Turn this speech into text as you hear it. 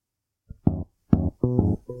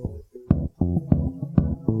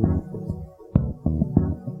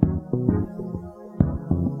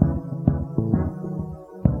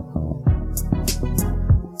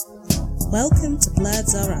Welcome to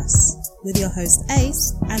Blurs Are Us with your host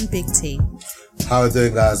Ace and bigT. How are you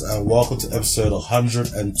doing, guys? And welcome to episode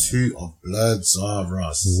 102 of Blurs Are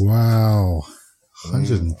Us. Wow.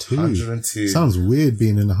 102. 102. Sounds weird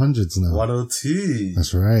being in the hundreds now. 102.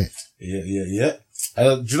 That's right. Yeah.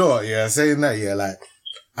 Do you know what? Yeah, saying that, yeah, like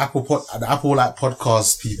the Apple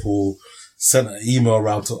podcast people sent an email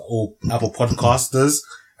around to all Apple podcasters,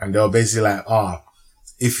 and they were basically like,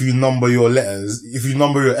 if you number your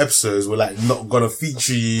episodes, we're like not gonna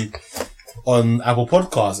feature you on Apple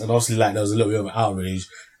Podcasts. And obviously, like, there was a little bit of an outrage,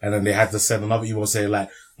 and then they had to send another email saying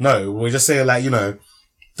like, no, we're just saying like,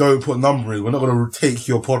 don't put numbering. We're not gonna take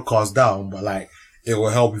your podcast down, but like, it will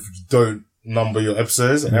help if you don't number your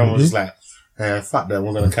episodes. And everyone was just like, fuck that,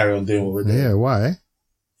 we're gonna carry on doing what we're doing. Yeah, why?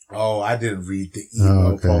 Oh, I didn't read the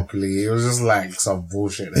email properly. It was just like some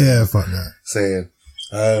bullshit. Yeah, fuck that. Saying,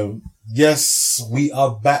 yes, we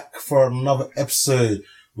are back for another episode.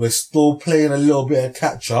 We're still playing a little bit of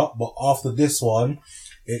catch up, but after this one,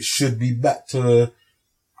 it should be back to,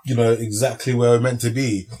 exactly where we're meant to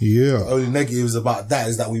be. Yeah. The only negatives about that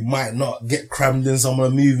is that we might not get crammed in some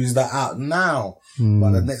of the movies that are out now.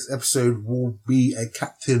 But the next episode will be a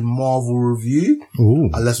Captain Marvel review. Ooh.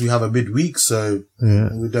 Unless we have a midweek, so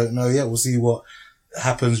we don't know yet. We'll see what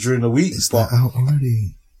happens during the week. Is that out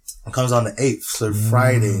already? It comes on the 8th, so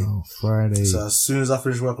Friday. Friday. So as soon as I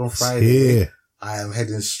finish work on Friday, I am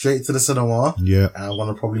heading straight to the cinema. Yeah. And I'm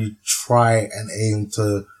going to probably try and aim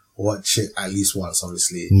to watch it at least once,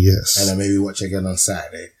 obviously. Yes. And then maybe watch it again on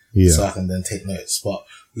Saturday. Yeah. So I can then take notes. But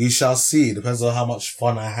we shall see. It depends on how much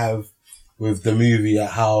fun I have with the movie and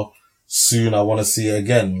how soon I want to see it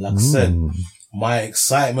again. Like I said, my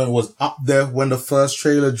excitement was up there when the first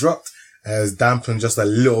trailer dropped, and it's dampened just a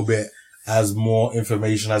little bit as more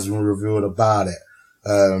information has been revealed about it.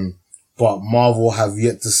 But Marvel have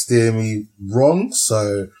yet to steer me wrong,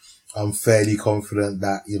 so I'm fairly confident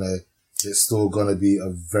that, it's still gonna be a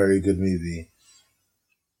very good movie.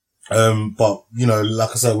 But,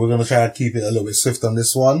 like I said, we're gonna try to keep it a little bit swift on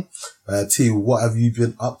this one. T, what have you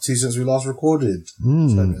been up to since we last recorded? It's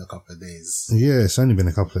only been a couple of days. Yeah, it's only been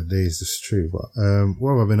a couple of days, it's true. But,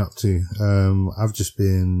 what have I been up to? I've just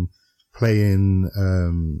been playing,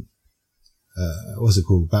 what's it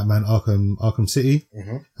called? Batman Arkham City.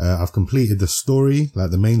 I've completed the story,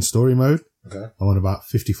 like the main story mode. Okay. I'm on about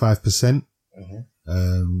 55%.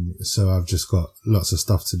 So I've just got lots of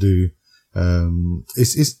stuff to do.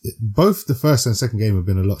 It's both the first and second game have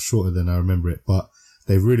been a lot shorter than I remember it, but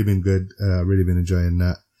they've really been good. Really been enjoying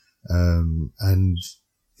that. And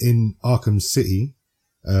in Arkham City,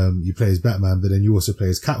 you play as Batman, but then you also play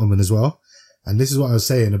as Catwoman as well. And this is what I was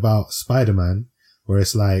saying about Spider-Man, where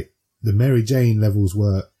it's like the Mary Jane levels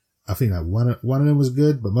were, I think like one of them was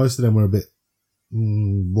good, but most of them were a bit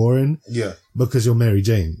boring. Yeah. Because you're Mary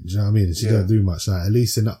Jane. Do you know what I mean? She don't do much. Like, at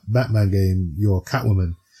least in that Batman game, you're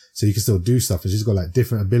Catwoman. So you can still do stuff. And she's got like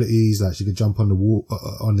different abilities. Like she could jump on the wall,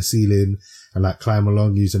 on the ceiling and like climb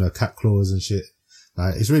along using her cat claws and shit.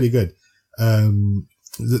 Like, it's really good. The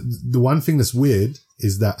one thing that's weird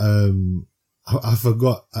is that, I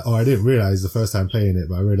forgot, or I didn't realize the first time playing it,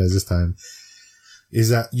 but I realized this time, is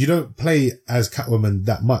that you don't play as Catwoman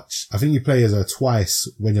that much. I think you play as her twice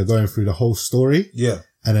when you're going through the whole story. Yeah.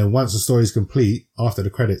 And then once the story is complete, after the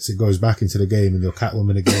credits, it goes back into the game and you're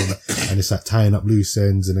Catwoman again. And it's like tying up loose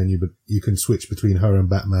ends, and then you can switch between her and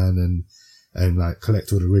Batman and like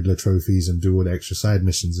collect all the Riddler trophies and do all the extra side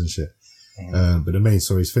missions and shit. But the main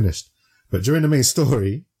story's finished. But during the main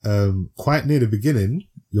story, quite near the beginning,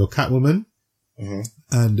 you're Catwoman.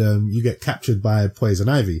 And, you get captured by Poison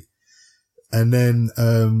Ivy. And then,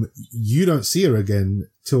 you don't see her again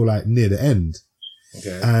till like near the end.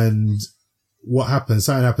 Okay. And what happens?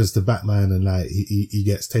 Something happens to Batman and like he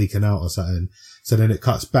gets taken out or something. So then it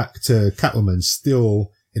cuts back to Catwoman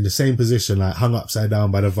still in the same position, like hung upside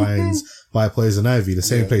down by the vines by Poison Ivy, the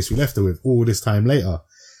same place we left her with all this time later.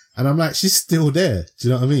 And I'm like, she's still there. Do you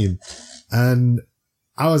know what I mean? And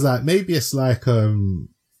I was like, maybe it's like,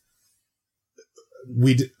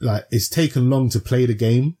 it's taken long to play the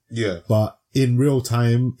game. Yeah. But in real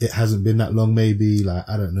time, it hasn't been that long, maybe. Like,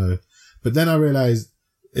 I don't know. But then I realized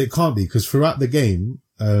it can't be, because throughout the game,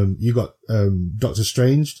 you got, Doctor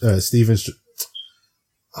Strange, Hugo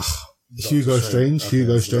Strange.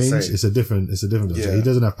 Hugo Strange. It's a different Doctor. Yeah. He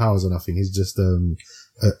doesn't have powers or nothing. He's just, a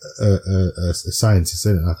scientist,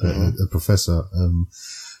 isn't it? Like a professor.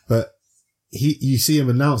 But you see him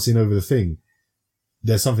announcing over the thing,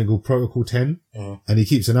 there's something called Protocol 10, and he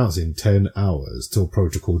keeps announcing 10 hours till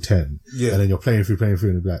Protocol 10. Yeah. And then you're playing through, and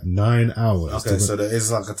it'll be like 9 hours. Okay, so there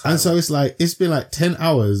is like a time. And so it's been like 10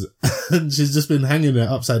 hours, and she's just been hanging there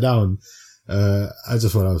upside down, I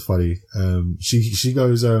just thought that was funny. She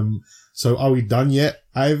goes, so are we done yet,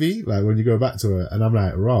 Ivy? Like when you go back to her, and I'm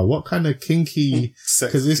like, raw, what kind of kinky,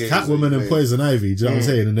 cause it's Catwoman and Poison Ivy, do you know what I'm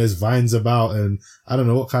saying? And there's vines about, and I don't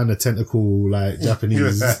know what kind of tentacle, like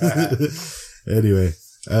Japanese. Anyway,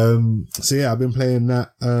 so yeah, I've been playing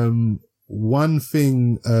that. One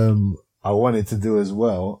thing, I wanted to do as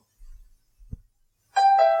well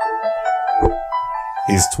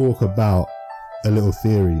is talk about a little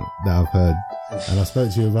theory that I've heard. And I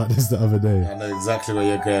spoke to you about this the other day. I know exactly where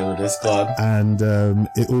you're going with this, God. And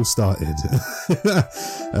it all started.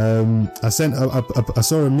 I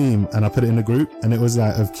saw a meme and I put it in a group, and it was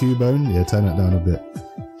like of Cubone. Yeah, turn that down a bit.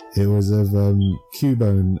 It was of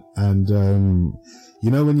Cubone, and you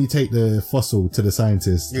know when you take the fossil to the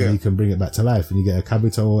scientist and you can bring it back to life and you get a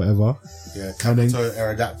Kabuto or whatever? Yeah, Kabuto,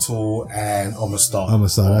 Aerodactyl, and Omastar.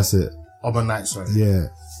 Omastar, that's it. Omanite, sorry. Yeah.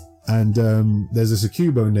 And there's a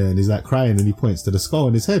Cubone there, and he's like crying, and he points to the skull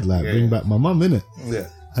on his head, like, bring back my mum, innit? Yeah.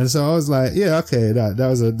 And so I was like, yeah, okay, that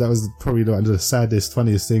was probably one of the saddest,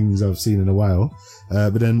 funniest things I've seen in a while.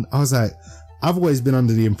 But then I was like, I've always been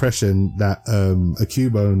under the impression that a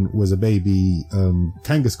Cubone was a baby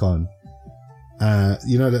Kangaskhan.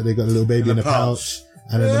 You know that they got a little baby in a pouch.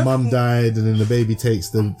 And then the mum died, and then the baby takes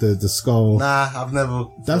the skull. Nah, I've never.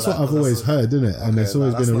 That's what I've always heard, isn't it? And it's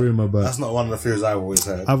always been a rumor, but that's not one of the theories I've always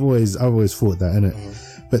heard. I've always thought that, innit?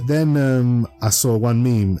 But then I saw one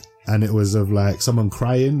meme, and it was of like someone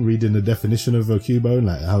crying, reading the definition of a Cubone,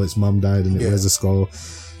 like how its mum died and it wears a skull,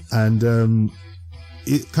 and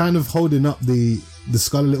it kind of holding up the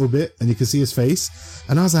skull a little bit, and you can see his face,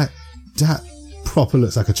 and I was like, that proper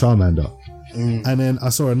looks like a Charmander. And then I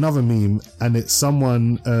saw another meme, and it's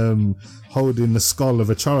someone holding the skull of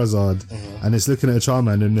a Charizard, and it's looking at a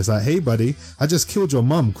Charmander, and it's like, hey buddy, I just killed your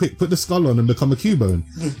mum, quick, put the skull on and become a Cubone.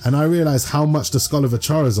 And I realized how much the skull of a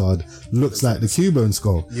Charizard looks like the Cubone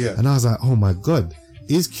skull. And I was like, oh my god,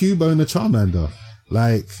 is Cubone a Charmander?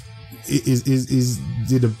 Like,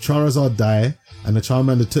 did a Charizard die and the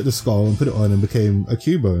Charmander took the skull and put it on and became a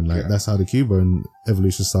Cubone? Like, that's how the Cubone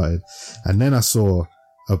evolution started. And then I saw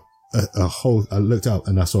I looked up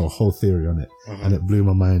and I saw a whole theory on it, and it blew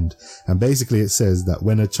my mind. And basically it says that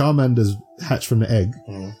when a Charmander's hatched from the egg,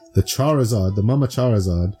 the Charizard, the mama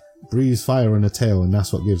Charizard, breathes fire on the tail, and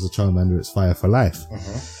that's what gives the Charmander its fire for life.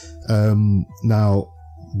 Now,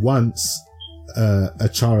 once a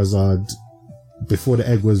Charizard, before the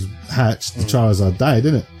egg was hatched, the Charizard died,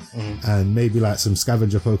 didn't it? And maybe like some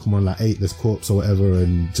scavenger Pokemon like ate this corpse or whatever,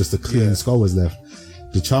 and just a clean skull was left.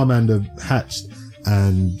 The Charmander hatched,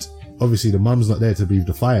 and obviously the mum's not there to breathe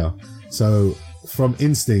the fire. So from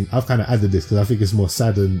instinct, I've kind of added this because I think it's more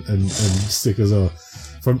sad and sick as well.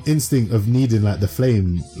 From instinct of needing like the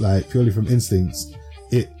flame, like purely from instincts,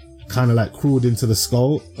 it kind of like crawled into the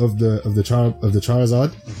skull of the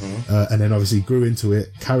Charizard, and then obviously grew into it,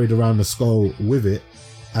 carried around the skull with it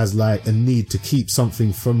as like a need to keep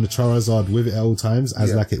something from the Charizard with it at all times,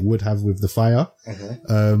 as like it would have with the fire.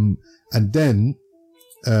 And then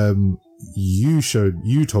you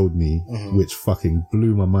told me, which fucking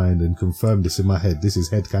blew my mind and confirmed this in my head. This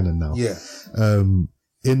is headcanon now.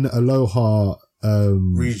 In Aloha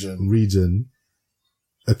region,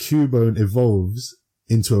 a Cubone evolves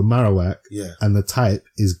into a Marowak, and the type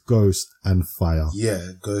is Ghost and Fire.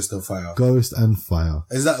 Ghost and Fire. Ghost and Fire.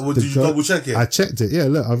 Is that? Did you double check it? I checked it. Yeah,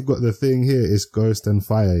 look, I've got the thing here. It's Ghost and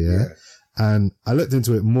Fire. Yeah, and I looked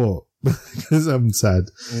into it more because I'm sad,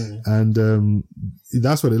 and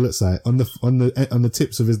that's what it looks like on the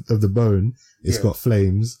tips of the bone. It's got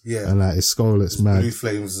flames, and like its skull, it's mad. Blue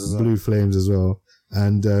flames as well.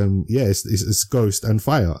 And it's Ghost and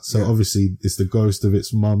Fire. So obviously it's the ghost of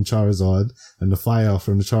its mum Charizard and the fire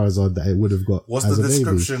from the Charizard that it would have got. What's as the a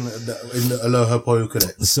description in the Aloha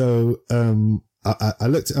Pokédex? So I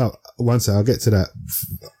looked it up. One second, I'll get to that.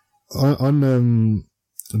 On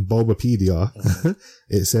Bulbapedia,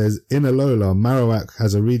 it says, in Alola, Marowak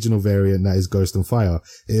has a regional variant that is Ghost and Fire.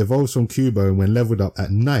 It evolves from Cubone when leveled up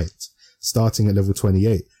at night, starting at level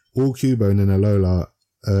 28. All Cubone in Alola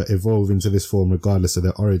evolve into this form regardless of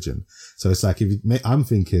their origin. So it's like, I'm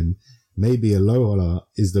thinking maybe Alola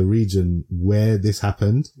is the region where this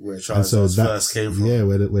happened, where Charizard first came from. Yeah,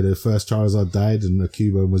 where the first Charizard died and the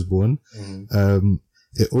Cubone was born.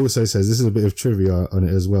 It also says, this is a bit of trivia on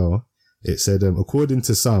it as well. It said, according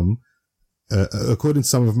to some of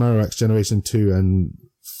Marowak's Generation 2 and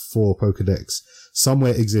 4 Pokedex,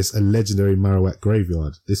 somewhere exists a legendary Marowak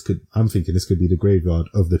graveyard. I'm thinking this could be the graveyard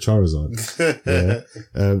of the Charizard.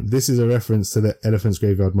 This is a reference to the Elephant's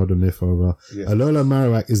Graveyard modern myth over. Alola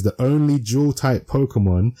Marowak is the only dual type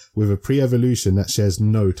Pokemon with a pre-evolution that shares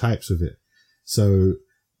no types with it. So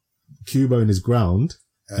Cubone is ground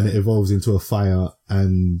and it evolves into a fire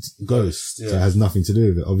and ghost. Yeah. So it has nothing to do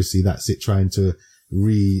with it. Obviously that's it trying to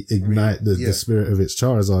reignite the spirit of its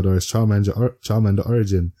Charizard or its Charmander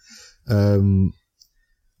origin.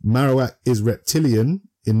 Marowak is reptilian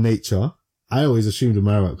in nature. I always assumed a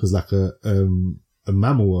Marowak was like a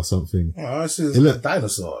mammal or something. Oh, it's a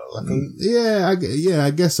dinosaur.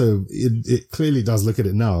 I guess so. It clearly does look at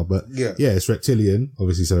it now, but it's reptilian.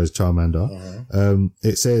 Obviously, so is Charmander.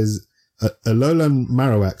 It says a lowland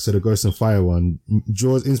Marowak, so the Ghost and Fire one,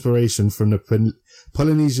 draws inspiration from the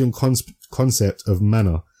Polynesian concept of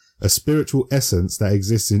mana, a spiritual essence that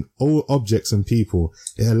exists in all objects and people.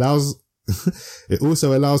 It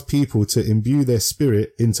also allows people to imbue their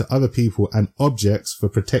spirit into other people and objects for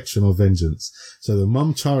protection or vengeance. So the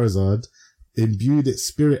mum Charizard imbued its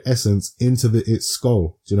spirit essence into its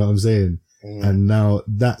skull. Do you know what I'm saying? And now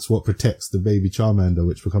that's what protects the baby Charmander,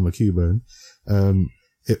 which become a Cubone.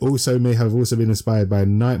 It also may have also been inspired by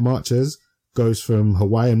night marchers, goes from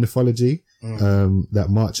Hawaiian mythology, that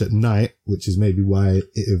march at night, which is maybe why it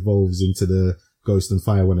evolves into the Ghost and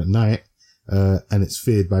Fire one at night. And it's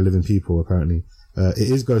feared by living people, apparently. It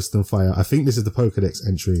is Ghost and Fire. I think this is the Pokedex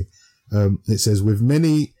entry. It says, with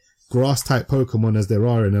many grass-type Pokemon as there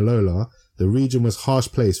are in Alola, the region was harsh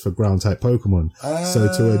place for ground-type Pokemon. So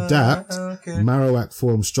to adapt, Marowak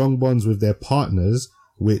formed strong bonds with their partners,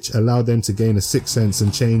 which allowed them to gain a sixth sense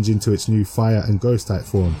and change into its new fire and ghost-type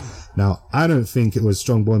form. Now, I don't think it was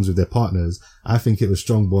strong bonds with their partners. I think it was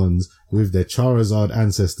strong bonds with their Charizard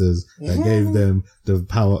ancestors that gave them the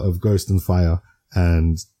power of Ghost and Fire.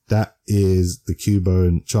 And that is the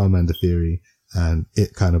Cubone Charmander theory. And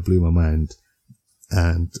it kind of blew my mind.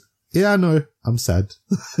 And yeah, I know, I'm sad.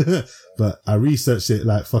 But I researched it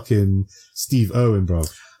like fucking Steve Irwin, bro.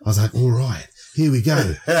 I was like, all right, here we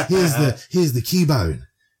go. Here's the Cubone.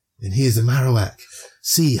 And here's the Marowak.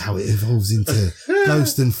 See how it evolves into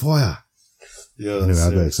Ghost and Fire. Yeah, anyway,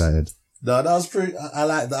 I got excited. No, that was pretty. I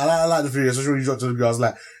like the video, especially when you dropped it to me. I was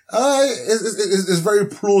like, it's very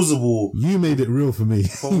plausible. You made it real for me.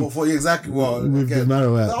 for exactly what with the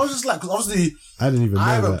Marowak. I was just like, because obviously I didn't even know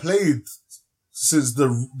I haven't played since the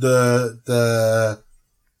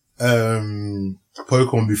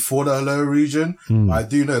Pokemon before the Alola region. I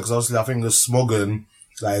do know because obviously I think the Smogon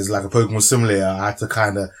is like a Pokemon simulator. I had to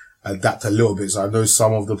kind of adapt a little bit, so I know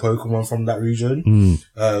some of the Pokemon from that region. Do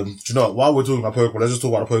you know what? While we're talking about Pokemon, let's just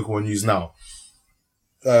talk about the Pokemon news now.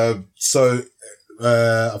 So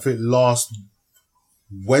I think last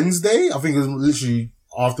Wednesday, I think it was literally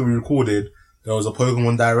after we recorded, there was a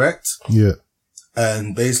Pokemon Direct. Yeah.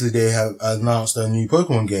 And basically they have announced a new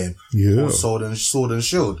Pokemon game called Sword and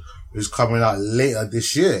Shield, which is coming out later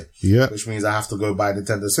this year. Yeah. Which means I have to go buy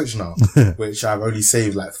Nintendo Switch now, which I've already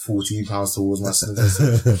saved like £14 towards my Nintendo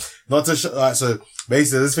Switch. Not to so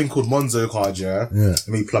basically this thing called Monzo card, yeah? Let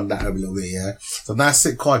me plug that up a little bit, yeah? So nice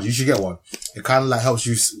sick card, you should get one. It kind of like helps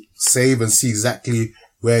you save and see exactly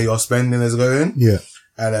where your spending is going. Yeah.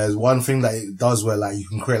 And there's one thing that it does where like you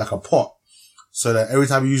can create like a pot. So that every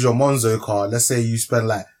time you use your Monzo card, let's say you spend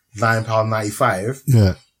like £9.95.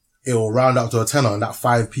 Yeah. It will round up to a tenner and that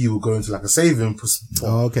 5p will go into like a saving pot.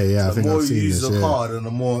 Oh, okay, yeah. So the more you use the card and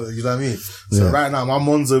the more, you know what I mean? So right now my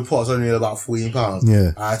Monzo pot's only about £14.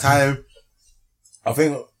 Yeah. I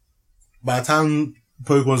think by the time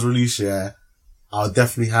Pokemon's released, yeah, I'll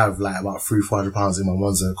definitely have like about £300-400 in my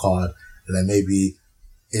Monzo card and then maybe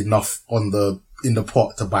enough in the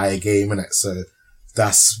pot to buy a game, innit? So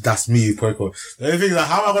that's me with Pokemon. The only thing is like,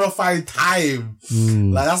 how am I gonna find time?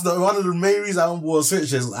 Like that's one of the main reasons I don't bought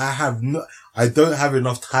Switch is I don't have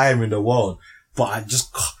enough time in the world. But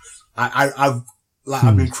I've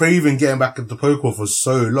been craving getting back into Pokemon for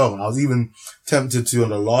so long. I was even tempted to on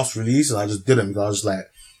the last release and I just didn't because I was like,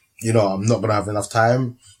 you know, I'm not gonna have enough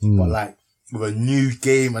time. But like with a new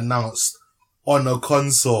game announced on a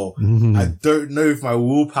console, I don't know if my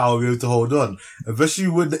willpower will be able to hold on. Especially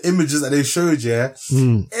with the images that they showed, yeah.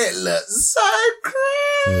 It looks so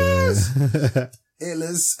crazy. It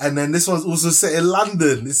looks, and then this one's also set in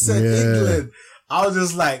London. It's set in England. I was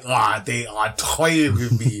just like, they are toying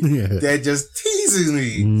with me. They're just teasing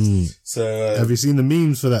me. So, have you seen the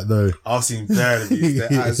memes for that though? I've seen plenty of memes.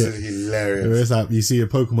 They're absolutely hilarious. Where it's like, you see a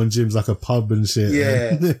Pokemon gym's like a pub and shit.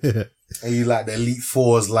 Yeah. And you like the Elite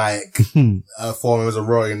Four's like, 4 members of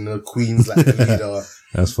Roy and the Queen's like the leader.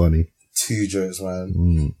 That's funny. 2 jokes,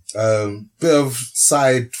 man. Bit of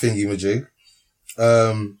side thingy majig.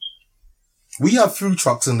 We have food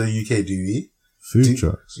trucks in the UK, do we? Food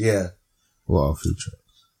trucks? Yeah. What are food trucks?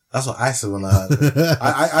 That's what I said when I heard it.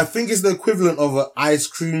 I think it's the equivalent of an ice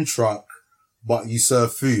cream truck, but you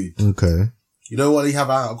serve food. Okay. You know what they have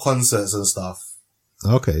out at concerts and stuff?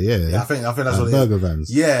 Okay, Yeah, I think that's what it is. Burger vans.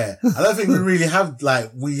 Yeah. I don't think we really have,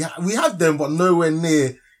 like, we have them, but nowhere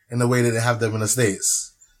near in the way that they have them in the States.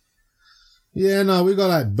 Yeah, no, we got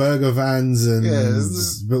like burger vans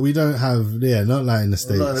but we don't have, not like in the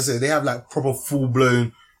States. Not in the States. They have like proper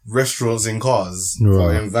full-blown restaurants in cars. Right.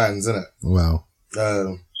 Or in vans, innit? Wow.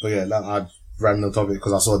 But yeah, I ran the topic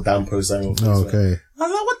because I saw a damn post saying, okay. I was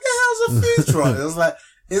like, what the hell's a food truck? It was like,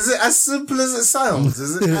 is it as simple as it sounds?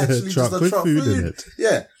 Is it actually just a truck food? In it.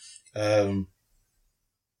 Yeah.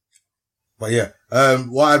 But yeah,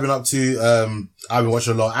 what I've been up to, I've been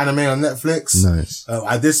watching a lot of anime on Netflix. Nice.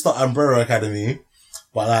 I did start Umbrella Academy,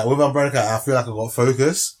 but like with Umbrella Academy, I feel like I got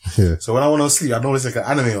focus. Yeah. So when I want to sleep, I normally stick an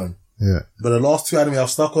anime on. Yeah. But the last 2 anime I've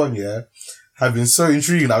stuck on, have been so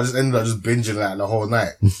intriguing. I just ended up just binging that the whole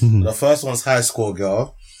night. The first one's High Score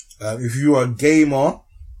Girl. If you are a gamer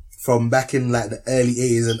from back in like the early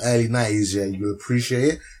 80s and early 90s, you'll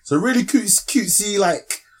appreciate it. So really cutesy,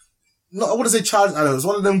 like, I wouldn't say child anime. It's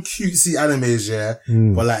one of them cutesy animes,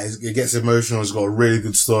 but like it gets emotional. It's got a really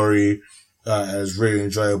good story. It's really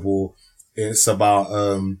enjoyable. It's about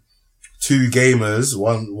 2 gamers.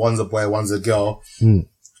 One's a boy, one's a girl, and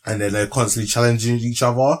then they're constantly challenging each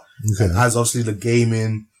other. Okay. And as obviously the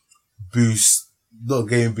gaming boost, not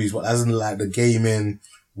gaming boost, but as in like the gaming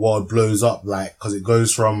world blows up, like because it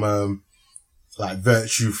goes from like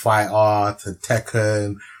Virtua Fighter to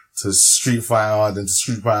Tekken to Street Fighter, then to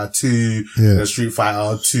Street Fighter 2, then Street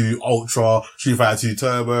Fighter 2 Ultra, Street Fighter 2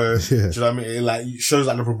 Turbo. Do you know what I mean? It like shows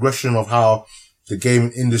like the progression of how the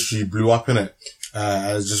gaming industry blew up in it.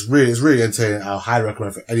 It's really entertaining. I highly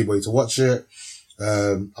recommend for anybody to watch it.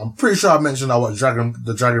 I'm pretty sure I mentioned I watched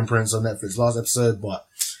the Dragon Prince on Netflix last episode, but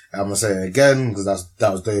I'm gonna say it again because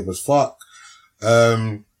that was dope as fuck.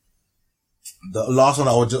 The last one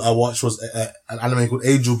I watched was an anime called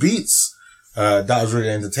Angel Beats. That was really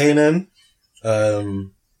entertaining.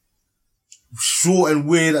 Short and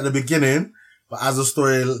weird at the beginning, but as the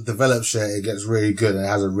story develops, it gets really good and it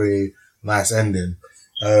has a really nice ending.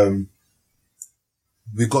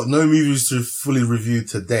 We've got no movies to fully review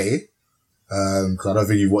today, cause I don't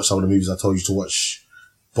think you've watched some of the movies I told you to watch,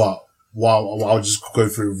 but I'll just go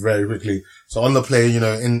through it very quickly. So on the plane,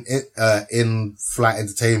 in flight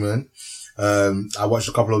entertainment, I watched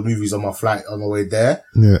a couple of movies on my flight on the way there.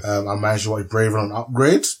 Yeah. I managed to watch Braven on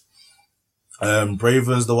Upgrade.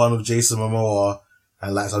 Braven's the one with Jason Momoa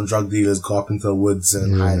and like some drug dealers go up into the woods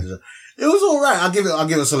and hide. It was alright. I'll give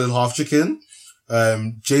it a solid half chicken.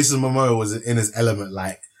 Jason Momoa was in his element.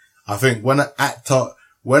 Like, I think when an actor's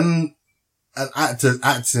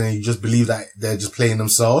acting and you just believe that they're just playing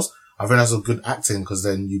themselves, I think that's a good acting because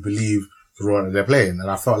then you believe the role that they're playing. And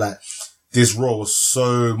I felt like this role was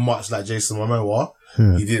so much like Jason Momoa.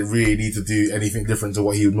 He didn't really need to do anything different to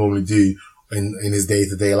what he would normally do in his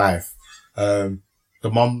day-to-day life. There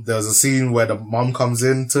was a scene where the mum comes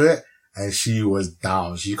into it and she was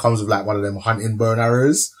down. She comes with like one of them hunting bow and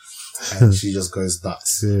arrows and she just goes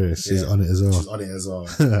nuts. Serious. She's on it as well. She's on it as well.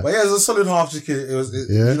 But yeah, it was a solid half chicken. It was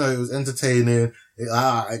entertaining.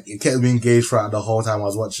 It kept me engaged throughout the whole time I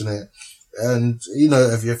was watching it. And,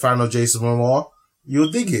 if you're a fan of Jason Momoa,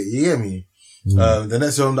 you'll dig it. You get me? The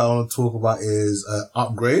next film that I want to talk about is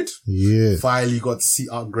Upgrade. Yeah. Finally got to see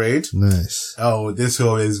Upgrade. Nice. Oh, this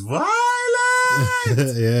film is violent.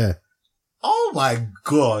 Yeah. Oh my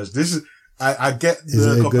gosh. I get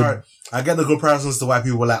the comparisons to why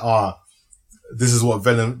people were like, this is what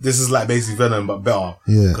Venom, this is like basically Venom, but better.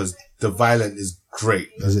 Yeah. Because the violence is great.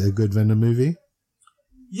 Is it a good Venom movie?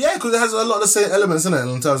 Yeah, because it has a lot of the same elements in it,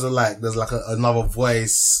 in terms of like, there's like another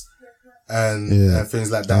voice and things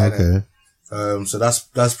like that. Okay. So that's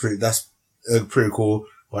pretty cool.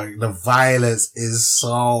 Like, the violence is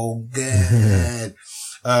so good.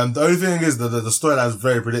 The only thing is the storyline is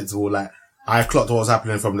very predictable. Like, I clocked what was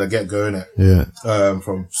happening from the get-go, innit? Yeah.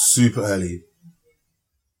 From super early.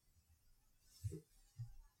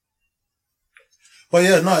 But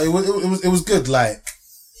yeah, no, it was good. Like,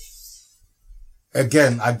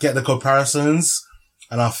 again, I get the comparisons,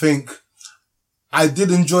 and I think I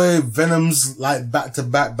did enjoy Venom's like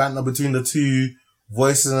back-to-back banter between the two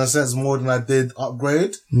voices in a sense more than I did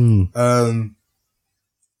Upgrade.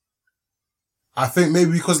 I think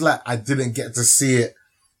maybe because like I didn't get to see it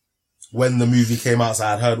when the movie came out, so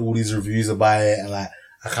I'd heard all these reviews about it, and like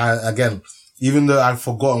I kind of, again, even though I'd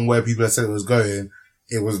forgotten where people had said it was going,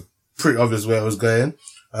 it was pretty obvious where it was going.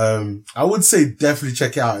 I would say definitely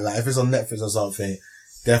check it out. Like, if it's on Netflix or something,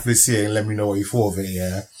 definitely see it and let me know what you thought of it,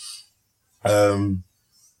 yeah.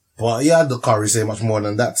 But yeah, I can't really say much more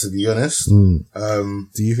than that, to be honest. Do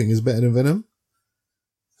you think it's better than Venom?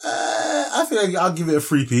 I think I'll give it a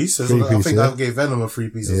 3-piece. I think I gave Venom a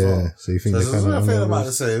 3-piece as well. Yeah, so you think they're kind of... I think about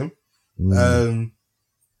the same.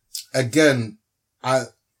 Again, I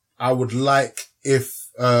would like if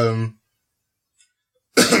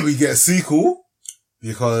we get a sequel,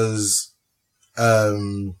 because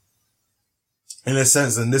in a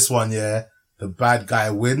sense in this one, the bad guy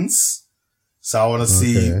wins. So I want to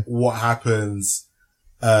see what happens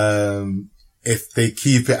if they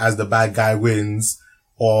keep it as the bad guy wins,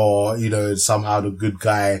 or, you know, somehow the good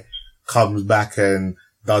guy comes back and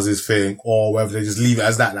does his thing, or whether they just leave it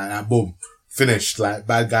as that, like that, boom, finished, like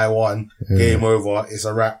bad guy won, game over, it's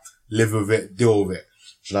a wrap, live with it, deal with it.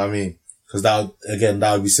 Do you know what I mean? Because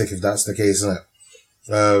that would be sick if that's the case, isn't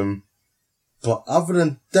it? But other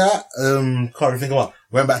than that, can't really think about.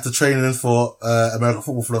 Went back to training for American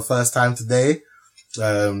football for the first time today.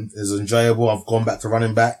 It was enjoyable. I've gone back to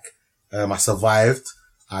running back. I survived.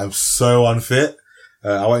 I'm so unfit.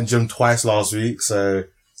 I went gym twice last week, so,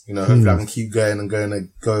 you know, hopefully I can keep going and going to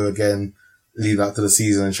go again leading up to the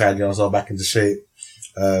season and try and get myself back into shape.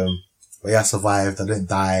 But yeah, I survived. I didn't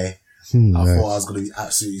die. I thought I was going to be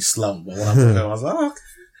absolutely slumped, but when I got home, I was like, oh,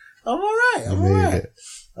 I'm alright. I'm alright.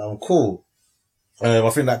 I'm cool. I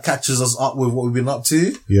think that catches us up with what we've been up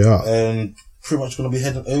to. Yeah. Pretty much going to be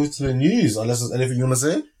heading over to the news, unless there's anything you want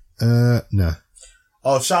to say? No.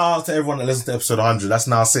 Oh, shout out to everyone that listened to episode 100. That's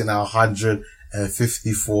now sitting at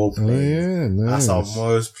 154 plays. Oh, yeah, nice. That's our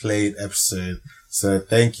most played episode. So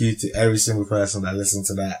thank you to every single person that listened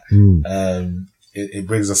to that. It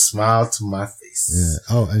brings a smile to my face.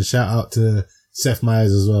 Yeah. Oh, and shout out to Seth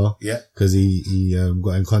Meyers as well. Yeah. Cause he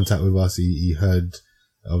got in contact with us. He heard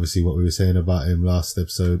obviously what we were saying about him last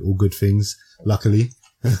episode. All good things, luckily.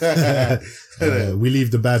 We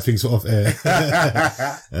leave the bad things off air.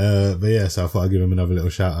 But yeah, so I thought I'd give him another little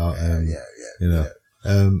shout out. You know,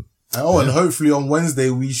 and hopefully on Wednesday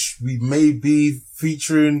we may be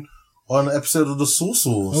featuring on an episode of the Soul.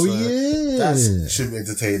 Oh yeah. That should be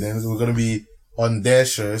entertaining. We're going to be on their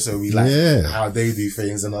show, so we like how they do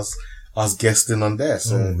things and us guesting on there.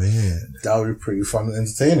 So that would be pretty fun and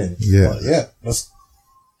entertaining. Yeah. But yeah, let's,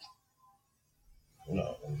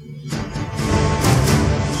 no.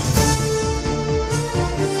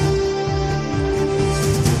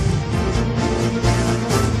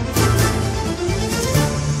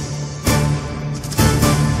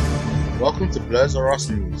 Welcome to Blurs or Us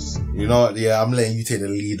News. You know what? Yeah, I'm letting you take the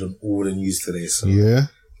lead on all the news today. So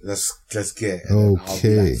let's get it.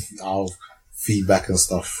 Okay. I'll feedback and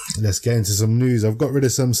stuff. Let's get into some news. I've got rid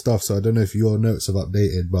of some stuff, so I don't know if your notes have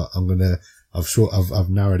updated, but I've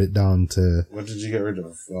narrowed it down to. What did you get rid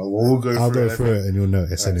of? I'll go through it and you'll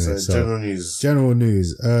notice anyway. So general news. General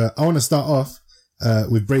news. I want to start off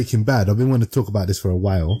with Breaking Bad. I've been wanting to talk about this for a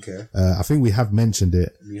while. Okay. I think we have mentioned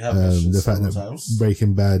it. We have mentioned the fact that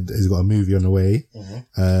Breaking Bad has got a movie on the way.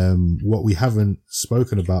 What we haven't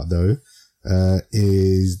spoken about though,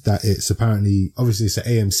 is that it's apparently, obviously it's an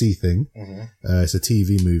AMC thing. It's a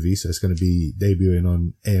TV movie, so it's going to be debuting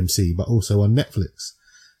on AMC, but also on Netflix.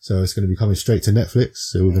 So it's going to be coming straight to Netflix.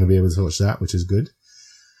 So we're going to be able to watch that, which is good.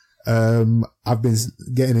 I've been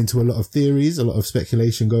getting into a lot of theories, a lot of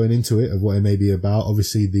speculation going into it of what it may be about.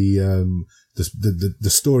 Obviously the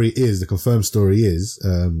story is, the confirmed story is,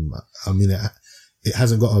 I mean, it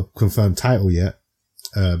hasn't got a confirmed title yet,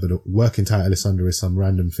 but a working title is under is some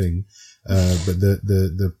random thing. But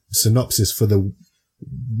the synopsis for the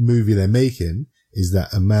movie they're making is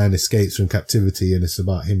that a man escapes from captivity and it's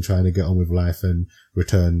about him trying to get on with life and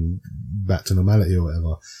return back to normality or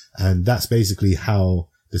whatever. And that's basically how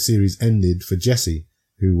the series ended for Jesse,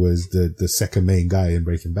 who was the second main guy in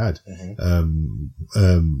Breaking Bad.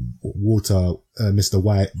 Walter, Mr.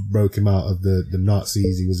 White broke him out of the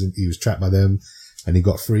Nazis. He was trapped by them and he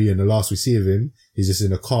got free. And the last we see of him, he's just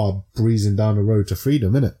in a car breezing down the road to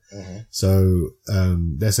freedom, innit? So,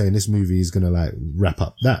 they're saying this movie is going to like wrap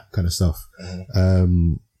up that kind of stuff.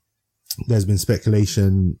 There's been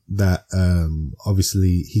speculation that,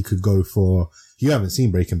 obviously he could go for, you haven't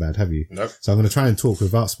seen Breaking Bad, have you? Nope. So I'm going to try and talk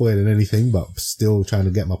without spoiling anything, but still trying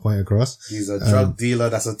to get my point across. He's a drug dealer.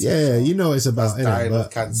 That's a teacher. Yeah, you know it's about,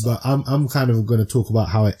 but I'm kind of going to talk about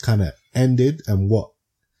how it kind of ended and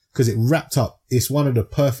because it wrapped up. It's one of the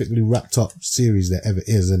perfectly wrapped up series there ever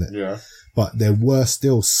is, isn't it? Yeah. But there were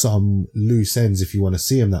still some loose ends if you want to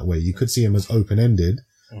see him that way. You could see him as open-ended,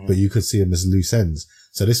 but you could see him as loose ends.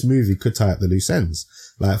 So this movie could tie up the loose ends.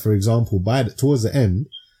 Like, for example, towards the end,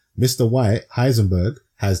 Mr. White, Heisenberg,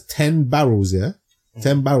 has 10 barrels,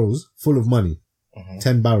 10 barrels full of money.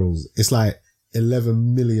 10 barrels. It's like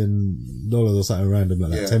 $11 million or something random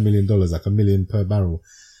like that. $10 million, like $1 million per barrel.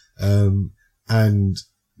 And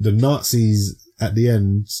the Nazis at the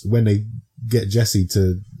end, when they get Jesse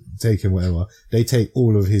to take him, whatever, they take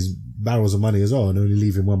all of his barrels of money as well and only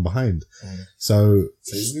leave him one behind. So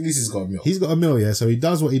at least he's got a meal. He's got a meal, yeah. So he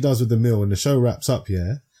does what he does with the meal and the show wraps up,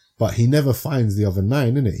 yeah. But he never finds the other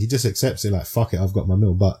 9, innit? He just accepts it like, fuck it, I've got my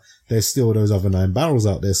meal. But there's still those other 9 barrels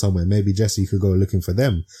out there somewhere. Maybe Jesse could go looking for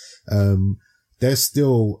them. There's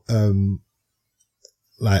still,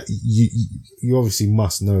 like, you obviously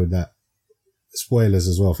must know that, spoilers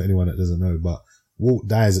as well for anyone that doesn't know, but Walt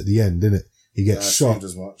dies at the end, innit? He gets shot.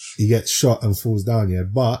 He gets shot and falls down, yeah.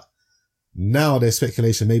 But now there's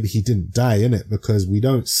speculation maybe he didn't die, innit? Because we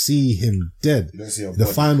don't see him dead. You don't see him the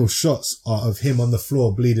final shots are of him on the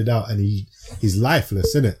floor bleeded out and he's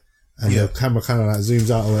lifeless, innit? And the camera kind of like zooms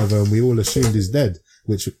out or whatever and we all assumed he's dead,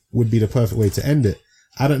 which would be the perfect way to end it.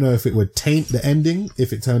 I don't know if it would taint the ending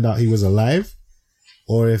if it turned out he was alive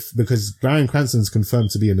or because Bryan Cranston's confirmed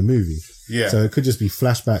to be in the movie. Yeah. So it could just be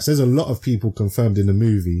flashbacks. There's a lot of people confirmed in the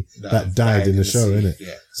movie that died in the show, innit?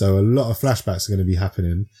 Yeah. So a lot of flashbacks are going to be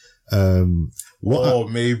happening. Or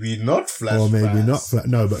maybe not flashbacks.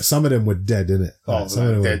 No, but some of them were dead, innit? Oh, some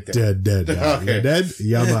of them were dead. Yeah. Okay. Dead?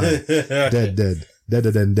 Yeah, man. Dead.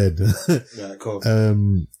 Deader than dead. Yeah, cool.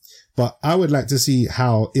 But I would like to see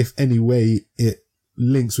how, if any way, it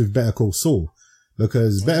links with Better Call Saul.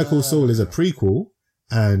 Because Better Call Saul is a prequel,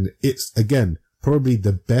 and it's, again, probably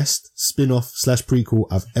the best spin-off / prequel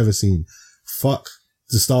I've ever seen. Fuck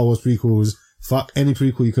the Star Wars prequels. Fuck any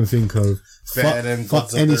prequel you can think of.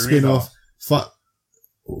 Fuck any spin-off. Fuck.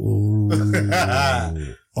 Ooh.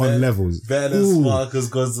 On levels. Better than Sparkles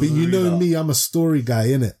Godzilla. But you know me, I'm a story guy,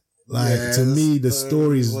 innit? Like, to me, the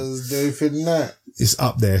stories... It's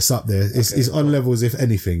up there. It's on levels, if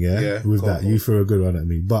anything, yeah? With that. You threw a good one at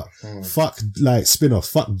me. But fuck, like, spin-off.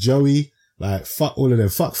 Fuck Joey. Like, fuck all of them.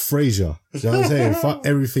 Fuck Frasier. You know what I'm saying? Fuck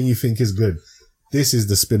everything you think is good. This is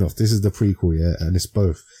the spin-off. This is the prequel, yeah? And it's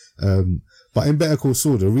both. But in Better Call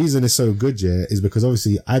Saul, the reason it's so good, yeah, is because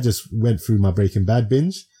obviously I just went through my Breaking Bad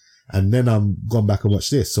binge and then I'm gone back and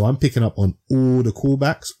watched this. So I'm picking up on all the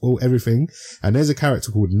callbacks, everything. And there's a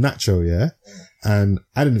character called Nacho, yeah? And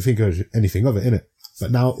I didn't think of anything of it, innit?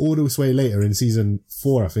 But now all this way later in season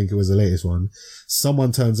 4, I think it was the latest one,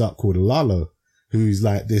 someone turns up called Lalo, who's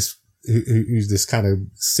like this, who's this kind of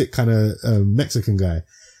sick kind of Mexican guy.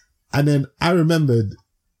 And then I remembered,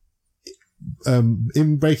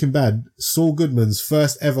 in Breaking Bad, Saul Goodman's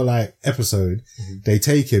first ever like episode, they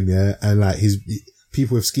take him, yeah, and like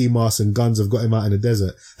people with ski masks and guns have got him out in the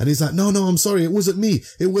desert, and he's like, no, I'm sorry, it wasn't me,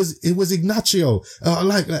 it was Ignacio. I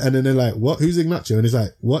like that. And then they're like, what? Who's Ignacio? And he's like,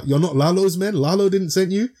 what? You're not Lalo's man? Lalo didn't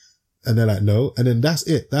send you? And they're like, no. And then that's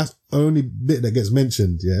it. That's the only bit that gets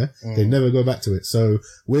mentioned. Yeah, they never go back to it. So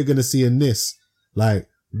we're gonna see in this like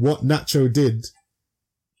what Nacho did.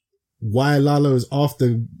 Why Lalo's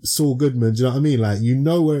after Saul Goodman, do you know what I mean? Like, you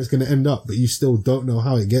know where it's going to end up, but you still don't know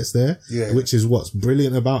how it gets there, which is what's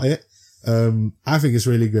brilliant about it. I think it's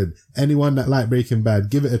really good. Anyone that like Breaking Bad,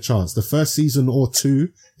 give it a chance. The first season or 2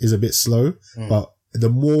 is a bit slow, but the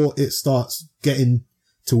more it starts getting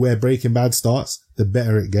to where Breaking Bad starts, the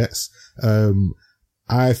better it gets.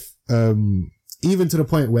 Even to the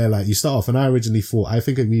point where like you start off, and I originally thought, I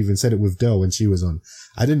think we even said it with Del when she was on,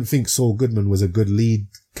 I didn't think Saul Goodman was a good lead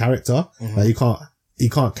character. Like he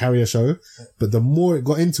can't carry a show. But the more it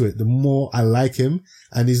got into it, the more I like him.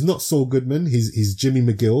 And he's not Saul Goodman. He's Jimmy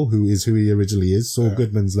McGill, who is who he originally is. Saul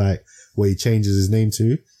Goodman's like what he changes his name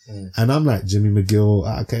to. And I'm like, Jimmy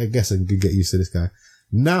McGill, okay, I guess I could get used to this guy.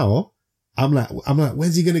 Now, I'm like,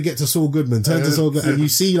 when's he going to get to Saul Goodman? Turn to Saul Goodman. And you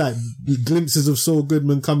see like glimpses of Saul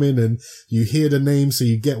Goodman come in and you hear the name. So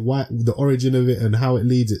you get the origin of it and how it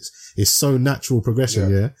leads. It's so natural progression.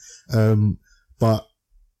 Yeah. But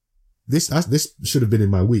this should have been in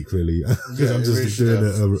my week really. Cause I'm just doing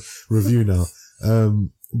a review now.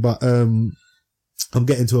 But I'm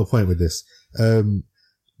getting to a point with this.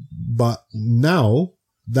 But now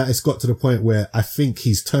that it's got to the point where I think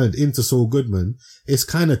he's turned into Saul Goodman, it's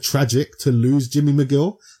kind of tragic to lose Jimmy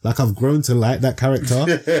McGill. Like, I've grown to like that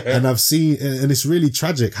character and I've seen, and it's really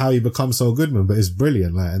tragic how he becomes Saul Goodman, but it's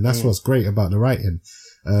brilliant. Like, and that's what's great about the writing.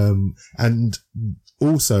 And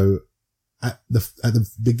also at the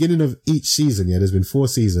beginning of each season, there's been 4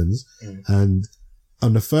 seasons, and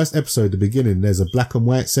on the first episode, the beginning, there's a black and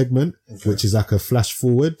white segment, which is like a flash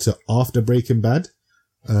forward to after Breaking Bad.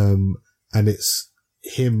 And it's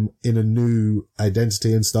him in a new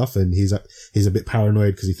identity and stuff. And he's a bit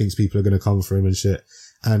paranoid because he thinks people are going to come for him and shit.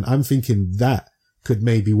 And I'm thinking that could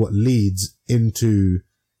maybe what leads into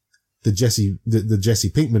the Jesse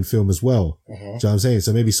Pinkman film as well. Do you know what I'm saying?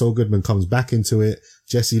 So maybe Saul Goodman comes back into it.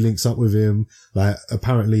 Jesse links up with him. Like,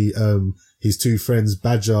 apparently, his two friends,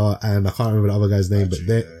 Badger and I can't remember the other guy's name,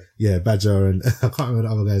 Badger, but Badger and I can't remember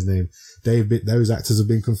the other guy's name. Those actors have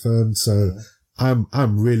been confirmed. So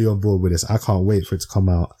I'm really on board with this. I can't wait for it to come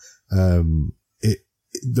out.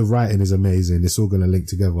 The writing is amazing. It's all going to link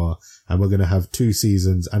together and we're going to have 2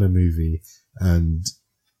 seasons and a movie and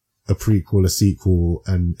a prequel, a sequel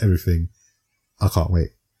and everything. I can't wait.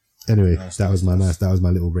 Anyway, that was my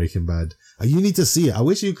little Breaking Bad. You need to see it. I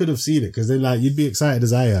wish you could have seen it because then like you'd be excited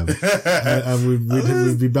as I am and we'd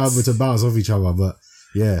be able to bounce off each other. But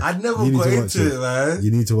yeah, I'd never got into it, man.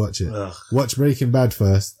 You need to watch it. Ugh. Watch Breaking Bad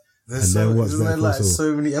first then watch Better Call Saul.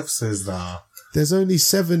 So many episodes now. There's only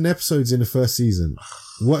 7 episodes in the first season.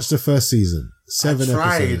 Watch the first season. 7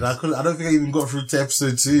 episodes. I don't think I even got through to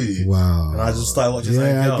episode 2. Wow. And I just started watching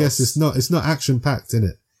something else. I guess it's not action packed,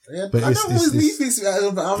 innit? Yeah, but I don't always need things,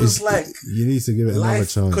 but I was like, you need to give it another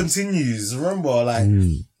chance. Life continues. Remember,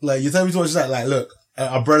 like you tell me to watch that. Like, look,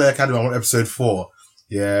 Umbrella Academy. I want episode 4.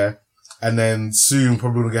 Yeah. And then soon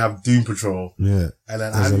probably gonna have Doom Patrol. Yeah. And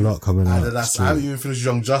then there's a lot coming out. And then I haven't even finished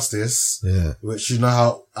Young Justice. Yeah. Which you know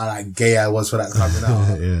how gay I was for that coming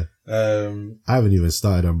out. Yeah. I haven't even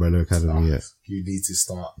started Umbrella Academy yet. You need to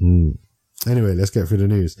start. Anyway, let's get through the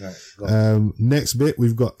news. Right, next bit,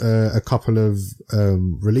 we've got a couple of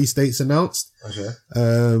release dates announced. Okay.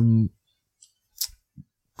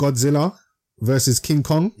 Godzilla versus King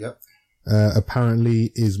Kong. Yep.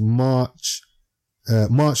 Apparently is March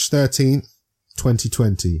 13th,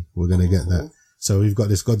 2020. We're going to get that. So we've got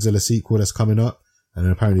this Godzilla sequel that's coming up. And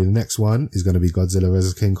then apparently the next one is going to be Godzilla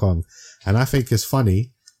versus King Kong. And I think it's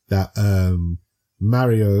funny that,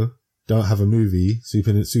 Mario don't have a movie.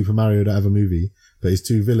 Super Mario don't have a movie, but his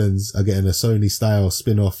 2 villains are getting a Sony style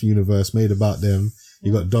spin-off universe made about them.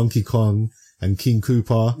 You got Donkey Kong and King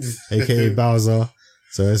Koopa, aka Bowser.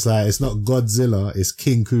 So it's like, it's not Godzilla, it's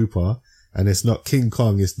King Koopa. And it's not King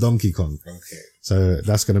Kong, it's Donkey Kong. Okay. So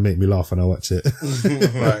that's going to make me laugh when I watch it.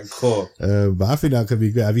 Right, cool. But I think that could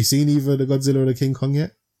be good. Have you seen either the Godzilla or the King Kong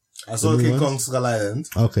yet? I saw King Kong Skull Island.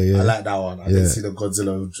 Okay, yeah. I like that one. I didn't see the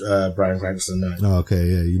Godzilla with Bryan Cranston. No. Oh, okay,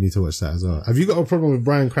 yeah. You need to watch that as well. Have you got a problem with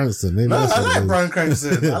Bryan Cranston? Maybe no, I like Bryan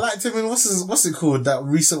Cranston. I liked him in, what's it called? That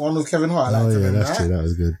recent one with Kevin Hart. I liked him in that's true. That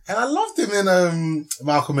was good. And I loved him in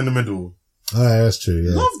Malcolm in the Middle. Oh, yeah, that's true,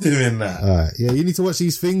 yeah. Loved him in that. Alright, yeah, you need to watch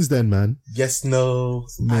these things then, man. Yes, no.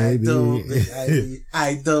 Maybe.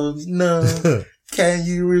 I don't know. Can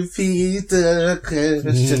you repeat the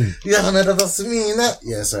question? You're not supposed to mean that.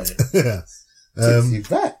 Yeah, sorry. Takes you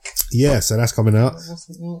back. Yeah, so that's coming out.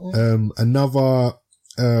 Another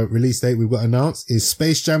release date we've got announced is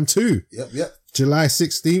Space Jam 2. Yep. July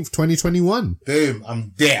 16th, 2021. Boom,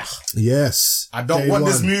 I'm there. Yes. I don't want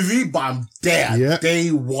this movie, but I'm there. Yep. Day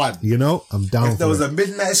 1. You know, I'm down for it. If there was a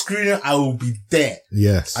midnight screening, I will be there.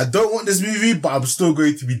 Yes. I don't want this movie, but I'm still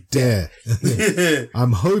going to be there.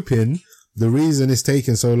 I'm hoping the reason it's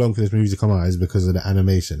taking so long for this movie to come out is because of the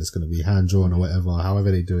animation. It's going to be hand-drawn or whatever,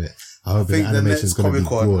 however they do it. I hope the animation is going to be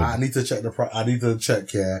good. I need to check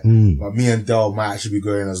But me and Del might actually be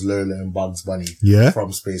going as Lola and Bugs Bunny. Yeah.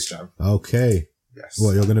 From Space Jam. Okay. Yes.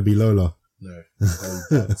 What, you're going to be Lola? No.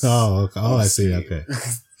 I see. Okay.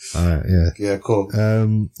 Alright, yeah. Yeah, cool.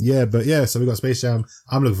 So we got Space Jam.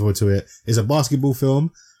 I'm looking forward to it. It's a basketball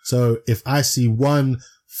film. So if I see one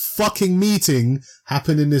fucking meeting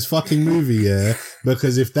happen in this fucking movie,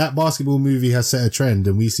 because if that basketball movie has set a trend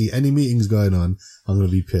and we see any meetings going on, I'm going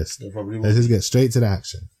to be pissed. Let's just get straight to the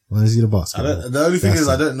action. I want to see the basketball. The only thing is,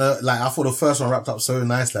 I don't know, like, I thought the first one wrapped up so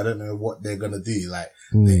nicely, I don't know what they're going to do. Like,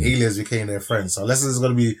 the aliens became their friends. So unless there's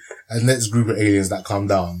going to be a next group of aliens that come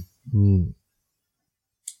down.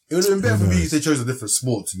 It would have been better for me if they chose a different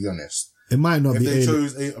sport, to be honest. It might not if be. If they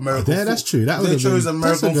chose American football. That's true. That would have been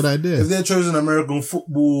that's a good idea. If they chose American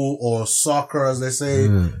football or soccer, as they say,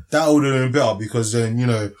 that would have been better because then, you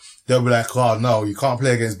know, they'll be like, oh no, you can't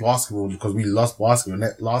play against basketball because we lost basketball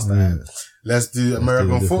last time. Let's do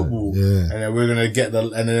American football. Yeah. And then we're going to get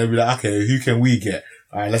and then they'll be like, okay, who can we get?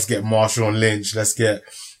 Alright, let's get Marshawn Lynch. Let's get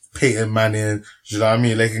Peyton Manning. You know what I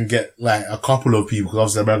mean? They can get like a couple of people because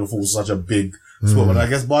obviously American football is such a big sport. But I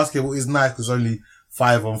guess basketball is nice because only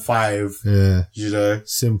 5-on-5. Yeah. You know?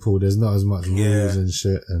 Simple. There's not as much rules and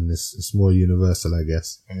shit and it's more universal, I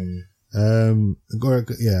guess. I don't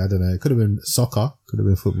know. It could have been soccer. Could have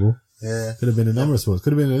been football. Yeah. Could have been a number of sports.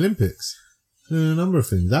 Could have been Olympics. Could have been a number of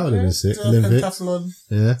things. That would have been sick. Olympics. Pentathlon.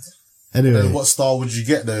 Yeah. Anyway. Then what star would you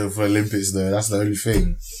get though for Olympics though? That's the only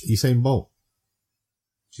thing. Usain Bolt.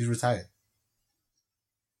 She's retired.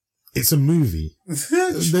 it's a movie.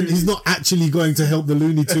 Then he's not actually going to help the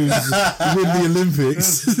Looney Tunes win the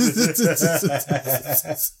Olympics.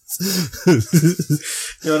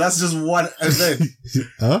 Yo, that's just one event.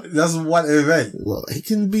 Huh? That's one event. Well, it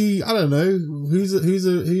can be, I don't know, who's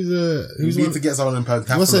You need to get someone in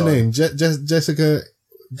Pentaflo. what's her name? Jessica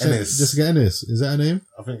Ennis. Jessica Ennis. Is that her name?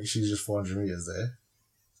 I think she's just 400 meters there.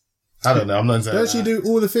 I don't know. I'm not into Don't she do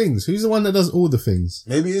all the things? Who's the one that does all the things?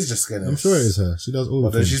 Maybe it's just Guinness. I'm sure it is her. She does all the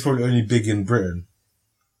But then things. she's probably only big in Britain.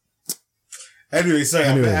 Anyway, sorry,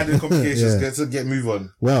 I've been adding complications. Get move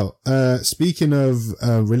on. Well, speaking of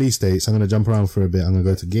release dates, I'm going to jump around for a bit. I'm going to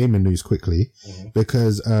go to gaming news quickly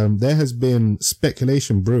because there has been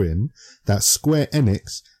speculation brewing that Square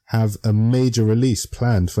Enix have a major release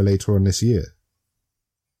planned for later on this year.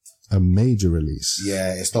 A major release.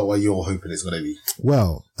 Yeah, it's not what you're hoping it's going to be.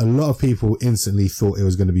 Well, a lot of people instantly thought it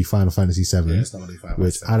was going to be Final Fantasy VII, Yeah, it's not going to be Final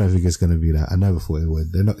which Fantasy I don't think it's going to be that. I never thought it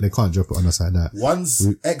would. They can't drop it on us like that. Once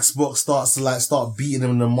Xbox starts to start beating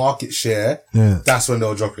them in the market share, that's when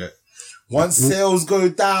they'll drop it. Once sales go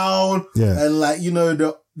down, and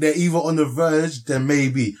they're either on the verge, then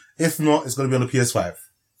maybe. If not, it's going to be on the PS5.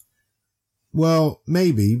 Well,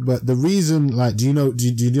 maybe, but the reason, do you know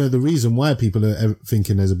the reason why people are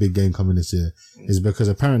thinking there's a big game coming this year is because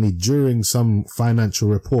apparently during some financial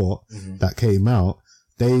report that came out,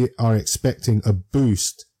 they are expecting a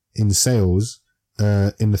boost in sales,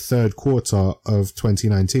 in the third quarter of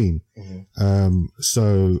 2019.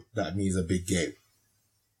 So that means a big game.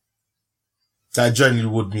 That generally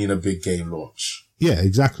would mean a big game launch. Yeah,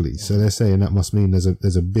 exactly. So they're saying that must mean there's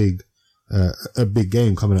a big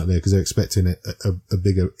game coming out there because they're expecting a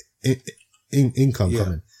bigger income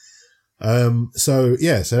coming. So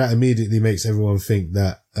that immediately makes everyone think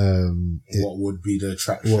that, what would be the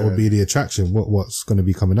attraction? What would be the attraction? What's going to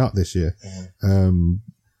be coming out this year?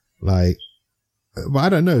 But I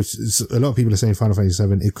don't know. A lot of people are saying Final Fantasy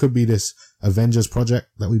VII. It could be this Avengers project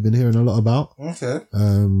that we've been hearing a lot about. Okay.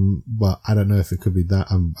 But I don't know if it could be that.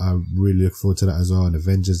 I really look forward to that as well. An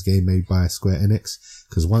Avengers game made by Square Enix.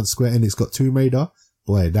 Because once Square Enix got Tomb Raider,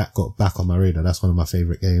 boy, that got back on my radar. That's one of my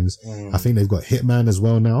favorite games. I think they've got Hitman as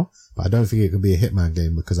well now, but I don't think it could be a Hitman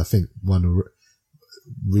game because I think one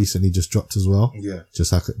recently just dropped as well. Yeah.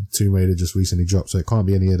 Just like Tomb Raider just recently dropped, so it can't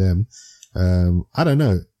be any of them. I don't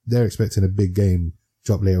know. They're expecting a big game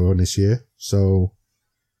drop later on this year. So,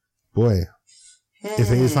 boy,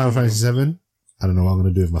 if it is Final Fantasy VII, I don't know what I'm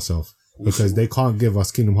going to do with myself. Because they can't give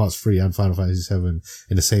us Kingdom Hearts 3 and Final Fantasy VII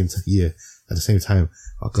in the same year, at the same time.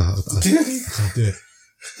 Oh God, I can't do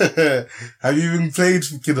it. Have you even played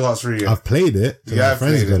Kingdom Hearts 3 yet? I've played it. Yeah, my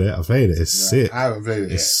friends got it. I've played it. It's sick. I haven't played it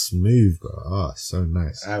yet. It's smooth, bro. Oh, it's so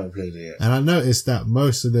nice. I haven't played it yet. And I noticed that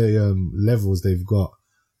most of the levels they've got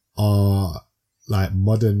are like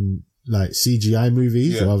modern, like CGI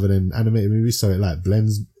movies rather than animated movies. So it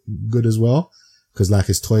blends good as well. Cause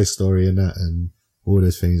it's Toy Story and that and all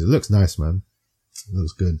those things. It looks nice, man. It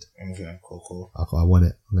looks good. Okay, cool. I want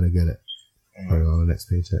it. I'm going to get it. Probably on the next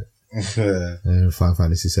paycheck. And Final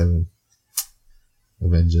Fantasy VII.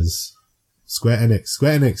 Avengers. Square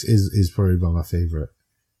Enix is probably one of my favorite,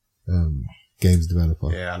 games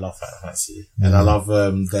developer. Yeah, I love Final Fantasy. And I love,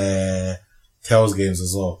 their Tales games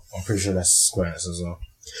as well. I'm pretty sure that's Square Enix as well.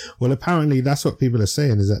 Well, apparently that's what people are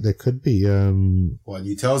saying is that there could be, what, a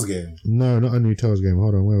new Tales game? No, not a new Tales game.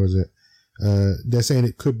 Hold on. Where was it? They're saying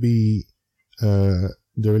it could be,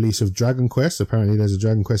 the release of Dragon Quest. Apparently there's a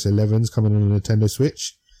Dragon Quest 11's coming on the Nintendo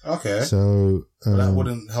Switch. Okay. So, that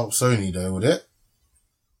wouldn't help Sony though, would it?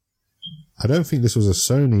 I don't think this was a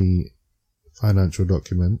Sony financial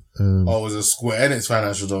document. It was a Square Enix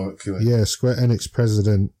financial document. Yeah, Square Enix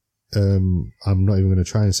president, I'm not even going to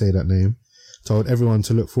try and say that name, told everyone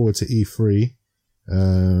to look forward to E3.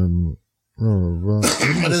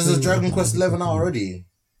 But there's a Dragon Quest 11 out already.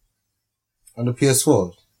 On the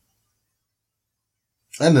PS4.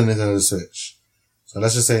 And the Nintendo Switch. So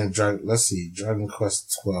let's just say Dragon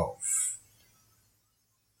Quest 12.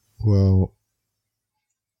 Well,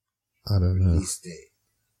 I don't know. Release date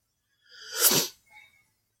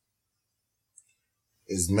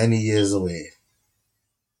is many years away.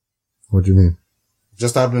 What do you mean?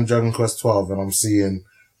 Just happened in Dragon Quest 12 and I'm seeing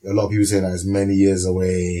a lot of people saying that it's many years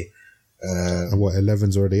away. And what,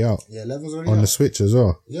 11's already out? Yeah, 11's already out. On the Switch as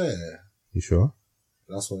well? Yeah. You sure?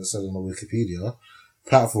 That's what it says on the Wikipedia.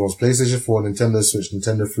 Platforms, PlayStation 4, Nintendo Switch,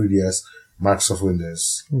 Nintendo 3DS, Microsoft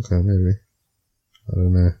Windows. Okay, maybe. I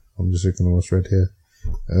don't know. I'm just looking at what's read here.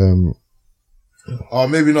 Or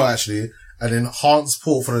maybe not actually. An enhanced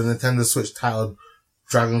port for the Nintendo Switch titled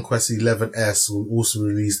Dragon Quest 11S will also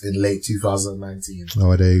release in late 2019.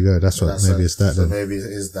 Oh, there you go. That's what, maybe it's that so then. Maybe it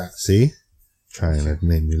is that. See? trying to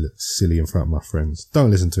make me look silly in front of my friends.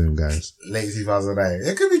 Don't listen to him, guys. Late 2008.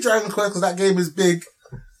 It could be Dragon Quest because that game is big.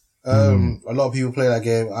 A lot of people play that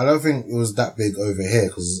game. I don't think it was that big over here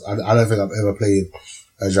because I don't think I've ever played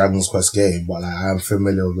a Dragon Quest game, but like I am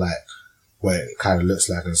familiar with like what it kind of looks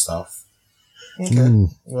like and stuff. Okay.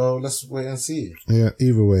 Well, let's wait and see. Yeah,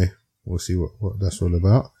 either way, we'll see what that's all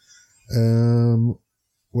about.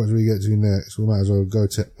 What do we get to next? We might as well go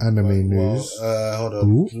to anime news. Hold on.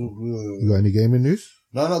 Ooh. You got any gaming news?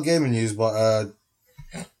 No, not gaming news, but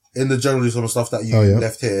in the general news, some stuff that you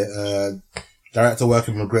left here. Director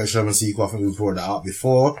working on a Great Sherman sequel. I think we brought that out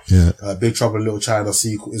before. Yeah. Big Trouble in Little China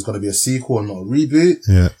sequel is going to be a sequel and not a reboot.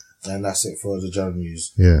 Yeah. And that's it for the general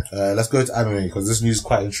news. Yeah. Let's go to anime because this news is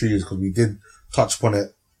quite intriguing because we did touch upon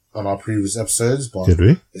it on our previous episodes, but did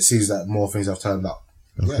we? It seems that more things have turned up.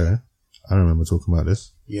 Okay. Yeah. I don't remember talking about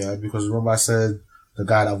this. Yeah, because remember I said the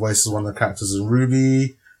guy that voices one of the characters in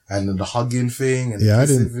Ruby and then the hugging thing and the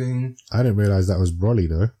kissing thing. I didn't realize that was Broly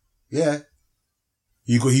though. Yeah.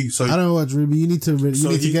 So I don't watch Ruby. You need to relate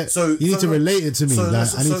it to me.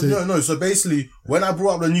 So basically, when I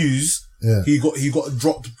brought up the news, he got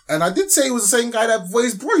dropped, and I did say it was the same guy that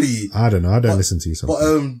voiced Broly. I don't know. I don't listen to you. But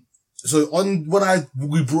so when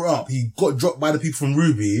we brought up, he got dropped by the people from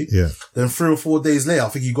Ruby. Yeah. Then 3 or 4 days later, I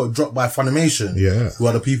think he got dropped by Funimation. Yeah. Who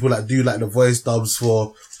are the people that do like the voice dubs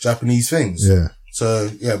for Japanese things. Yeah. So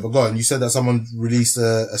yeah, but go on. You said that someone released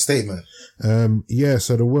a statement. Yeah.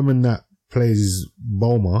 So the woman that plays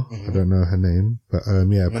Bulma, I don't know her name, but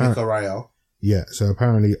Monica Rial. Yeah. So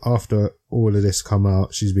apparently, after all of this come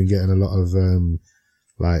out, she's been getting a lot of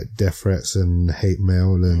like death threats and hate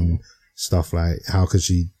mail and stuff like how could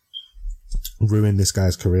she ruin this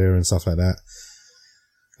guy's career and stuff like that.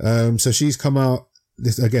 So she's come out,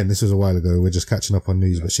 this was a while ago, we're just catching up on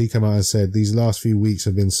news, but she came out and said, these last few weeks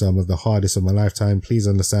have been some of the hardest of my lifetime. Please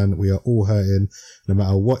understand that we are all hurting. No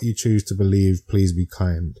matter what you choose to believe, please be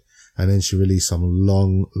kind. And then she released some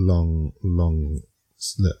long,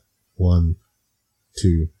 1,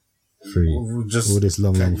 2, 3. We'll just all this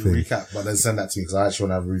long thing. Recap, but then send that to me because I actually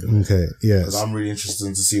want to have a read of it. Okay, yeah. Because I'm really interested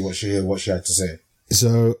to see what she had to say.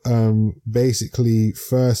 So, basically,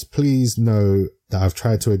 first, please know that I've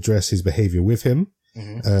tried to address his behavior with him.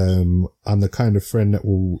 I'm the kind of friend that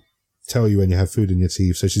will tell you when you have food in your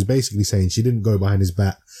teeth. So she's basically saying she didn't go behind his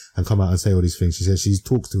back and come out and say all these things. She said she's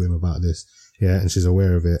talked to him about this. Yeah. And she's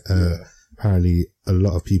aware of it. Apparently a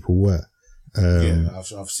lot of people were.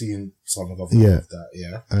 I've seen some of that.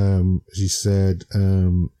 Yeah. She said,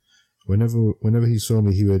 whenever he saw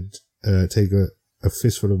me, he would, take a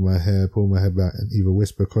fistful of my hair, pull my hair back and either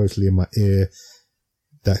whisper closely in my ear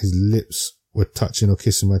that his lips were touching or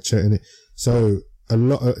kissing my chest. So a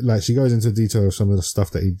lot of, like, she goes into detail of some of the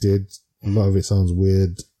stuff that he did. A lot of it sounds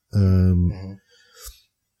weird.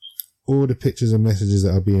 All the pictures and messages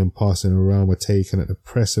that are being passing around were taken at the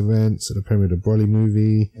press events, at the premiere of the Broly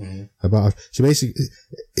movie. She basically,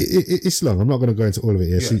 it's long. I'm not going to go into all of it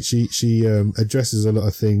here. Yeah. She addresses a lot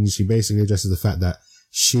of things. She basically addresses the fact that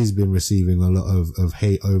she's been receiving a lot of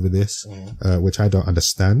hate over this, which I don't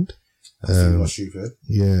understand. Stupid.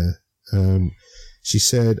 Yeah. She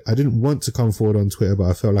said, I didn't want to come forward on Twitter, but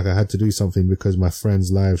I felt like I had to do something because my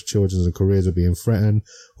friends' lives, children's and careers were being threatened.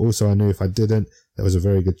 Also, I knew if I didn't, there was a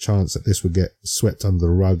very good chance that this would get swept under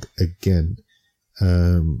the rug again.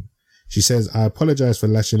 She says, I apologize for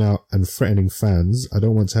lashing out and threatening fans. I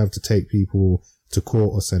don't want to have to take people to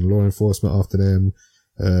court or send law enforcement after them.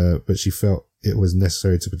 But she felt it was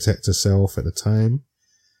necessary to protect herself at the time.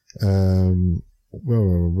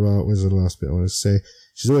 Where's the last bit I want to say?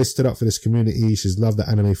 She's always stood up for this community. She's loved the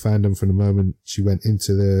anime fandom from the moment she went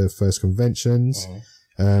into the first conventions.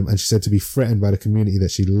 And she said to be threatened by the community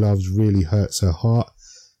that she loves really hurts her heart.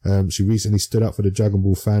 She recently stood up for the Dragon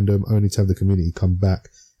Ball fandom only to have the community come back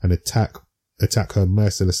and attack her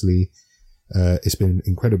mercilessly. It's been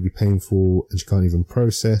incredibly painful and she can't even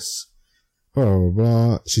process.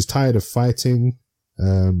 She's tired of fighting.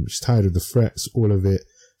 She's tired of the threats, all of it.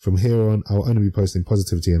 From here on, I'll only be posting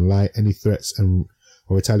positivity and light. Any threats or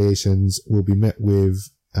retaliations will be met with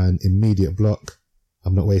an immediate block.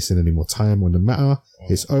 I'm not wasting any more time on the matter.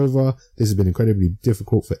 It's over. This has been incredibly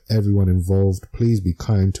difficult for everyone involved. Please be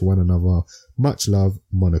kind to one another. Much love,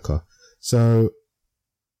 Monica. So,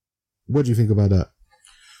 what do you think about that?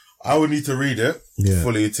 I would need to read it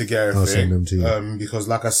fully to get everything. I'll send them to you. Because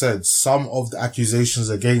like I said, some of the accusations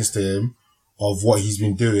against him of what he's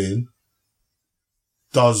been doing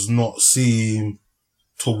does not seem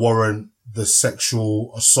to warrant the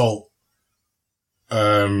sexual assault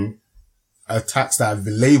attacks that have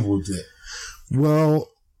been labelled it. Well,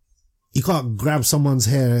 you can't grab someone's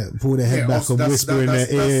hair, pull their head back and whisper in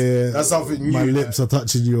their ear. That's something new. My lips are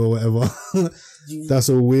touching you or whatever. That's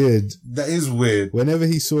all weird. That is weird. Whenever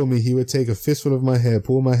he saw me, he would take a fistful of my hair,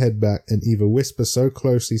 pull my head back, and either whisper so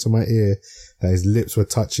closely to my ear that his lips were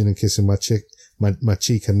touching and kissing my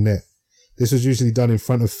cheek and neck. This was usually done in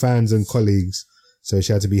front of fans and colleagues, so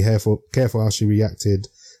she had to be careful how she reacted.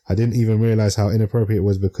 I didn't even realize how inappropriate it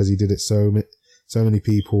was because he did it so many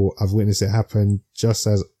people. I've witnessed it happen, just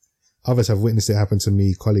as others have witnessed it happen to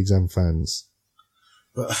me, colleagues and fans.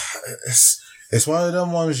 But it's one of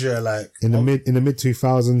them ones, yeah, like... In the mid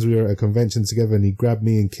 2000s, we were at a convention together and he grabbed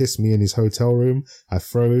me and kissed me in his hotel room. I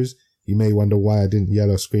froze. You may wonder why I didn't yell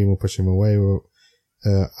or scream or push him away. Or,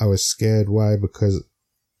 I was scared. Why? Because...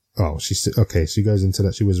 Oh, okay, she goes into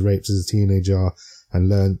that she was raped as a teenager and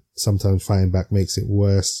learned sometimes fighting back makes it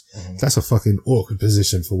worse. Mm-hmm. That's a fucking awkward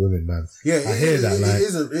position for women, man. Yeah, I hear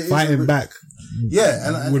that. Fighting back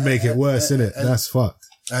would make it worse, innit? That's fucked.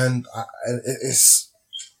 And it's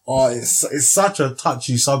such a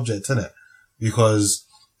touchy subject, isn't it? Because,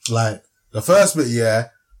 like, the first bit, yeah,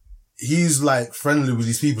 he's, like, friendly with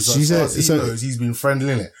these people. So as far as he knows, he's been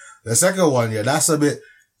friendly, innit? The second one, yeah, that's a bit...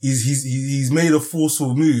 He's made a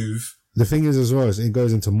forceful move. The thing is as well, it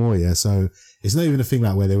goes into more, yeah. So it's not even a thing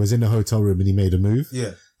like where they was in the hotel room and he made a move.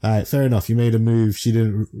 Yeah. Like, fair enough. You made a move. She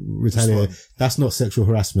didn't retaliate. That's not sexual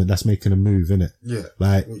harassment. That's making a move, innit? Yeah.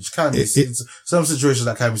 Like, which can be some situations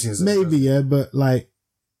that can be seen as maybe, yeah, but like,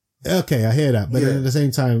 okay, I hear that. But then at the same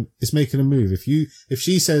time, it's making a move. If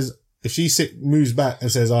she moves back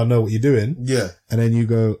and says, I know what you're doing. Yeah. And then you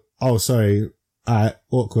go, oh, sorry. Alright,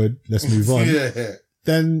 awkward. Let's move on. Yeah.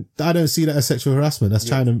 Then I don't see that as sexual harassment. That's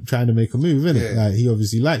trying to make a move, innit? Yeah. Like, he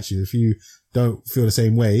obviously likes you. If you don't feel the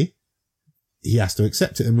same way, he has to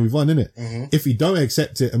accept it and move on, innit? Mm-hmm. If he don't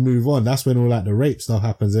accept it and move on, that's when all like the rape stuff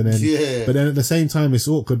happens. And then, but then at the same time, it's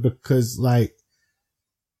awkward because like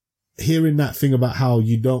hearing that thing about how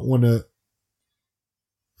you don't want to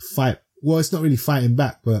fight. Well, it's not really fighting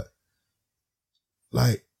back, but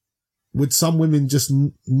like, would some women just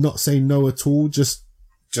not say no at all? Just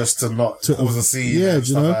to not cause a scene. Yeah, do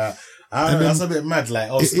you know? Like I know, that's a bit mad. Like,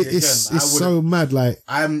 it's so mad. Like,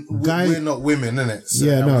 we're not women, innit? So,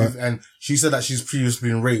 yeah, no. And she said that she's previously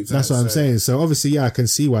been raped. That's what I'm saying. So obviously, yeah, I can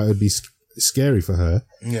see why it would be scary for her.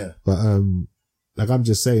 Yeah. But, like, I'm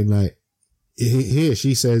just saying, like, here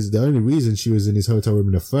she says the only reason she was in his hotel room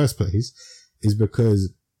in the first place is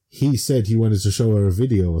because he said he wanted to show her a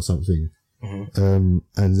video or something. Mm-hmm.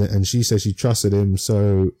 And she said she trusted him,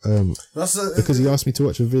 so, because he asked me to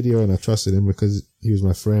watch a video and I trusted him because he was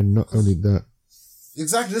my friend. Not only that.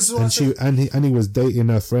 Exactly, this is what and he was dating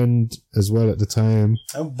her friend as well at the time.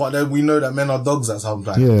 But then we know that men are dogs at some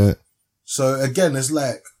time. Yeah. So again, it's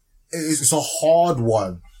like, it's a hard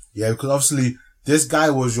one. Yeah, because obviously this guy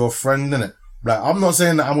was your friend, innit? Like, I'm not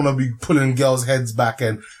saying that I'm gonna be pulling girls' heads back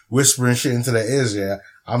and whispering shit into their ears, yeah.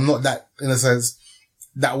 I'm not that, in a sense,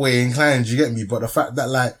 that way inclined, you get me? But the fact that,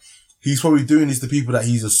 like, he's probably doing this to people that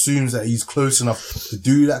he assumes that he's close enough to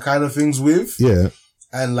do that kind of things with. Yeah.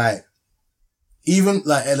 And, like, even,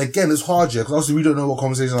 like, and again, it's hard, yeah, because obviously we don't know what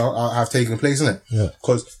conversations have taken place, innit? Yeah.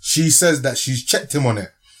 Because she says that she's checked him on it.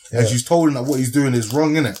 And she's told him that what he's doing is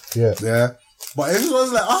wrong, innit? Yeah. Yeah. But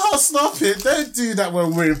everyone's like, oh, stop it. Don't do that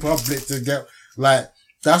when we're in public to get, like,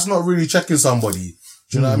 that's not really checking somebody.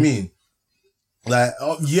 Do you know what I mean? Like,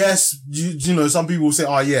 yes, you know, some people say,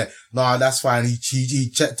 oh yeah, nah, that's fine. He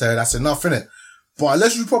checked her. That's enough, innit? But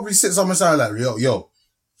unless you probably sit somewhere and like, yo,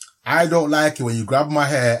 I don't like it when you grab my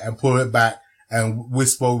hair and pull it back and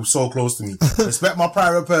whisper so close to me. Respect my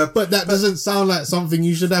private purpose. But that doesn't sound like something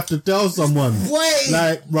you should have to tell someone. Wait!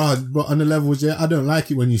 Like, but on the levels, yeah, I don't like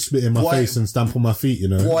it when you spit in my face and stamp on my feet, you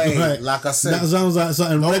know? Like I said. That sounds like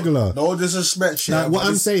something regular. No disrespect shit. Like, what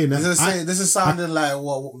I'm saying... This is sounding like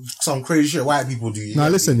some crazy shit white people do. Now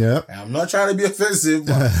listen, yeah. I'm not trying to be offensive,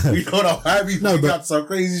 but we know that white people got some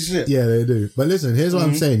crazy shit. Yeah, they do. But listen, here's what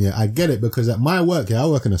I'm saying, yeah. I get it because at my work, yeah, I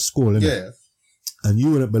work in a school, innit? Yeah. And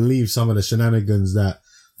you wouldn't believe some of the shenanigans that,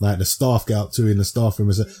 like, the staff get up to in the staff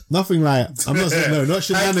room. Nothing like, I'm not saying, no, not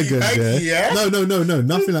shenanigans, yeah? No,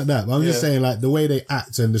 nothing like that. But I'm just saying, like, the way they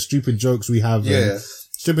act and the stupid jokes we have, and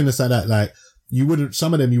stupidness like that, like,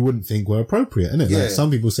 some of them you wouldn't think were appropriate, innit? Like,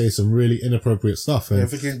 some people say some really inappropriate stuff. And,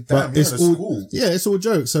 but it's all, it's all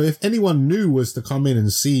jokes. So if anyone new was to come in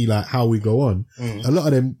and see, like, how we go on, a lot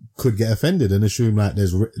of them could get offended and assume, like,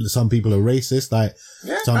 some people are racist, like,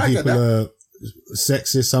 some people are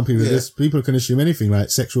sexist, some people people can assume anything,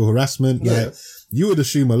 like sexual harassment, like you would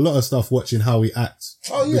assume a lot of stuff watching how we act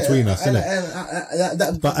between us,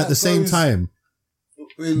 innit? But at the same time,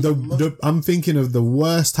 I'm thinking of the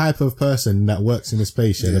worst type of person that works in the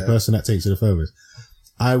space, the person that takes it the furthest.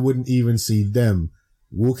 I wouldn't even see them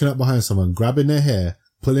walking up behind someone, grabbing their hair,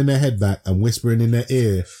 pulling their head back and whispering in their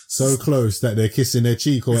ear so close that they're kissing their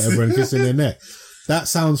cheek or whatever and kissing their neck. That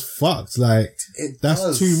sounds fucked. Like,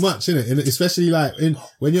 that's too much, isn't it? And especially like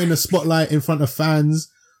when you're in the spotlight in front of fans.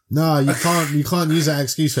 No, you can't use that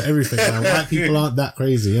excuse for everything, man. White people aren't that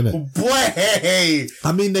crazy, innit? Boy!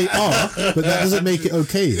 I mean, they are, but that doesn't make it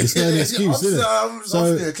okay. It's not an excuse, is it? I'm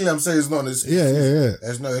saying it's not an excuse. Yeah.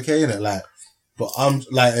 It's not okay, innit? Like, but I'm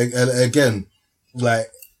like, again, like,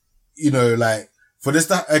 you know, like, for this,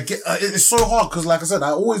 that, again, it's so hard because, like I said,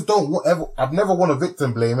 I've never won a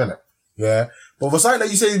victim blame, innit? Yeah. But for something that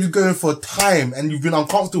you say you've been going for time and you've been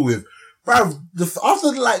uncomfortable with, bruv,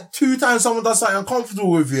 after like 2 times someone does something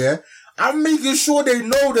uncomfortable with you, I'm making sure they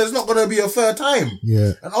know there's not going to be a third time.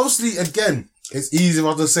 Yeah. And obviously, again, it's easy for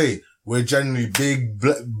us to say we're generally big,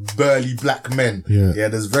 burly black men. Yeah. Yeah.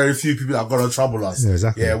 There's very few people that are going to trouble us. Yeah,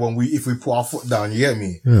 exactly. Yeah. If we put our foot down, you get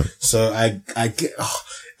me? Yeah. So I get,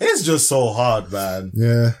 it's just so hard, man.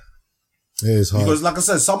 Yeah. It is hard. Because like I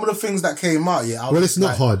said, some of the things that came out, well, it's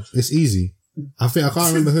not hard. It's easy. I can't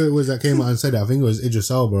remember who it was that came out and said that. I think it was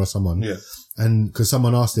Idris Elba or someone. Yeah. And cause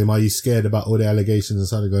someone asked him, are you scared about all the allegations and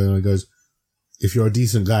something going on? He goes, if you're a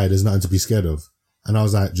decent guy, there's nothing to be scared of. And I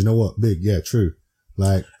was like, do you know what? Big. Yeah, true.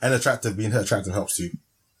 Like. And being attractive helps you.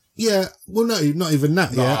 Yeah. Well, no, not even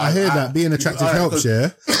that. No, yeah. I hear that being attractive helps, yeah.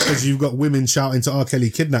 Cause you've got women shouting to R. Kelly,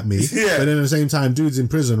 kidnap me. Yeah. But then at the same time, dude's in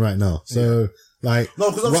prison right now. So. Yeah. Like, no,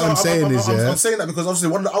 because what I'm saying I'm saying that because obviously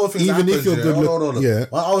one of the other things even that if you're good one of the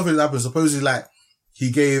other things that happened, supposedly like, he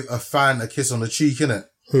gave a fan a kiss on the cheek, innit?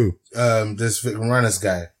 Who? This Vic Mignogna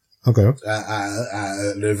guy. Okay.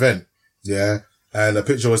 At the event. Yeah. And the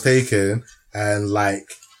picture was taken and like,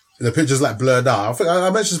 the picture's like blurred out. I think I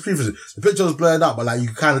mentioned this previously. The picture was blurred out, but like you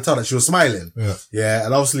could kind of tell that she was smiling. Yeah. Yeah.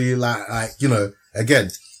 And obviously like, you know, again,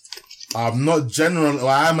 I'm not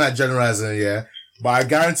generalizing, yeah. But I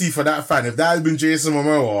guarantee for that fan, if that had been Jason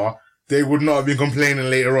Momoa, they would not have been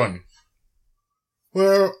complaining later on.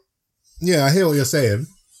 Well, yeah, I hear what you're saying.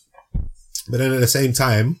 But then at the same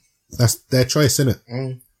time, that's their choice, innit?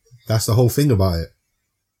 That's the whole thing about it.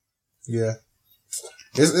 Yeah.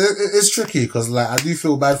 It's tricky, because like, I do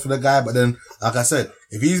feel bad for the guy, but then, like I said,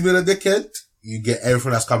 if he's been a dickhead, you get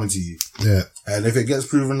everything that's coming to you. Yeah. And if it gets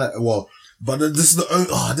proven that, well, but this is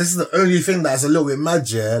the only thing that's a little bit mad,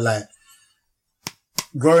 yeah, like,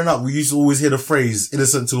 growing up, we used to always hear the phrase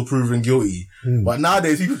innocent till proven guilty. But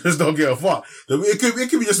nowadays, people just don't give a fuck. It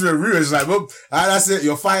could be just a rumor. It's like, well, that's it.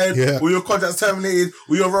 You're fired. Yeah. All your contract's terminated.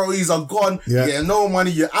 All your royalties are gone. Yeah. You're getting no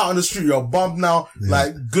money. You're out on the street. You're bummed now. Yeah.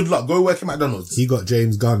 Like, good luck. Go work at McDonald's. He got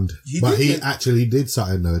James gunned. He actually did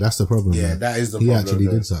something though. That's the problem. Yeah, man. That is the problem. He actually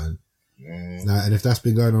did something. Now, and if that's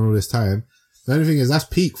been going on all this time, the only thing is that's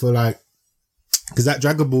peak for like, because that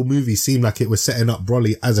Dragon Ball movie seemed like it was setting up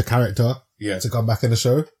Broly as a character. Yeah. To come back in the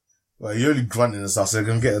show. Well, you're only grunting and stuff, so they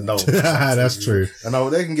can get another. That's true. And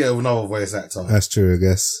they can get another voice actor. That's true, I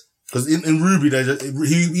guess. Because in Ruby,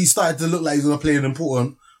 he started to look like he's going to play an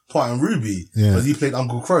important part in Ruby. Yeah. Because he played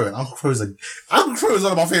Uncle Crow, and Uncle Crow is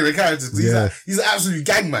one of my favorite characters. He's an absolute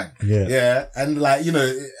gangman. Yeah. Yeah. And like, you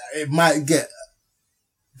know, it might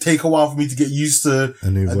take a while for me to get used to a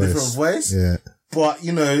different voice. Yeah. But,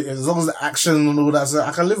 you know, as long as the action and all that, so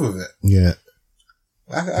I can live with it. Yeah.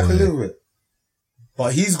 I can live with it.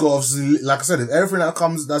 But he's got obviously, like I said, if everything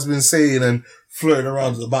that's been saying and floating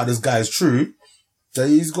around about this guy is true, then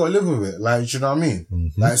he's got to live with it. Like, you know what I mean?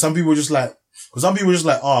 Mm-hmm. Like, some people just like,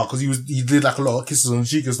 because he did like a lot of kisses on the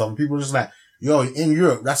cheek and stuff, and people are just like, yo, in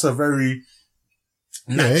Europe, that's a very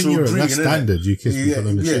natural in Europe, greeting, that's standard, you kiss people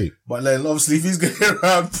on the cheek. But then obviously if he's going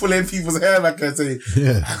around pulling people's hair back and saying,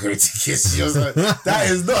 I'm going to kiss you, that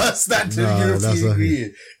is not a standard European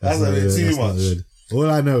greeting. That's a bit too much. All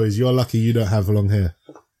I know is you're lucky you don't have long hair.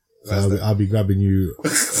 So I'll be grabbing you,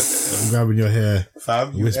 grabbing your hair,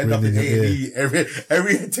 fam, you end up in A&E.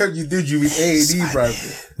 Every attempt you did, you in A&E, bro.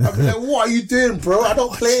 I'll be like, what are you doing, bro? I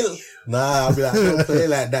don't play. Nah, I'll be like, I don't play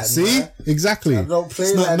like that. See? Man. Exactly. I don't play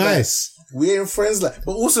it's like not nice. That. We ain't friends like,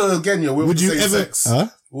 but also again, we're of the same sex. Huh?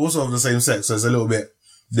 We're also of the same sex, so it's a little bit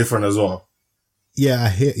different as well. Yeah,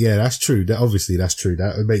 that's true. That's true.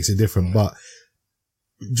 That makes it different. But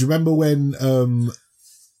do you remember when,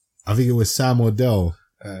 I think it was Sam Odell,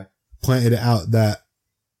 pointed it out that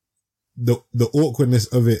the awkwardness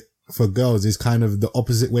of it for girls is kind of the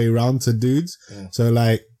opposite way around to dudes. Yeah. So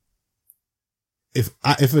like, if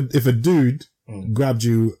a dude grabbed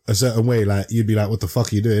you a certain way, like, you'd be like, what the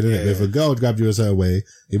fuck are you doing, innit? But if a girl grabbed you a certain way,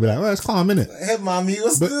 you'd be like, well, it's calm, innit? Hey, mommy,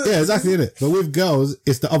 what's good? Yeah, exactly, innit? But with girls,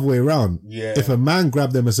 it's the other way around. Yeah. If a man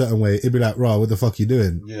grabbed them a certain way, it'd be like, rah, what the fuck you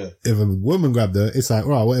doing? Yeah. If a woman grabbed her, it's like,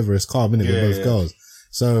 rah, whatever, it's calm, innit? They're both girls.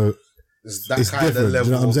 So, it's different, do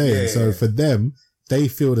you know what I'm saying? So for them, they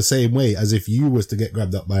feel the same way as if you was to get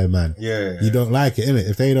grabbed up by a man. Yeah. You don't like it, innit?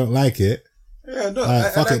 If they don't like it,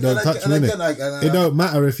 fuck it, don't touch me, innit? It don't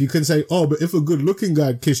matter if you can say, oh, but if a good looking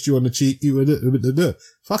guy kissed you on the cheek, you would,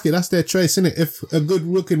 fuck it, that's their choice, innit? If a good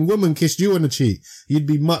looking woman kissed you on the cheek, you'd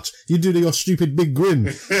do your stupid big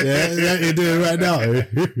grin. Yeah, like you're doing right now.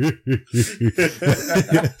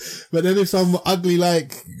 But then if some ugly,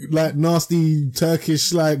 like nasty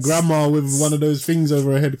Turkish, like grandma with one of those things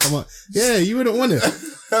over her head come up, yeah, you wouldn't want it.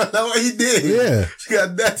 That's what he did. Yeah. She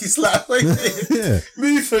got a dirty slap. Yeah.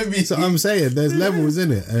 Move for me. So I'm saying there's levels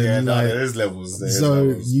in it. And there's levels. There's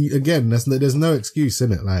no excuse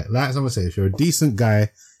in it. Like someone say, if you're a decent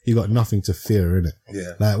guy, you got nothing to fear in it.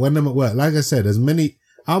 Yeah. Like when I'm at work, like I said,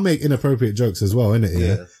 I'll make inappropriate jokes as well, innit?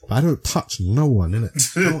 Yeah. But I don't touch no one, innit?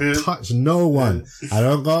 I don't touch no one. I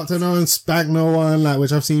don't go out to no one, spank no one, like,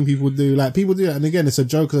 which I've seen people do. Like, people do that. And again, it's a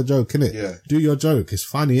joke, innit? Yeah. Do your joke. It's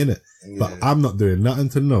funny, innit? Yeah. But I'm not doing nothing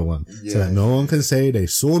to no one. Yeah. So that no one can say they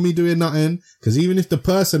saw me doing nothing. Cause even if the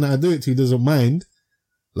person that I do it to doesn't mind,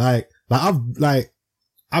 I've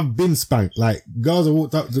been spanked. Like, girls have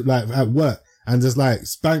walked up to, like, at work and just, like,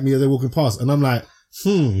 spanked me as they're walking past. And I'm like,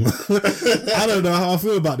 I don't know how I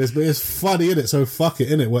feel about this, but it's funny, innit? So fuck it,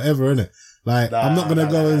 innit? Whatever, innit? Like, I'm not gonna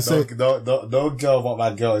go and say... Don't go about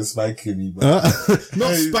my girl is spanking me, bro.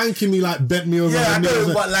 Not spanking me, like, bent me over. Yeah, I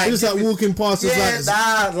know, but like... Just like walking past us,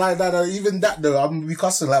 even that though, I'm gonna be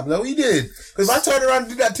cussing like, what you did? Because if I turn around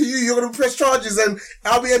and do that to you, you're gonna press charges and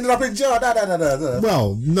I'll be ending up in jail.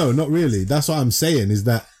 Well, no, not really. That's what I'm saying, is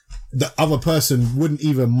that the other person wouldn't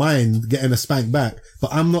even mind getting a spank back,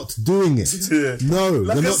 but I'm not doing it. No,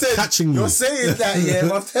 like you're not catching me. You're saying that, yeah,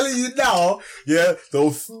 but I'm telling you now, yeah, the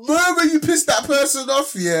moment you piss that person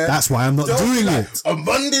off, yeah. That's why I'm not doing it. On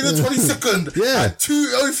Monday the 22nd, yeah. At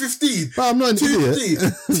 2:15. But I'm not an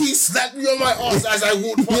idiot. He slapped me on my ass as I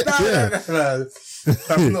walked past.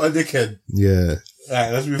 I'm not a dickhead. Yeah.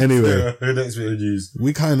 Alright, let's move anyway, to the next bit of news.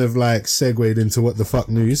 We kind of like segued into what the fuck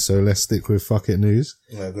news, so let's stick with fuck it news.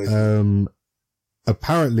 Yeah,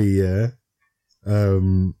 apparently,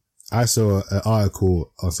 I saw an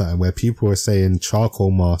article or something where people were saying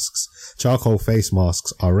charcoal face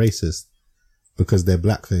masks are racist because they're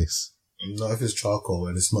blackface. Not if it's charcoal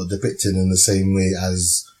and it's not depicted in the same way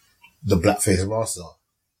as the blackface masks are.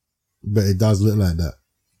 But it does look like that.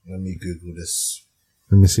 Let me Google this.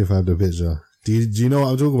 Let me see if I have the picture. Do you know what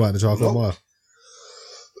I'm talking about, the charcoal mask?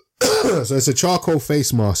 So it's a charcoal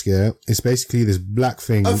face mask, yeah? It's basically this black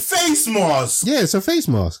thing. A face mask? Yeah, it's a face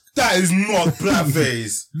mask. That is not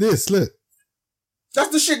blackface. This, look.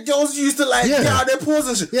 That's the shit girls used to like get out their pores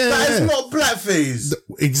and shit. Yeah, that is not blackface.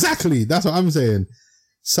 Exactly. That's what I'm saying.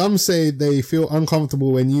 Some say they feel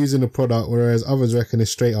uncomfortable when using the product, whereas others reckon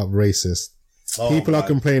it's straight up racist. People are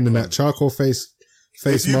complaining that charcoal face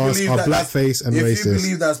masks are blackface and racist. If you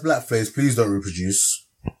believe that's blackface, please don't reproduce.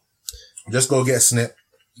 Just go get a snip.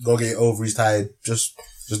 Go get your ovaries tied. Just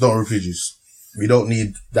don't reproduce. We don't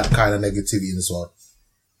need that kind of negativity in this world.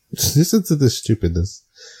 Listen to the stupidness.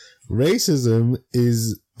 Racism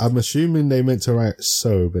is, I'm assuming they meant to write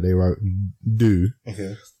so, but they wrote do.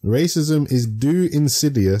 Okay. Racism is do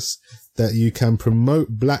insidious that you can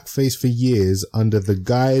promote blackface for years under the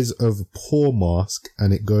guise of poor mask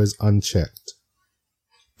and it goes unchecked.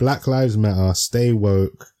 Black Lives Matter, stay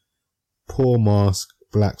woke, poor mask,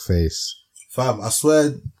 blackface. Fam, I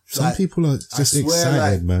swear. Some people are just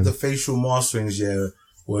excited, man. The facial mask things, yeah,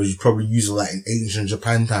 was probably used like in ancient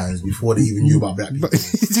Japan times before they even knew about black people.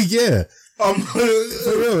 Yeah.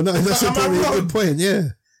 For real, no, that's a very good point, yeah.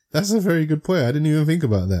 That's a very good point. I didn't even think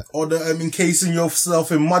about that. Or the encasing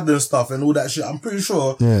yourself in mud and stuff and all that shit. I'm pretty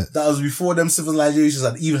sure that was before them civilizations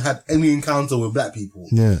had even had any encounter with black people.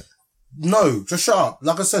 Yeah. No, just shut up.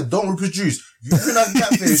 Like I said, don't reproduce. You can have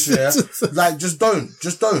blackface, yeah? Like, just don't.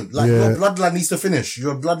 Like, your bloodline needs to finish.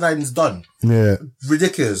 Your bloodline is done. Yeah.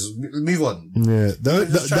 Ridiculous. Move on. Yeah.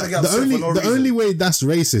 The only way that's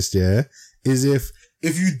racist, yeah, is if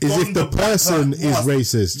the person is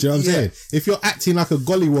racist. Do you know what I'm saying? If you're acting like a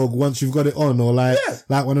gollywog once you've got it on, or like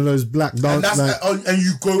one of those black dance, and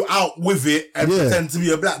you go out with it and pretend to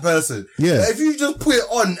be a black person. Yeah. But if you just put it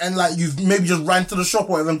on and like you've maybe just ran to the shop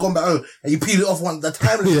or whatever and gone back home and you peel it off once the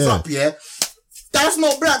time is up, That's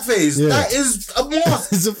not blackface. Yeah. That is a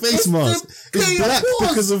mask. It's a face mask. It's black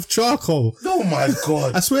because of charcoal. Oh my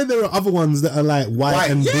God. I swear there are other ones that are like white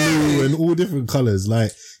and blue and all different colours.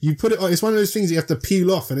 Like, you put it on, it's one of those things you have to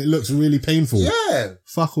peel off and it looks really painful. Yeah.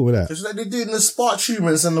 Fuck all that. It's like they do in the spark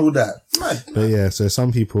treatments and all that. Man. But yeah, so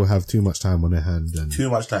some people have too much time on their hand. And too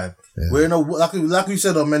much time. Yeah. We're in a, like we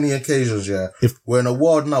said on many occasions, we're in a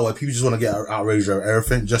world now where people just want to get outraged over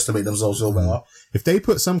everything just to make themselves feel better. If they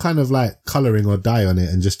put some kind of like colouring or dye on it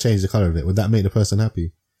and just change the colour of it, would that make the person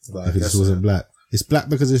happy? But if it just wasn't black. It's black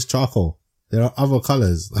because it's charcoal. There are other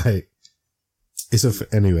colours. Like, it's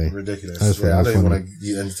anyway. Ridiculous. I don't even want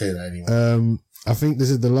to entertain that anymore. I think this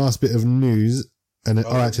is the last bit of news. And then,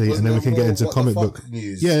 and then we can get into comic book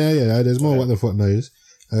news. Yeah. There's more what the fuck news.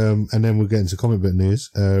 And then we'll get into comic book news.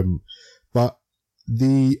 But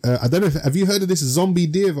I don't know have you heard of this zombie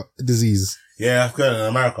deer disease? Yeah, I've heard it in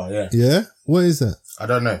America, yeah. Yeah? What is that? I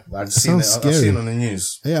don't know. I've seen it on the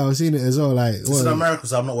news. Yeah, I've seen it as well. Like, it's in America,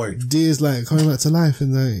 so I'm not worried. Deer's like coming back to life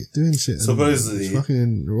and like doing shit. Supposedly. It's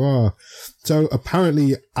fucking raw. So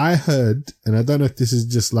apparently I heard, and I don't know if this is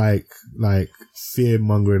just like fear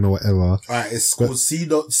mongering or whatever. Alright, it's called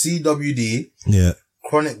CWD. Yeah.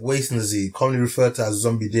 Chronic wasting disease, commonly referred to as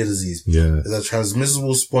zombie deer disease. Yeah. It's a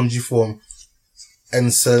transmissible spongiform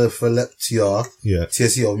encephaleptia. Yeah.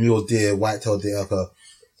 TSE or mule deer, white-tailed deer.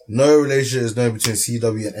 No relationship is known between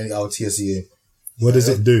CW and any other TSE. What does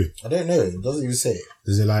it do? I don't know. It doesn't even say it.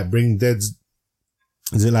 Does it like bring deads?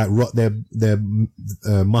 Does it like rot their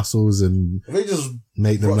muscles and they just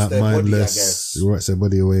make them like mindless? Rots their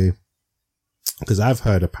body away. Because I've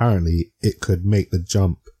heard apparently it could make the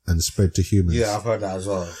jump and spread to humans. Yeah, I've heard that as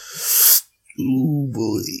well. Ooh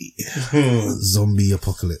boy. Zombie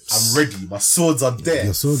apocalypse. I'm ready. My swords are there.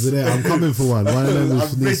 Your swords are there. I'm coming for one. One of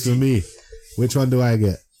them is for me. Which one do I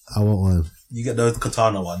get? I want one. You get the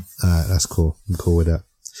katana one. Alright, that's cool. I'm cool with that.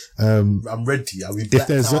 I'm ready. I'll be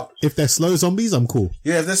if they're slow zombies, I'm cool.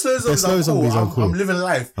 Yeah, if they're slow zombies, I'm cool. I'm living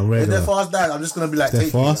life. I'm ready. If they're fast dies, I'm just gonna be like,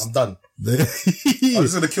 take me. I'm done. I'm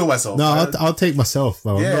just gonna kill myself. No, I'll take myself,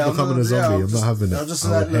 bro. I'm not becoming a zombie. I'm not having it. I'm just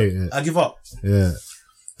like, hate it. I give up. Yeah.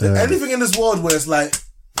 Anything in this world where it's like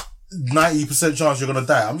 90% chance you're gonna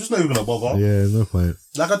die, I'm just not even gonna bother. Yeah, no point.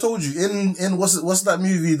 Like I told you, in what's that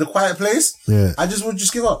movie, The Quiet Place? Yeah. I just would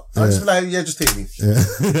just give up. I'd just be like, yeah, just take me. Yeah.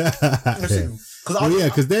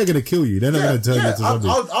 Because they're gonna kill you. They're not gonna turn you into zombie.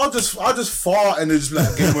 I'll just fart and then just be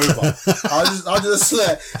like, game over. I'll just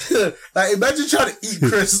like imagine trying to eat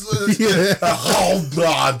Chris.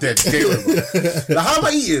 I'm dead. Game over. Like, how am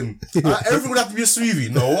I eating? Everything would have to be a smoothie.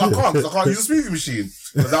 No, I can't. 'Cause I can't use a smoothie machine.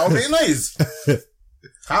 Because that would make noise.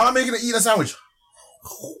 How am I making it eat a sandwich?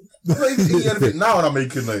 I'm not even eating anything now when I'm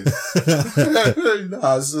making noise.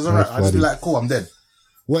 Nah, it's alright. I'll just be like, cool, I'm dead.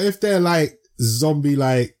 What if they're like zombie,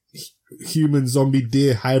 like human zombie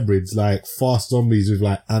deer hybrids, like fast zombies with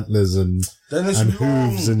like antlers and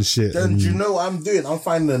hooves and shit? Then do you know what I'm doing? I'm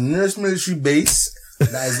finding the nearest military base.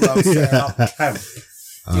 That is where I'm setting up camp.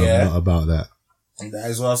 I'm not about that. And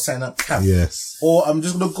that is where I'm setting up camp. Yes. Or I'm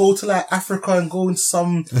just gonna go to like Africa and go into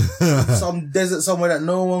some desert somewhere that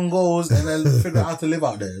no one goes and then figure out how to live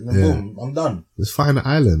out there. And then boom, I'm done. Just find an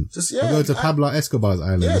island. I'm going to Pablo Escobar's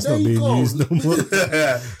island. It's not being used no more.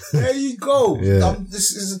 There you go. Yeah.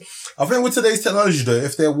 I think with today's technology though,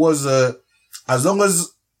 if there was as long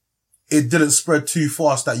as it didn't spread too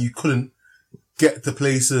fast that you couldn't get to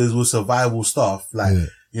places with survival stuff, like,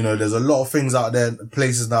 you know, there's a lot of things out there,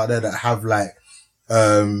 places out there that have like,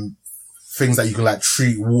 things that you can like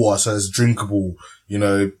treat water so it's drinkable, you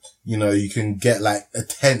know, you can get like a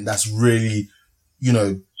tent that's really, you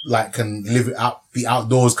know, like can be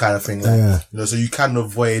outdoors kind of thing. Like, you know, so you can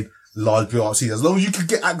avoid large build-up as long as you can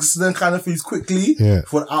get access to them kind of things quickly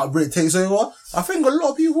before the outbreak takes over. I think a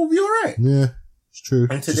lot of people will be alright. Yeah, it's true.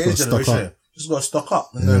 In today's generation, just gotta stock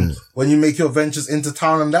up. And then when you make your ventures into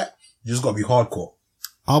town and that, you just gotta be hardcore.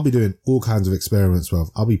 I'll be doing all kinds of experiments, bro.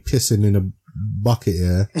 I'll be pissing in a bucket,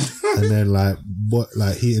 and then like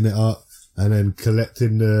heating it up and then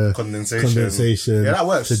collecting the condensation. Yeah, that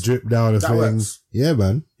works. To drip down a thing. Works. Yeah,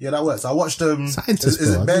 man. Yeah, that works. I watched Scientist,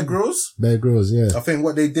 is it Bear Grylls? Bear Grylls, yeah. I think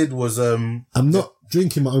what they did was I'm not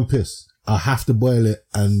drinking my own piss. I have to boil it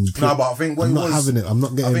and no, but I think I'm not having it. I'm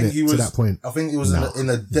not getting it to that point. I think he was in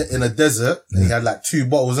a desert and he had like 2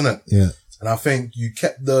 bottles in it. Yeah. And I think you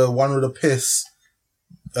kept the one with the piss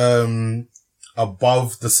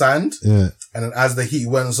above the sand. Yeah. And then as the heat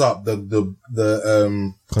went up, the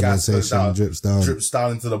condensation drips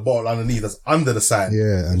down into the bottle underneath that's under the sand.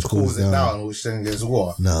 Yeah. And which cools it down, which then gets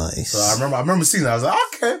water. Nice. So I remember seeing that. I was like,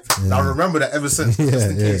 okay. And I remember that ever since,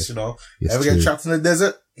 just in case, you know. Ever get trapped in the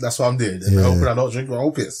desert? That's what I'm doing. And hoping I don't drink my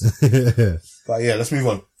own piss. But yeah, let's move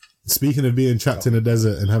on. Speaking of being trapped in a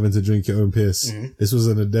desert and having to drink your own piss, this was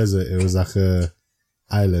in a desert. It was like a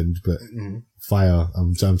island, but fire.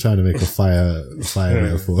 I'm trying to make a fire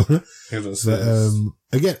metaphor. But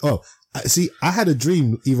again, I had a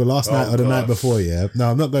dream either last night or the night before. Yeah,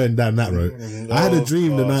 no, I'm not going down that road. I had a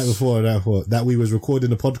dream the night before that we was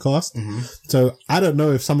recording a podcast. So I don't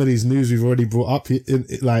know if some of these news we've already brought up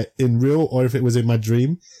in real or if it was in my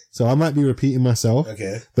dream. So I might be repeating myself.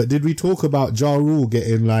 Okay. But did we talk about Ja Rule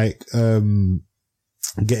getting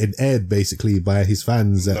getting aired basically by his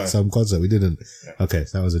fans at some concert? We didn't. Okay,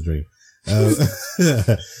 so that was a dream.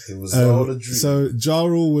 It was all a dream. So Ja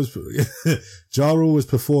Rule was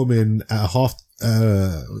performing at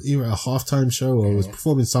either a halftime show or was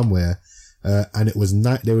performing somewhere, and it was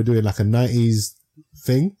they were doing like a 90s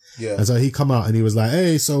thing. Yeah. And so he come out and he was like,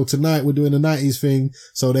 hey, so tonight we're doing a 90s thing.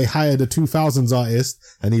 So they hired a 2000s artist,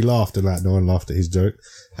 and he laughed, and like no one laughed at his joke.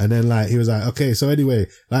 And then like he was like, okay, so anyway,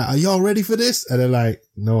 like, are y'all ready for this? And then like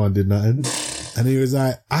no one did nothing. And he was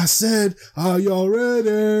like, I said, are y'all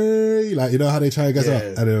ready? Like, you know how they try to get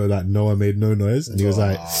up? And they were like, no one made no noise. And he was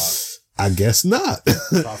like, I guess not.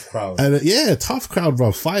 Tough crowd. And tough crowd,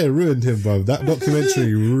 bro. Fyre ruined him, bro. That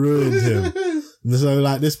documentary ruined him. And so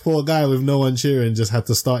like this poor guy with no one cheering just had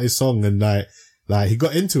to start his song, and like he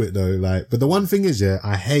got into it though. Like, but the one thing is,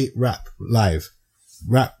 I hate rap live.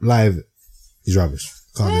 Rap live is rubbish.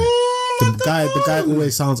 Can't do it. The guy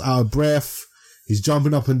always sounds out of breath. He's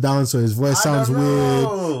jumping up and down, so his voice sounds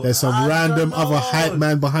weird. There's some random other hype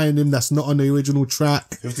man behind him that's not on the original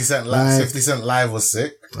track. 50 Cent live was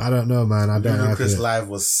sick. I don't know, man. I don't know. Chris live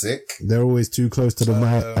was sick. They're always too close to the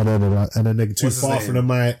mic. And then they're too far from the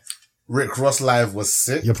mic. Rick Ross live was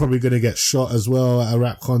sick. You're probably going to get shot as well at a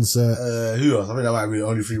rap concert. Who else? I think that might be the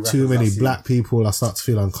only 3 rappers. Too many black people. I start to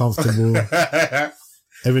feel uncomfortable.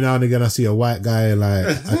 Every now and again I see a white guy, like,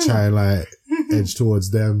 I try and like edge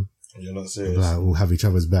towards them. You're not serious. Like, we'll have each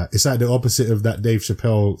other's back. It's like the opposite of that Dave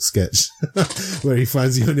Chappelle sketch where he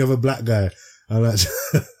finds the only other black guy. I'm like,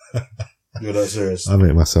 you're not serious. I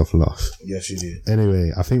make myself laugh. Yes, you did.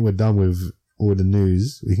 Anyway, I think we're done with all the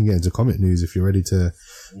news. We can get into comic news if you're ready to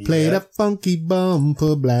play that funky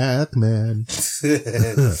bumper, black man.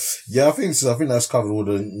 Yeah, I think so. I think that's covered all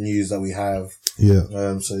the news that we have.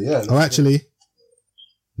 Yeah. So yeah. Oh, actually,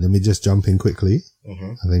 let me just jump in quickly.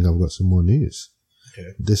 I think I've got some more news. Okay.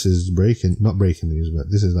 This is not breaking news, but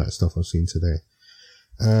this is like stuff I've seen today.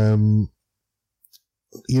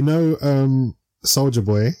 Soulja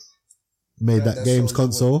Boy made that games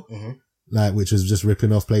console, like, which was just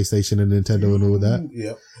ripping off PlayStation and Nintendo and all that.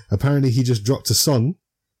 Yep. Apparently he just dropped a song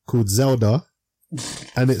called Zelda,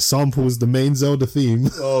 and it samples the main Zelda theme.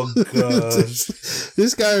 Oh gosh.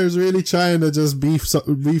 This guy is really trying to just beef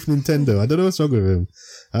Nintendo. I don't know what's wrong with him.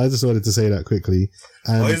 I just wanted to say that quickly.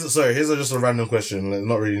 And here's just a random question, like,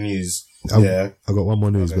 not really news. I got one more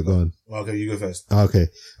news, but go on. Okay, you go first. Okay.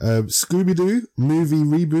 Scooby Doo movie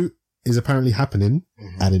reboot is apparently happening.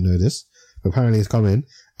 I didn't know this, but apparently it's coming,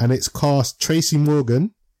 and it's cast Tracy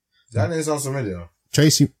Morgan. That name sounds familiar.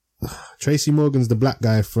 Tracy Morgan's the black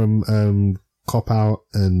guy from Cop Out,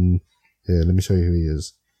 and here, let me show you who he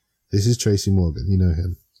is. This is Tracy Morgan. You know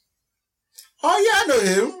him. Oh yeah, I know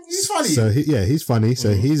him. He's funny. So he's funny.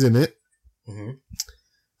 So he's in it.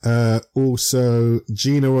 Also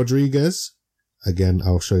Gina Rodriguez. Again,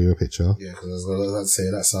 I'll show you a picture. Yeah, because I was going to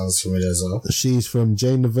say that sounds familiar as well. She's from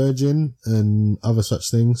Jane the Virgin and other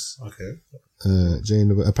such things. Okay.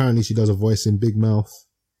 Apparently she does a voice in Big Mouth.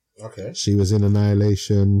 Okay. She was in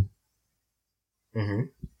Annihilation.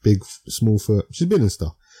 Big Smallfoot. She's been in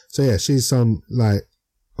stuff. So yeah, she's some, like,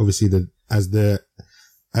 obviously as the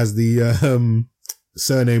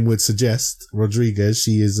surname would suggest, Rodriguez,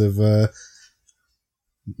 she is of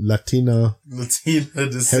Latina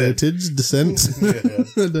heritage descent.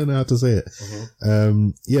 I don't know how to say it.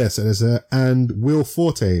 So there's and Will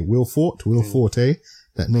Forte.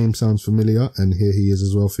 That name sounds familiar, and here he is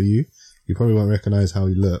as well for you. You probably won't recognize how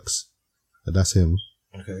he looks, but that's him.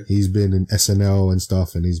 Okay. He's been in SNL and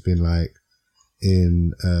stuff, and he's been like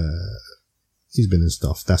in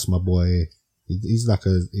stuff. That's my boy. He's a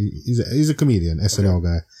comedian, SNL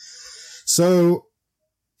guy. So,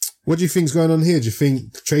 what do you think's going on here? Do you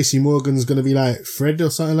think Tracy Morgan's going to be like Fred or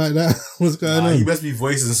something like that? What's going on? He best be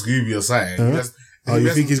voicing Scooby or something. You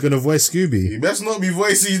think he's going to voice Scooby? He best not be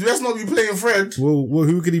voicing. He best not be playing Fred. Well,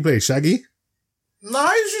 who could he play? Shaggy? Nah,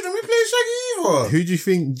 he shouldn't be playing Shaggy either. Who do you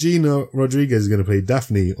think Gina Rodriguez is going to play?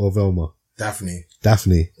 Daphne or Velma? Daphne.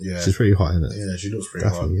 Yeah. She's pretty hot, isn't it? Yeah, she looks pretty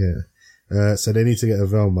hot. Yeah. So they need to get a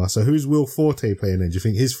Velma. So who's Will Forte playing then? Do you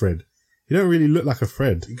think he's Fred? He don't really look like a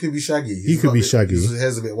Fred. He could be Shaggy. He could be Shaggy. His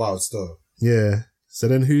hair's a bit wild still. Yeah. So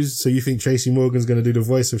then so you think Tracy Morgan's going to do the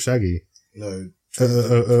voice of Shaggy? No.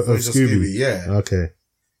 Of Scooby? Yeah. Okay.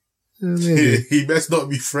 He best not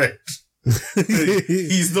be Fred.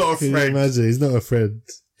 He's not a Can you Fred. imagine? He's not a Fred.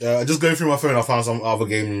 Just going through my phone, I found some other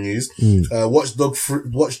gaming news. Watch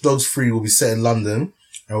Dogs 3 will be set in London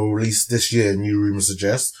and will release this year, new rumours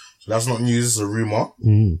suggest. So that's not news, it's a rumour.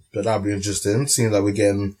 But that'll be interesting. Seems like we're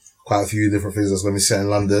getting quite a few different things that's going to be set in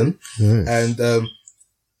London. Nice. And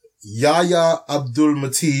Yahya Abdul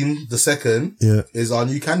Mateen II is our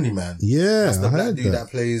new Candyman. Yeah, that's the I black heard dude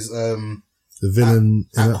that plays the villain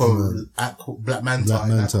Black Manta. Black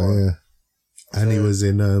Manta, yeah. And he was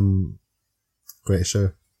in Greatest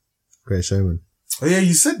Showman. Oh yeah,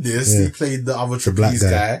 you said this. Yeah. He played the other The black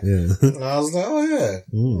trapeze guy. Yeah. And I was like, oh yeah.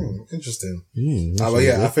 Interesting. That's But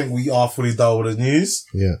yeah, really I think we are fully done with the news.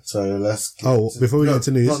 Yeah. So let's before we get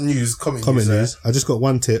into news. Not news, comment news. I just got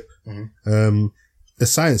one tip. A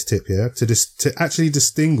science tip here to actually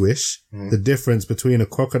distinguish the difference between a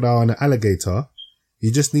crocodile and an alligator.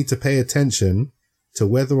 You just need to pay attention to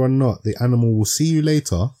whether or not the animal will see you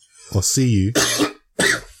later or see you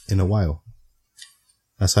in a while.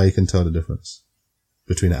 That's how you can tell the difference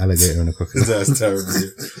between an alligator and a crocodile. That's terrible.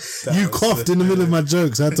 You coughed in the middle of my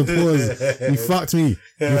jokes. I had to pause. You fucked me.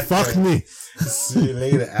 You fucked me. See you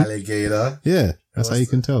later, alligator. Yeah, that's how you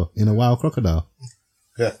can tell in a wild crocodile.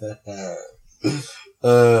 Cue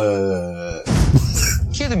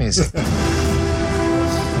the music.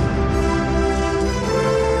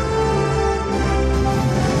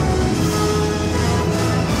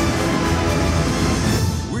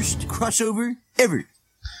 Worst crossover ever.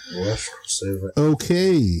 Worst crossover.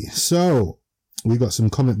 Okay, so we got some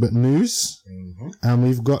comic book news, and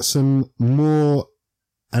we've got some more.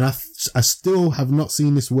 And I still have not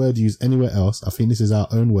seen this word used anywhere else. I think this is our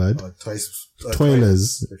own word.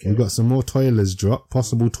 Toilers. Okay. We've got some more toilers drop,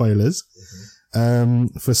 possible toilers,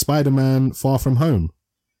 for Spider-Man Far From Home.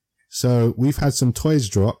 So we've had some toys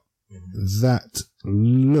drop that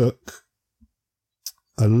look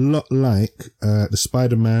a lot like the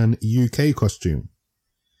Spider-Man UK costume.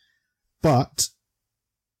 But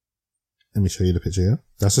let me show you the picture here.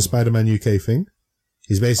 That's a Spider-Man UK thing.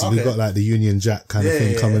 He's basically got like the Union Jack kind of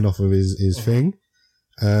thing coming off of his thing.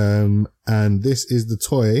 And this is the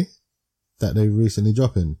toy that they recently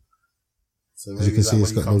dropped in. So as you can see,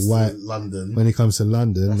 it's got the white. London. When he comes to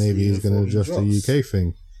London, maybe he's going to adjust the UK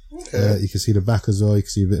thing. Okay. You can see the back as well. You can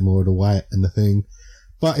see a bit more of the white and the thing.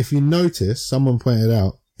 But if you notice, someone pointed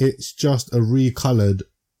out, it's just a recolored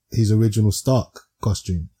his original Stark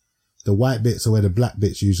costume. The white bits are where the black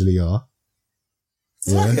bits usually are.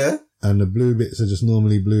 Yeah. Okay. And the blue bits are just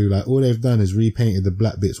normally blue. Like, all they've done is repainted the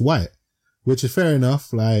black bits white, which is fair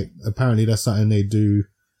enough. Like, apparently that's something they do,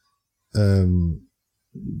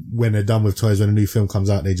 when they're done with toys. When a new film comes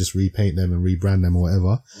out, they just repaint them and rebrand them or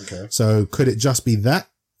whatever. Okay. So could it just be that?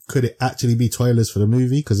 Could it actually be toilers for the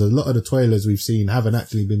movie? Because a lot of the toilers we've seen haven't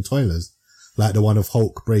actually been toilers. Like the one of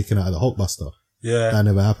Hulk breaking out of the Hulkbuster. Yeah. That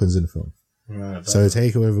never happens in the film. Right. So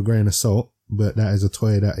take it with a grain of salt. But that is a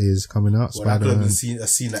toy that is coming out. Well, that could have been a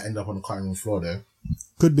scene that ended up on the cutting room floor, though.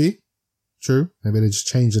 Could be. True. Maybe they just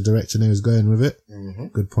changed the direction they was going with it.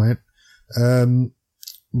 Good point.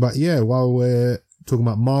 But yeah, while we're talking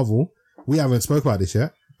about Marvel, we haven't spoke about this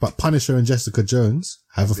yet, but Punisher and Jessica Jones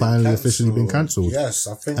have finally officially been cancelled. Yes,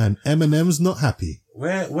 I think. And Eminem's not happy.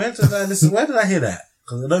 Where did I hear that?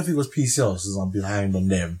 Because I don't think it was PCL since I'm behind on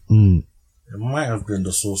them. It might have been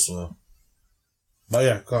the Sorcerer. But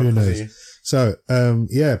yeah, who knows? So,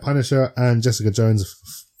 Punisher and Jessica Jones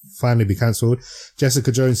finally be cancelled.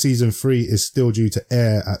 Jessica Jones season 3 is still due to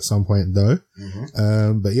air at some point though.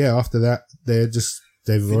 But yeah, after that, they've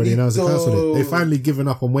already announced they cancelled it. They've finally given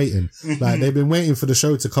up on waiting. Like, they've been waiting for the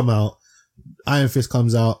show to come out. Iron Fist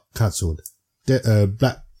comes out, cancelled.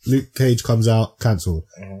 Luke Cage comes out, cancelled.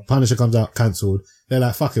 Punisher comes out, cancelled. They're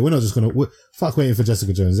like, fuck it, we're not just gonna, fuck waiting for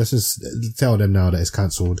Jessica Jones. Let's just tell them now that it's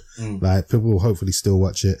cancelled. Like, people will hopefully still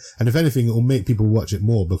watch it. And if anything, it will make people watch it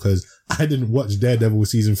more because I didn't watch Daredevil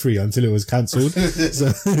season 3 until it was cancelled.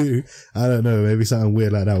 So, I don't know, maybe something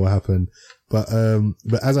weird like that will happen. But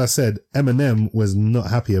as I said, Eminem was not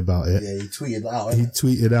happy about it. Yeah, he tweeted out. He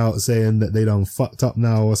tweeted out saying that they done fucked up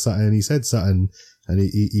now or something. He said something. And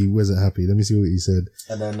he wasn't happy. Let me see what he said.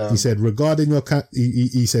 And then, he said, regarding your,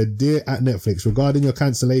 he said, dear at Netflix, regarding your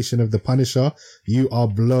cancellation of The Punisher, you are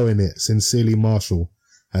blowing it. Sincerely, Marshall.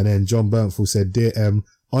 And then John Bernthal said, dear M,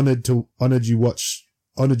 honored you watch,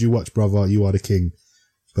 brother. You are the king.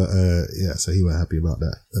 But, yeah, so he wasn't happy about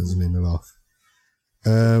that. That just made me laugh.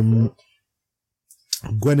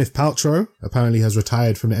 Gwyneth Paltrow apparently has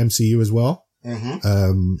retired from the MCU as well.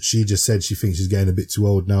 Mm-hmm. She just said she thinks she's getting a bit too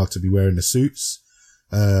old now to be wearing the suits.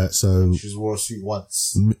 So she's worn a suit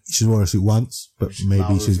once. She's worn a suit once, but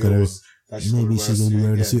maybe she's going to be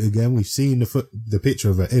wearing a suit again. We've seen the picture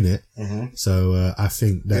of her in it. Mm-hmm. So, I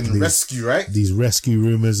think that rescue, right? These rescue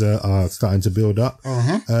rumors are starting to build up.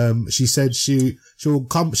 Mm-hmm. She said she's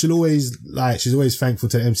always thankful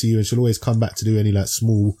to the MCU and she'll always come back to do any like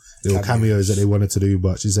small little cameos that they wanted to do.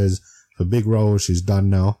 But she says for big roles, she's done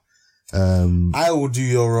now. I will do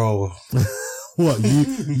your role. What,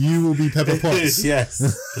 you will be Pepper Potts? Yes.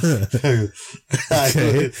 Okay.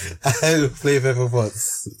 I will play Pepper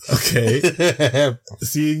Potts. Okay.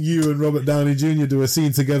 Seeing you and Robert Downey Jr. do a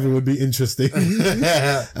scene together would be interesting.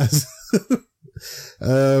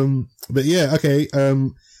 But yeah, okay.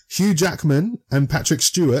 Hugh Jackman and Patrick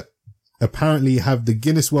Stewart apparently have the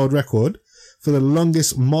Guinness World Record for the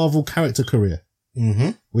longest Marvel character career.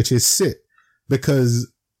 Mm-hmm. Which is sick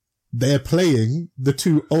because they're playing the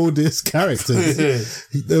two oldest characters,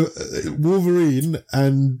 Wolverine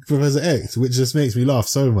and Professor X, which just makes me laugh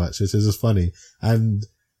so much, which is just funny. And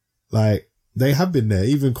like, they have been there,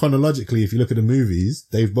 even chronologically, if you look at the movies,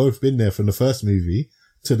 they've both been there from the first movie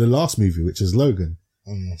to the last movie, which is Logan.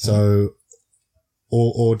 Mm-hmm. So,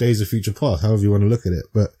 or Days of Future Past, however you want to look at it.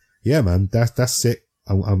 But yeah, man, that's sick.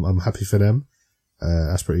 I'm happy for them.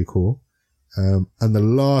 That's pretty cool. And the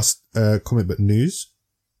last, comic book news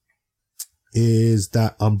is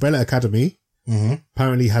that Umbrella Academy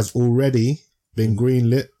apparently has already been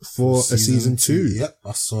greenlit for a season 2. Yep,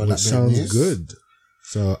 I saw that. Which sounds good.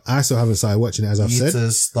 So I still haven't started watching it, as I've said. You need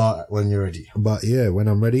to start when you're ready. But yeah, when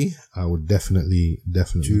I'm ready, I will definitely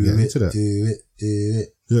get into that. Do it.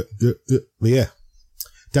 Yeah. But yeah,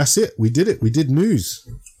 that's it. We did it. We did news.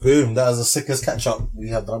 Boom. That was the sickest catch up we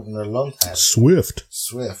have done in a long time. Swift.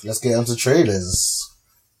 Let's get onto trailers.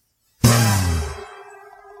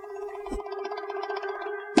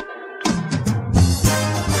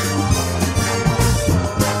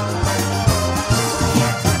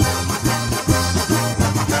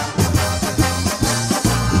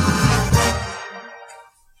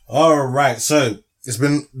 All right, so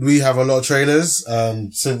we have a lot of trailers.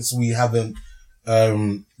 Since we haven't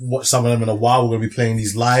watched some of them in a while, we're gonna be playing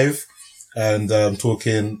these live and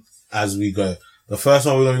talking as we go. The first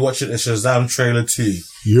one we're gonna be watching is Shazam trailer 2.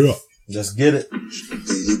 Yeah, just get it.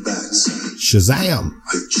 Shazam.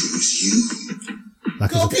 I choose you.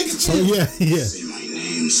 Like Go Pikachu. Oh yeah. Say my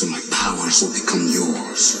name, so my powers will become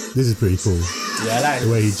yours. This is pretty cool. Yeah, I like the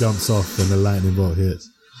way he jumps off and the lightning bolt hits.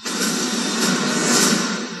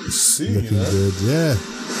 Looking good, yeah.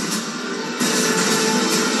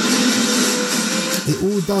 It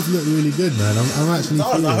all does look really good, man. I'm actually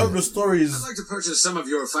feeling I hope it. the story is... I'd like to purchase some of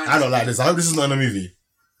your fine... I don't like this. I hope this is not in a movie.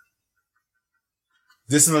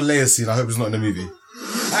 This is a layer scene. I hope it's not in a movie.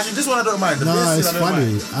 Actually, this one I don't mind. The beer it's scene, I don't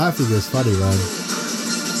funny. mind. I think it's funny, man.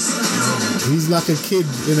 He's like a kid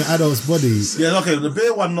in an adult's body. Yeah, okay. The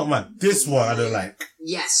beer one, not mine. This one I don't like.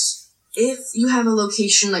 Yes. If you have a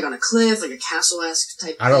location like on a cliff, like a castle-esque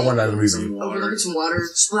type I don't thing, want that in a movie. overlooking some water,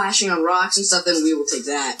 splashing on rocks and stuff, then we will take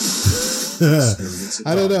that.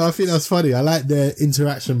 I don't know. I think that's funny. I like the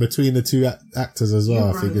interaction between the two actors as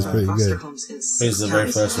well. I think it's pretty good. This is the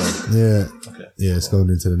very first one. Yeah. Okay. Yeah, it's going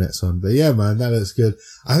into the next one. But yeah, man, that looks good.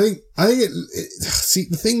 I think see,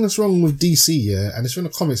 the thing that's wrong with DC, yeah, and it's from the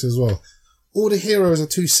comics as well, all the heroes are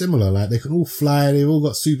too similar. Like, they can all fly, they've all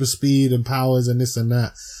got super speed and powers and this and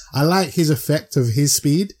that. I like his effect of his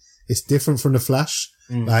speed. It's different from the Flash.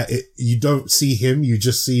 Like, you don't see him, you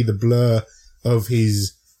just see the blur of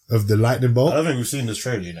the lightning bolt. I don't think we've seen this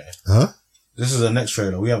trailer, you know. Huh? This is the next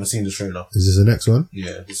trailer. We haven't seen this trailer. Is this the next one?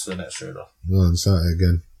 Yeah, this is the next trailer. Go on, start it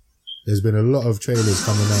again. There's been a lot of trailers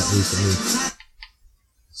coming out recently.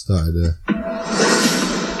 Started there.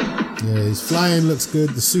 Yeah, his flying looks good.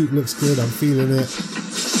 The suit looks good. I'm feeling it.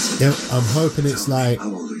 Yeah, I'm hoping it's like... How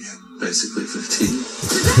old are you? Basically 15.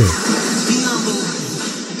 Be humble.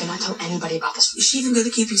 Do not tell anybody about this. Is she even good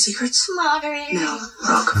at keeping secrets? Margaret. No.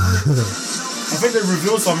 Rock. I think they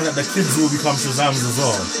revealed something that the kids will become Shazams as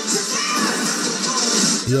well.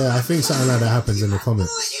 Yeah, I think something like that happens in the comics.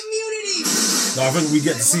 No, I think we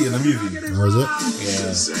get to see it in the movie. Oh, is it? Yeah.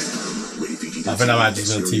 I think that might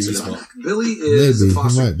just be a TV spot. Billy is Maybe, a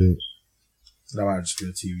foster... he might do. That might just be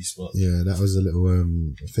a TV spot. Yeah, that was a little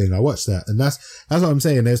thing. I watched that, and that's what I'm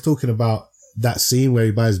saying. They was talking about that scene where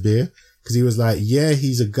he buys beer, because he was like, yeah,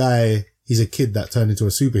 he's a kid that turned into a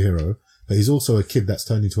superhero, but he's also a kid that's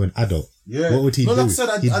turned into an adult. Yeah. What would he do? Like I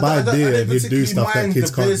said, he'd buy beer and he'd do stuff that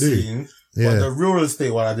kids can't do. Scene, but the real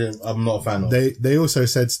estate one, I'm not a fan of. They also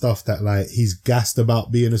said stuff that like he's gassed about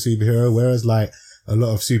being a superhero, whereas like a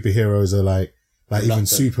lot of superheroes are like even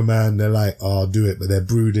Superman, they're like, oh, I'll do it, but they're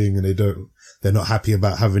brooding and they're not happy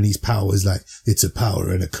about having these powers. Like, it's a power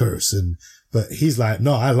and a curse. But he's like,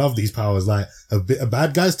 no, I love these powers. Like, a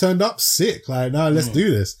bad guy's turned up, sick. Like, no, let's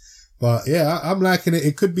do this. But yeah, I'm liking it.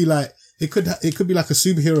 It could be like a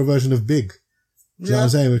superhero version of Big. Do you know what I'm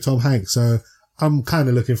saying? With Tom Hanks. So I'm kind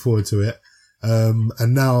of looking forward to it.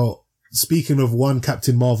 And now, speaking of one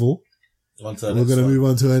Captain Marvel, we're going to move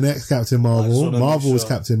on to the next Captain Marvel. Marvel's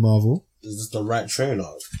Captain Marvel. Is this the right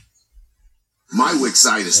trailer? My Wix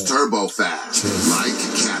site is turbo fast, like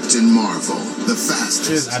Captain Marvel, the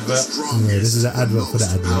fastest, the strongest, this is an advert for the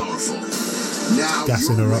advert. Powerful. Now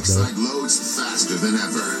Gassing your her up, Wix site loads faster than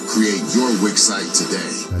ever. Create your Wix site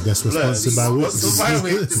today. I guess we're sponsored by Wix.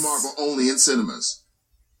 Captain Marvel only in cinemas.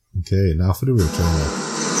 Okay, now for the real trailer.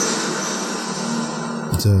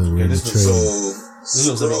 It's a real trailer. This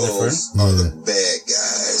looks a bit different. The bad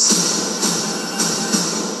guys.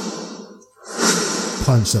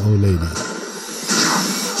 Punch the old lady.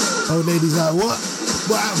 Old lady's like, what?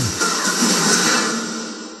 Wham!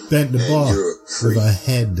 Bent the bar with her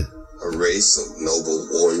head. A race of noble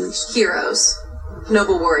warriors. Heroes.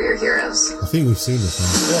 Noble warrior heroes. I think we've seen this one.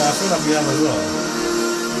 Yeah, I feel like we have as well.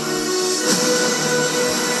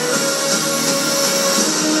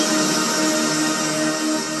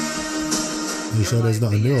 You sure there's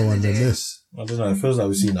not a newer one than this? I don't know, it feels like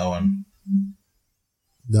we've seen that one.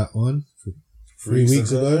 That one? 3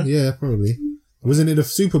 weeks ago? Yeah, probably. Wasn't it a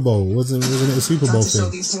Super Bowl? Wasn't it a Super Bowl thing?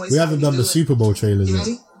 We haven't done the Super Bowl trailers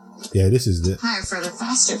yet. Yeah, this is it. Higher, further,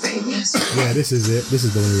 faster, baby. Yeah, this is it. This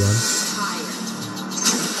is the only one. Higher.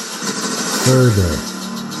 Further.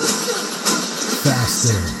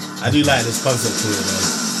 Faster. I do like this concept to it,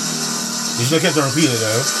 though. You should have kept on repeating it,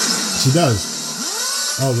 though. She does.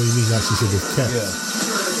 Oh, what you mean like she should have kept? Yeah.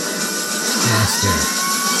 Faster.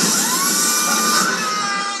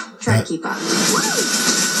 Try to keep up.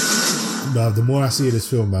 No, the more I see this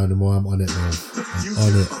film, man, the more I'm on it, man. I'm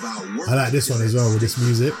on it. I like this one as well with this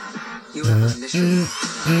music.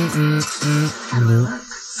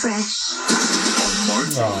 Fresh.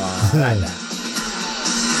 I like that.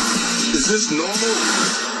 Is this normal?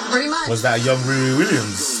 Pretty much. Was that young Riri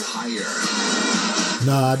Williams?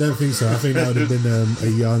 No, I don't think so. I think that would have been a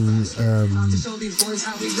young,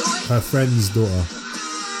 her friend's daughter.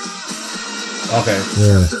 Okay.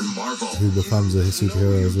 Yeah. Who becomes a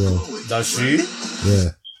superhero as well. Does she?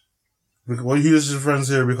 Yeah. What who does your friends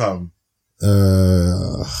here become?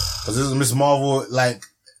 Because this is Miss Marvel, like,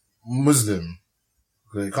 Muslim.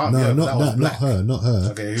 It can't be not her.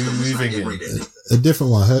 Okay, who are you thinking? A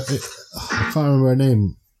different one. I can't remember her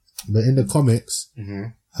name, but in the comics,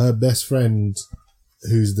 her best friend,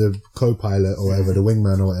 who's the co-pilot or whatever, the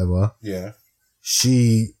wingman or whatever,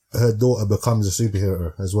 her daughter becomes a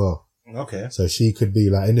superhero as well. Okay. So she could be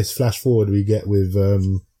like, in this flash forward we get with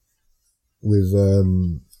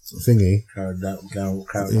thingy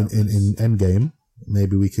in Endgame,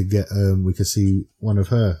 maybe we could get we could see one of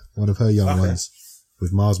her young ones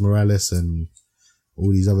with Miles Morales and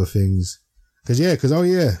all these other things. Cause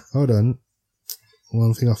hold on,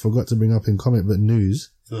 one thing I forgot to bring up in comic book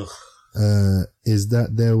news is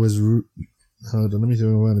that there was hold on, let me see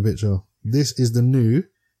around the picture. This is the new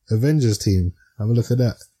Avengers team. Have a look at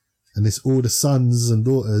that. And it's all the sons and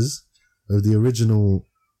daughters of the original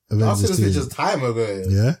Avengers team. Just time ago.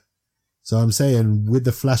 Yeah. So I'm saying, with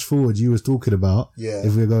the flash forward you was talking about,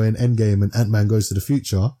 if we're going Endgame and Ant-Man goes to the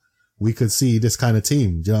future, we could see this kind of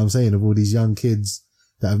team. Do you know what I'm saying? Of all these young kids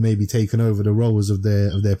that have maybe taken over the roles of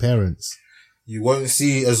their parents. You won't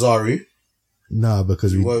see Azari. Nah,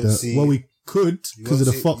 because we could, because of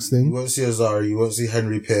the Fox thing. You won't see Azari. You won't see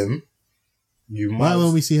Henry Pym. Why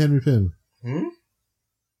won't we see Henry Pym?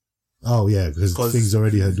 Oh yeah, because thing's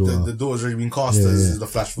already her daughter. The daughter's already been cast as the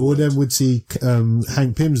Flash forward. Or then we'd see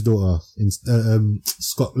Hank Pym's daughter,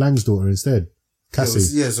 Scott Lang's daughter instead.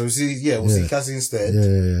 Cassie. We'll see Cassie instead.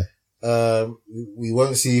 Yeah. We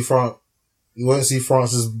won't see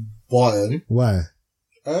Francis Barton. Why?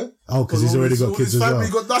 Oh, because he's already got kids as well. His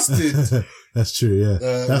family got dusted. That's true,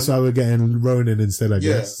 yeah. That's why we're getting Ronan instead, I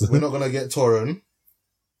guess. We're not gonna get Torun.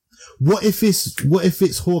 What if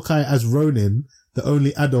it's Hawkeye as Ronin, the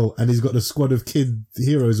only adult, and he's got the squad of kid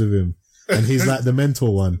heroes with him, and he's like the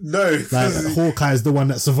mentor one? No. Like, Hawkeye's the one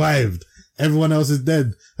that survived. Everyone else is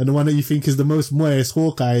dead, and the one that you think is the most moist,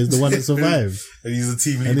 Hawkeye, is the one that survived. And he's the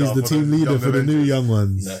team leader. And he's the team leader for the new young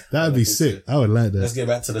ones. No, that would be sick. I would like that. Let's get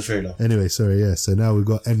back to the trailer. Anyway, so now we've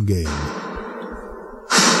got Endgame.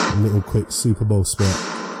 A little quick Super Bowl spot.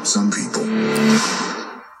 Some people.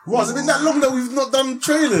 What, has it been that long that we've not done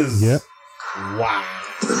trailers? Yep. Wow.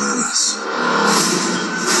 Bananas.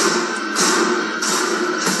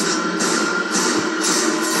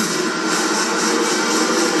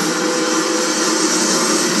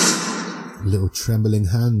 Little trembling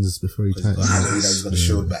hands before he tightens it. He's got a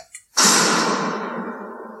shield back.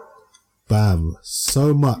 Bam.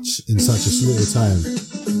 So much in such a little time.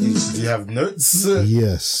 Do you have notes?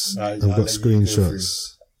 Yes. Right, I've got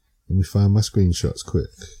screenshots. Let me find my screenshots quick.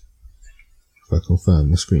 If I can find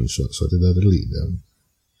my screenshots, or did I delete them?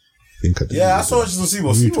 I think I did. Yeah, I saw what you was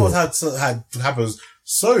on SeaWorld had happened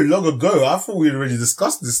so long ago. I thought we'd already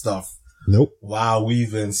discussed this stuff. Nope. Wow,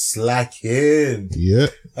 we've been slacking. Yeah.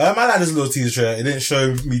 I like this little teaser trailer. It didn't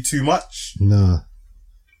show me too much. Nah.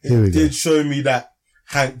 Here we go. It did show me that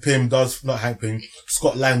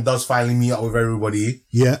Scott Lang does finally meet up with everybody.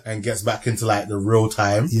 Yeah. And gets back into like the real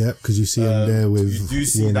time. Yeah, because you see him there with. You do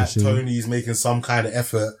see that Tony's making some kind of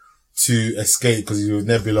effort to escape because he's with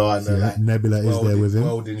Nebula and Nebula is there with him.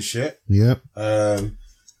 Welding shit. Yep.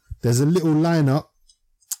 There's a little lineup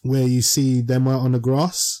where you see them out on the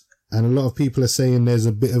grass, and a lot of people are saying there's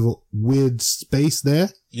a bit of a weird space there.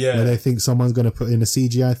 Yeah. Where they think someone's going to put in a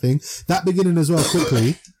CGI thing. That beginning as well,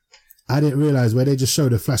 quickly, I didn't realize where they just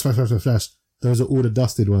showed a flash. Those are all the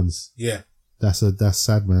dusted ones. Yeah. That's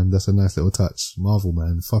sad, man. That's a nice little touch. Marvel,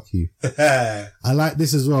 man. Fuck you. I like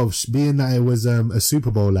this as well, being that it was a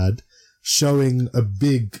Super Bowl ad showing a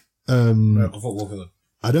big American football film.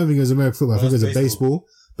 I don't think it was American football. I think it was a baseball,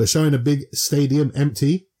 but showing a big stadium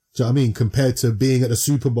empty. Do you know what I mean? Compared to being at the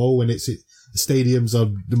Super Bowl when stadiums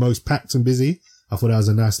are the most packed and busy. I thought that was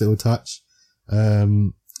a nice little touch.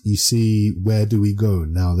 You see, where do we go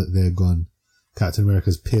now that they're gone? Captain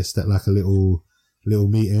America's pissed at like a little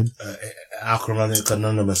meeting. Alcoholic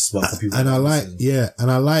Anonymous, but for people. And I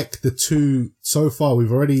like the two so far.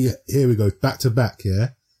 Here we go, back to back. Yeah.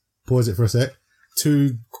 Pause it for a sec.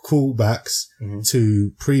 2 callbacks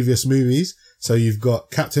to previous movies. So you've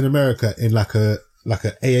got Captain America in like a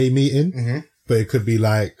AA meeting, but it could be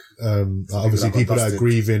like, obviously people that are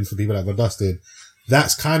grieving for people that got dusted.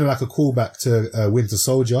 That's kind of like a callback to Winter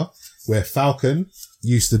Soldier, where Falcon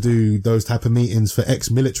used to do those type of meetings for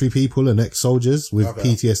ex-military people and ex-soldiers with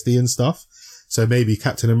PTSD and stuff. So maybe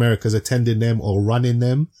Captain America's attending them or running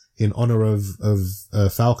them in honor of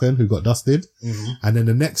Falcon, who got dusted. And then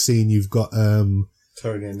the next scene, you've got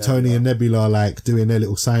Tony and Nebula like doing their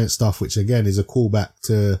little science stuff, which again is a callback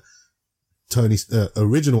to Tony's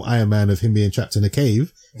original Iron Man of him being trapped in a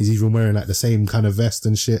cave. He's even wearing like the same kind of vest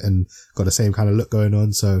and shit and got the same kind of look going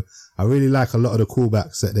on. So I really like a lot of the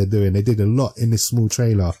callbacks that they're doing. They did a lot in this small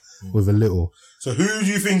trailer with a little. So who do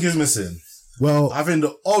you think is missing? Well, I think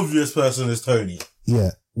the obvious person is Tony.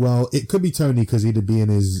 Yeah. Well, it could be Tony because he'd be in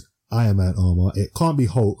his Iron Man armor. It can't be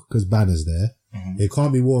Hulk because Banner's there. It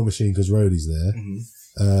can't be War Machine because Rhodey's there.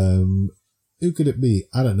 Who could it be?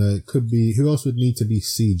 I don't know. It could be, who else would need to be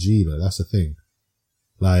CG though? That's the thing.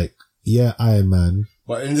 Like, yeah, Iron Man.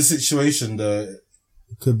 But in this situation, it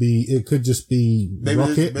could just be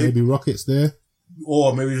Rocket. Maybe Rocket's there.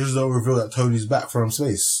 Or maybe just don't reveal that Tony's back from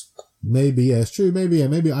space. Maybe, yeah, it's true. Maybe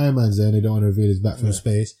Iron Man's there and they don't want to reveal his back from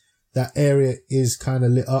space. That area is kind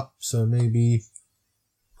of lit up, so maybe.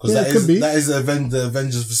 Because that is the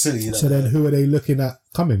Avengers facility. So then who are they looking at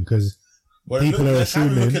coming? Because people are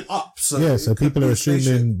assuming. So people are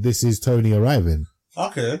assuming this is Tony arriving.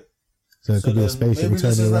 Okay. So it could be a spaceship with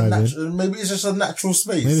Tony arriving. Maybe it's just a natural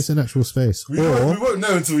space. Maybe it's a natural space. We won't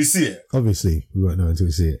know until we see it. Obviously, we won't know until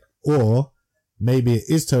we see it. Or maybe it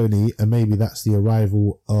is Tony and maybe that's the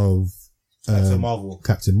arrival of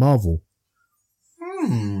Captain Marvel.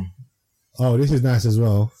 Oh, this is nice as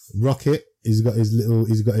well. Rocket, he's got his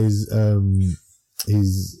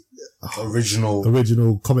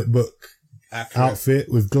original comic book outfit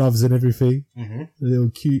with gloves and everything. A little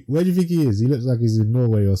cute. Where do you think he is? He looks like he's in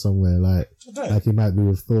Norway or somewhere, like he might be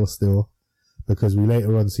with Thor still, because we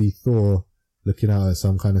later on see Thor looking out at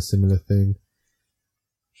some kind of similar thing.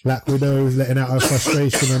 Black Widow is letting out her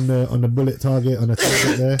frustration on the bullet target, on the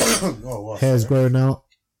target there. Hair's growing out,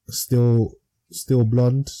 still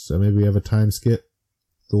blonde, so maybe we have a time skip.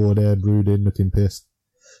 Thor there brooding, looking pissed.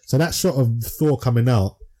 So that shot of Thor coming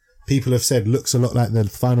out, people have said looks a lot like the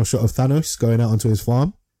final shot of Thanos going out onto his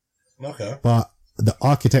farm. Okay. But the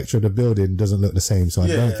architecture of the building doesn't look the same, so I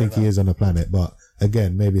don't think he is on the planet. But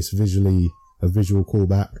again, maybe it's visually a visual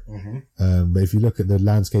callback. But if you look at the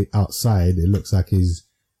landscape outside, it looks like he's,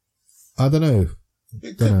 I don't know.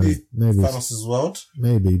 It could be maybe Thanos' world.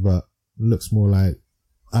 Maybe, but looks more like,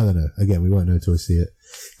 I don't know. Again, we won't know until we see it.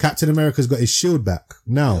 Captain America's got his shield back.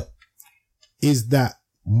 Now, is that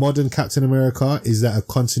modern Captain America? Is that a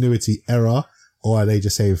continuity error? Or are they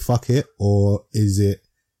just saying fuck it? Or did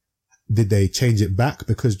they change it back?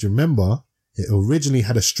 Because do you remember, it originally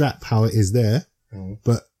had a strap how it is there,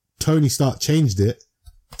 but Tony Stark changed it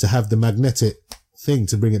to have the magnetic thing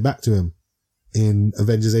to bring it back to him in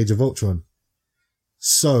Avengers Age of Ultron.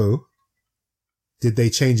 So, did they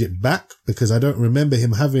change it back? Because I don't remember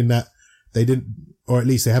him having that. They didn't, or at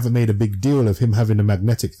least they haven't made a big deal of him having a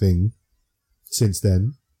magnetic thing since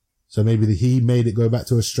then. So maybe he made it go back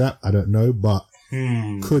to a strap. I don't know, but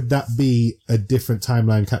could that be a different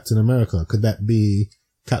timeline Captain America? Could that be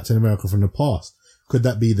Captain America from the past? Could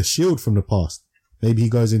that be the Shield from the past? Maybe he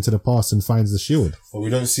goes into the past and finds the Shield. Well, we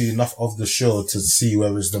don't see enough of the Shield to see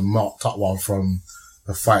whether it's the marked up one from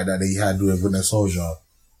the fight that he had with Winter Soldier.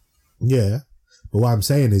 Yeah. But what I'm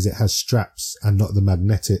saying is it has straps and not the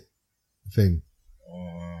magnetic thing.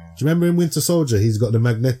 Do you remember in Winter Soldier, he's got the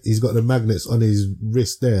magnets on his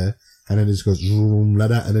wrist there, and then it just goes zoom like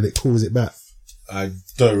that, and then it pulls it back. I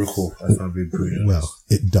don't recall. If I'm being brutally honest. Well,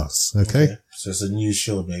 it does. Okay. So it's a new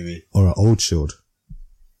Shield, maybe, or an old Shield.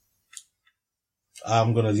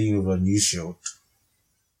 I'm gonna lean with a new Shield,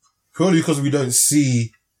 purely because we don't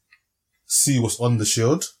see what's on the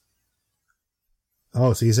Shield.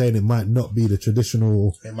 Oh, so you're saying it might not be the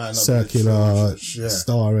traditional circular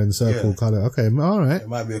star and circle colour. Okay, all right. It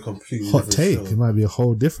might be a completely hot different take. Shield. It might be a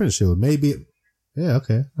whole different Shield. Maybe. Yeah,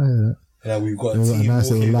 okay. I hear that. Yeah, we've got a nice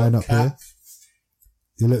little lineup here.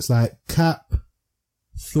 It looks like Cap,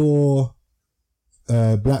 Thor,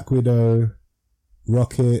 Black Widow,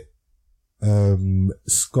 Rocket,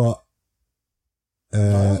 Scott.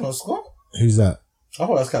 That's not Scott. Who's that? I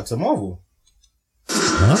thought that's Captain Marvel.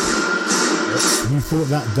 Huh? You thought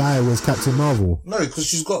that guy was Captain Marvel? No, because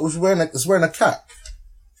she's wearing a cap.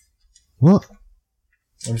 What?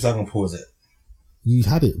 Let me see if I can pause it. You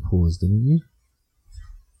had it paused, didn't you?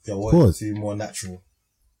 Yeah, what is to be more natural?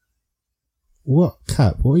 What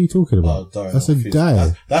cap? What are you talking about? Oh, that's a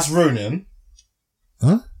guy. That's Ronin.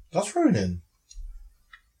 Huh? That's Ronin.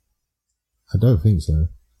 I don't think so.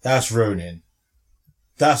 That's Ronin.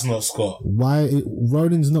 That's not Scott. Why?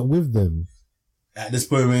 Ronin's not with them. At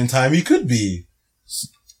this moment in time, he could be.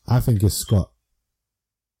 I think it's Scott.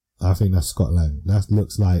 I think that's Scott Lang. That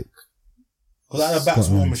looks like... Because that's a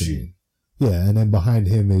Batman machine. Yeah, and then behind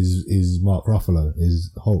him is Mark Ruffalo,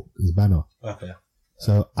 is Hulk, is Banner. Okay.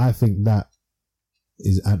 So I think that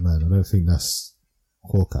is Ant-Man. I don't think that's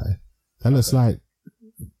Hawkeye. That looks like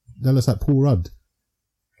Paul Rudd.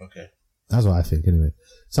 Okay. That's what I think anyway.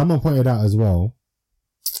 Someone pointed out as well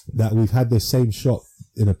that we've had this same shot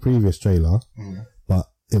in a previous trailer, but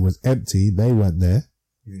it was empty. They weren't there,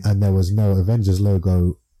 and there was no Avengers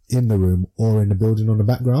logo in the room or in the building on the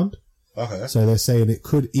background. Okay. So they're saying it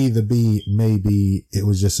could either be maybe it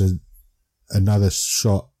was just another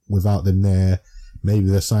shot without them there. Maybe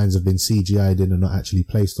the signs have been CGI'd in and not actually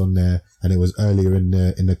placed on there, and it was earlier in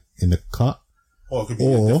the cut. Or it could be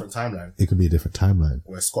a different timeline. It could be a different timeline.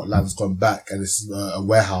 Where Scott Lang's gone back and it's a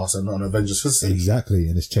warehouse and not an Avengers facility. Exactly,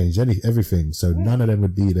 and it's changed everything. So none of them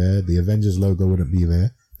would be there. The Avengers logo wouldn't be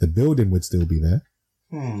there. The building would still be there.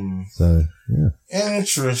 So, yeah.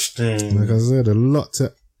 Interesting. Like I said, a lot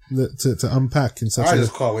to unpack in such I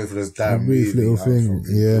just can't wait for this damn brief movie, little thing.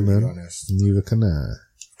 Yeah, man. Honest. Neither can I.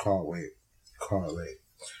 Can't wait.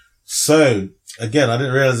 So, again, I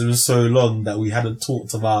didn't realize it was so long that we hadn't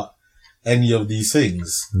talked about any of these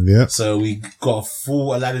things. Yeah. So we got a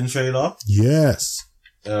full Aladdin trailer. Yes.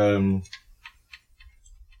 I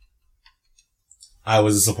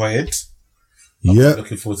was disappointed. Yeah.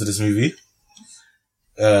 Looking forward to this movie.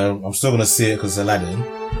 I'm still gonna see it because it's Aladdin.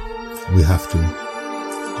 We have to.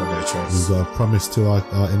 Got no choice. We've got a promise to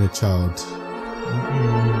our inner child.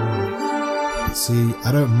 See,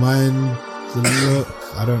 I don't mind the look.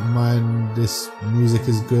 I don't mind this music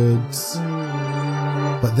is good.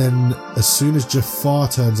 But then, as soon as Jafar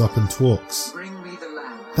turns up and talks,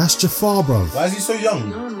 that's Jafar, bro. Why is he so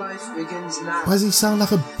young? Why does he sound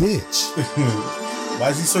like a bitch? Why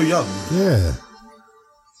is he so young? Yeah.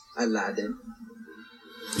 Aladdin.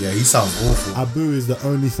 Yeah, he sounds awful. Abu is the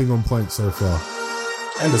only thing on point so far.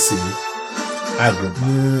 And the scene.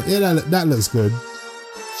 Yeah, that looks good.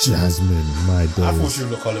 Jasmine, my days. I thought she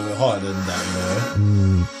would look a little bit harder than that, you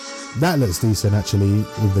know. That looks decent, actually,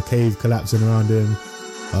 with the cave collapsing around him.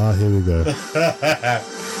 Ah, here we go.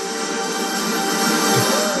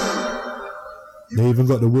 They even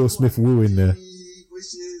got the Will Smith woo in there.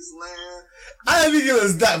 I don't think he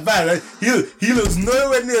looks that bad. Right? He looks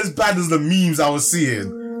nowhere near as bad as the memes I was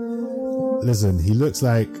seeing. Listen, he looks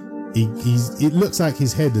like it looks like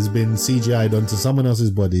his head has been CGI'd onto someone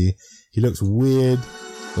else's body. He looks weird.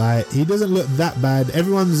 Like, he doesn't look that bad.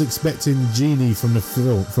 Everyone's expecting Genie from the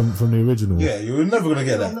film, from the original. Yeah, you were never gonna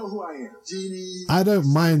get that. I don't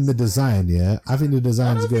mind the design, yeah. I think the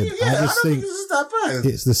design's good. I just think it's that bad.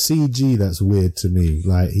 It's the CG that's weird to me.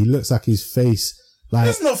 Like, he looks like his face, like...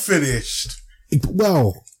 It's not finished.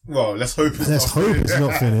 Well, let's hope it's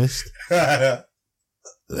not finished.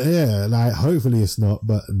 Yeah, like hopefully it's not,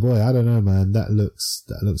 but boy, I don't know, man. That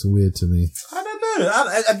looks weird to me. I don't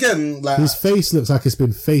know. Again, like his face looks like it's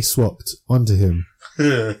been face swapped onto him,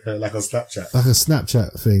 like a Snapchat, like a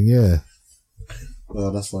Snapchat thing. Yeah.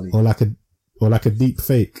 Oh, that's funny. Or like a deep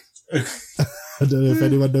fake. I don't know if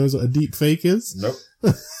anyone knows what a deep fake is. Nope.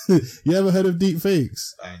 You ever heard of deep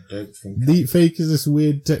fakes? I don't think. Deep fake is this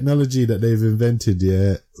weird technology that they've invented,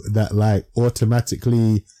 yeah, that like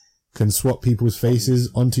automatically can swap people's faces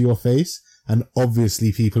onto your face, and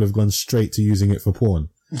obviously people have gone straight to using it for porn.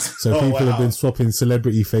 So people have been swapping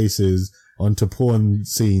celebrity faces onto porn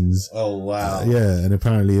scenes. Oh wow! Yeah, and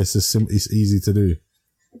apparently it's easy to do.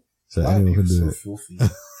 So anyone can do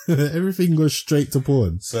it. Everything goes straight to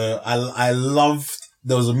porn. So I loved.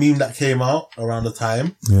 There was a meme that came out around the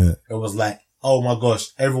time. Yeah, it was like, oh my gosh,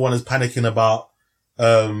 everyone is panicking about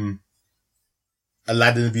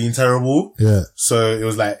Aladdin being terrible. Yeah. So it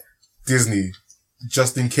was like, Disney,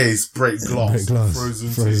 just in case, break glass.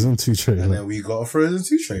 Frozen 2 trailer. And then we got a Frozen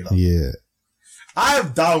 2 trailer. Yeah.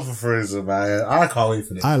 I'm down for Frozen, man. I can't wait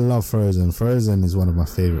for this. I love Frozen. Frozen is one of my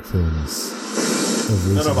favourite films. I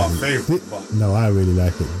don't know about favourite, but... No, I really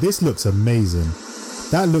like it. This looks amazing.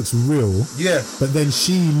 That looks real. Yeah. But then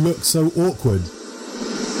she looks so awkward.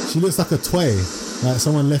 She looks like a toy. Like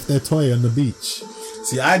someone left their toy on the beach.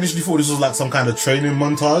 See, I initially thought this was like some kind of training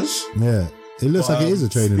montage. Yeah. It looks like it is a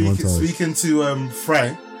training montage. Speaking to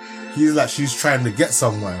Frank, he's like she's trying to get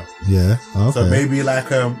somewhere. Yeah. Okay. So maybe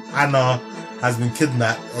like Anna has been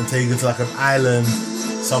kidnapped and taken to like an island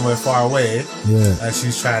somewhere far away. Yeah. And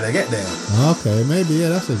she's trying to get there. Okay, maybe, yeah,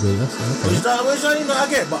 that's okay. Which I don't know, I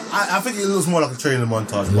get, but I think it looks more like a training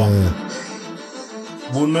montage. But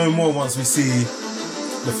we'll know more once we see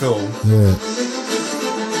the film. Yeah.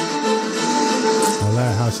 I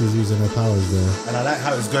like how she's using her powers there. And I like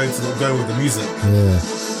how it's going with the music. Yeah.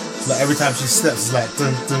 It's like every time she steps, it's like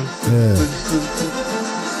dun dun dun, yeah. dun, dun, dun.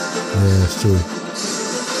 Yeah, it's true.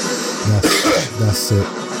 That's it.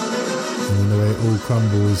 And then the way it all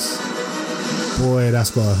crumbles. Boy,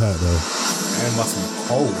 that's gotta hurt though. And it must be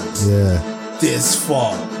cold. Yeah. This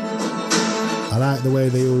far. I like the way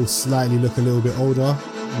they all slightly look a little bit older.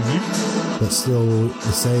 But still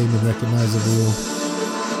the same and recognisable.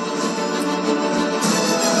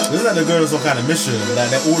 Looks like they're going on some kind of mission. Like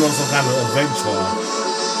they're all on some kind of adventure.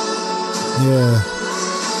 Yeah.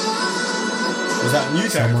 Was that new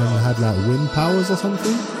character? Someone had like wind powers or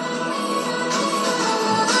something?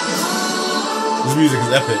 This music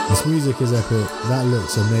is epic. This music is epic. That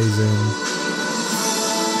looks amazing.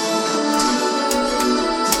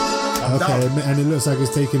 Okay, and it looks like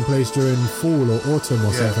it's taking place during fall or autumn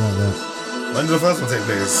or something like that. When did the first one take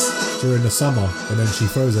place? During the summer, and then she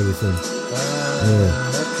throws everything. Okay.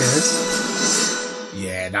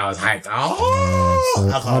 Yeah, that was hyped. Oh! So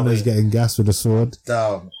Anna's getting gassed with a sword.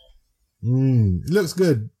 Down. Looks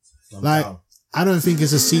good. I don't think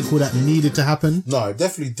it's a sequel that needed to happen. No, it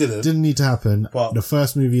definitely didn't. Didn't need to happen. But the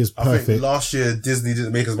first movie is perfect. I think last year Disney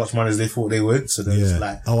didn't make as much money as they thought they would, so they're just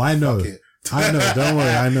like, oh, I know. Fuck it. I know. Don't worry,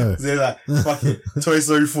 I know. They're like, fuck it. Toy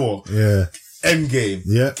Story 4. Yeah. Endgame.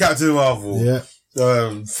 Yeah. Captain Marvel. Yeah.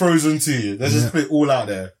 Frozen 2. Let's just put it all out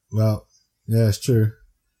there. Well, yeah, it's true.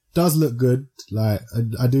 Does look good. Like,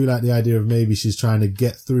 I do like the idea of maybe she's trying to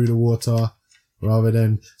get through the water rather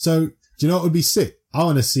than... So, do you know what would be sick? I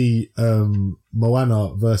want to see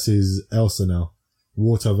Moana versus Elsa now.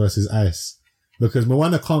 Water versus ice. Because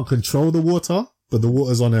Moana can't control the water, but the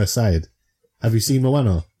water's on her side. Have you seen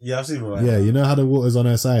Moana? Yeah, I've seen Moana. Yeah, you know how the water's on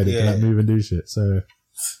her side. It can like move and do shit. So,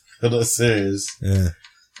 I'm not serious. Yeah.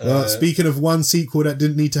 Well, speaking of one sequel that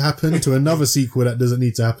didn't need to happen to another sequel that doesn't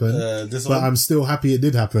need to happen, but I'm still happy it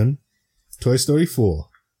did happen. Toy Story 4.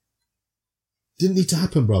 Didn't need to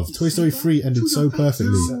happen, bruv. Toy Story 3 ended so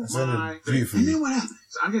perfectly. Beautifully. And then what happens?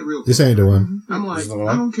 I get real. This ain't the one. I'm like,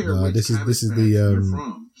 I don't care. No, this is the this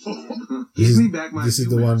is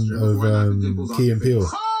the one of Key and Peele.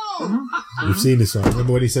 You've seen this one.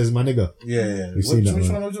 Remember when he says "my nigga"? Yeah. You've seen that Which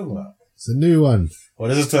one. one are you talking about? It's a new one. Well,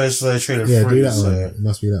 this is Toy Story trailer. Yeah, 3, do that one. It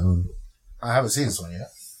must be that one. I haven't seen this one yet.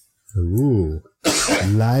 Ooh,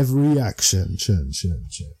 live reaction. Chun.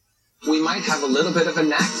 We might have a little bit of a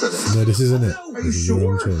knack for this. No, this isn't it. Are you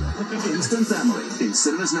sure? Instant Family in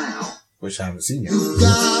cinemas now. Which I haven't seen yet.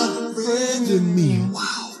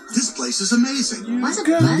 Wow. This place is amazing. Wasn't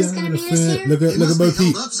Buzz gonna be a series? Look at Bo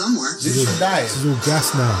Peep. Did she die? She's all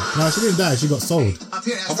gassed now. No, she didn't die. She got sold. I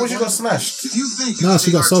thought she got smashed. No,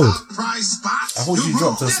 she got sold. I thought she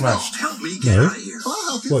dropped and smashed. No.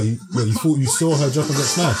 What, you thought you saw her drop and get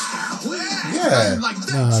smashed? Yeah.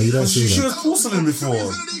 No, you don't see She that. was porcelain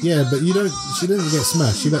before. Yeah, but she didn't get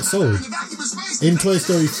smashed. She got sold. In Toy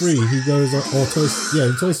Story 3, he goes on,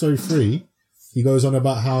 in Toy Story 3, he goes on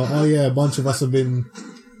about how, a bunch of us have been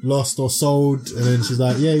lost or sold, and then she's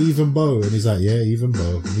like, yeah, even Bo, and he's like, yeah, even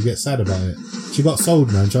Bo, and he gets sad about it. She got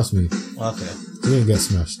sold, man, trust me. Okay. She didn't get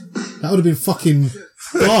smashed. That would have been fucking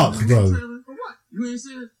dark, bro. You ain't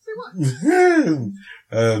say what?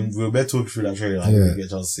 We're better talking through that trailer. I didn't get a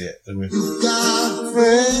chance to see it.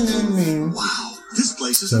 Wow, this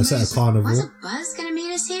place is So it's amazing. at a carnival. Wasn't Buzz gonna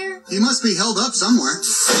meet us here? He must be held up somewhere.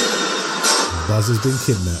 Buzz has been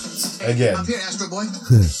kidnapped. Again. Up here, Astro Boy.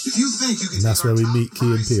 If you think you can And that's take our where we top meet Key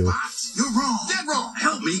and prize Peele. spot, you're wrong. Dead wrong.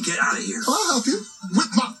 Help me get out of here. I'll help you.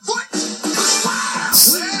 With my foot. Wow.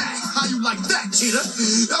 How you like that, cheetah?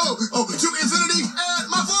 Oh, to infinity and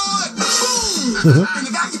my foot. Boom. In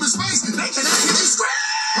the vacuum of space, they cannot hit you square.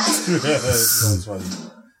 That's funny.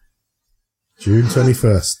 June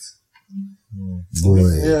 21st. Boy.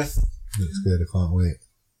 Yeah. Looks good, I can't wait.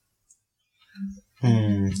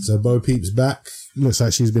 So Bo Peep's back. Looks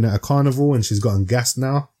like she's been at a carnival and she's gotten gassed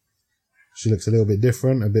now. She looks a little bit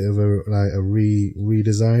different, a bit of a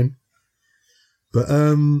redesign. But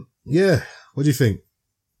yeah, what do you think?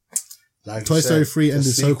 Like Toy Story 3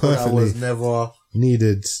 ended so perfectly. Was never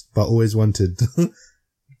needed, but always wanted.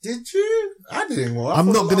 Did you? I didn't want.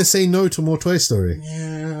 I'm not going to say no to more Toy Story.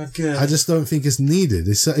 Yeah, I guess. I just don't think it's needed.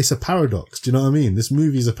 It's a paradox. Do you know what I mean? This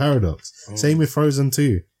movie's a paradox. Same with Frozen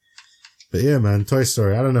 2. But yeah, man, Toy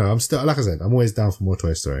Story. I don't know. I'm still, like I said, I'm always down for more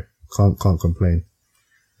Toy Story. Can't complain.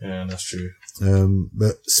 Yeah, that's true.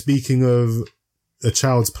 But speaking of a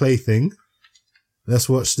Child's Play thing, let's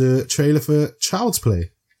watch the trailer for Child's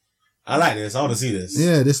Play. I like this. I want to see this.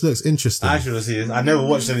 Yeah, this looks interesting. I actually want to see this. I never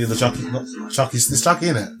watched any of the Chucky. It's Chucky,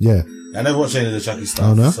 innit? Yeah. I never watched any of the Chucky stuff.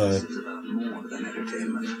 Oh, no? So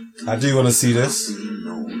I do want to see this.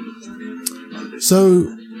 So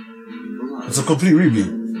It's a complete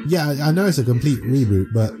reboot. yeah, I know it's a complete reboot,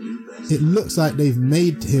 but it looks like they've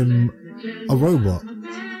made him a robot.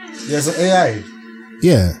 Yeah, it's an AI.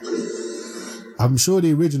 Yeah. I'm sure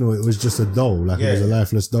the original, it was just a doll, like it was a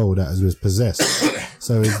lifeless doll that was possessed.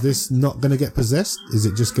 So is this not going to get possessed? Is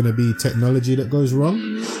it just going to be technology that goes wrong?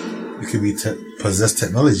 It could be possessed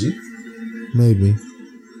technology. Maybe.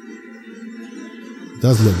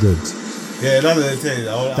 Does look good. Yeah, another thing.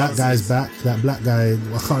 That guy's back. That black guy,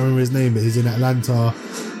 I can't remember his name, but he's in Atlanta.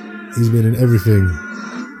 He's been in everything.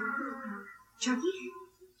 Chucky?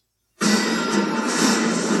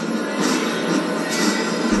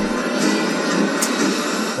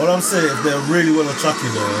 What I'm saying, if they really want a Chucky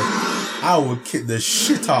though, I would kick the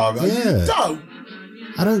shit out of him. Yeah. Don't.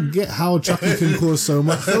 I don't get how Chucky can cause so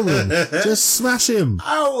much problem. Just smash him.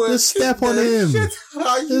 I would Just step on him.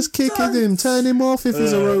 Just kick him. Turn him off if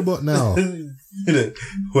he's a robot now.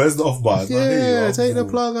 Where's the off button? Yeah, take the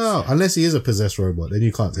plug out. Unless he is a possessed robot, then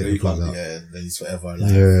you can't take the plug out. Yeah, then he's forever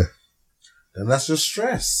alive. Yeah. Then that's just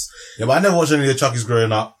stress. Yeah, but I never watched any of the Chuckies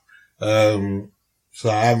growing up. So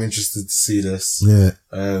I am interested to see this. Yeah.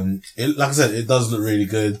 Like I said, it does look really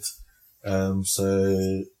good.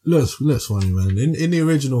 So Looks funny, man. In the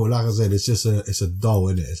original, like I said, it's a doll,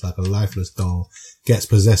 isn't it? It's like a lifeless doll, gets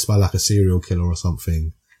possessed by like a serial killer or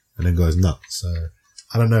something, and then goes nuts. So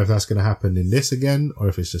I don't know if that's going to happen in this again, or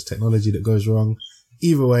if it's just technology that goes wrong.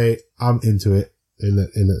 Either way, I'm into it. It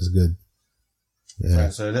looks good. Yeah.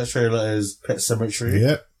 right, so next trailer is Pet Sematary.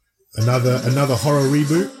 Yep. Another horror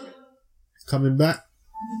reboot coming back.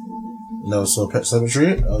 Never saw Pet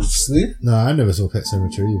Sematary, obviously. No, I never saw Pet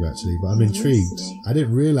Sematary either, actually, but I'm intrigued. I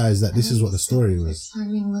didn't realise that this is what the story was.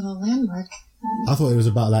 Charming little landmark. I thought it was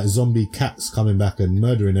about like zombie cats coming back and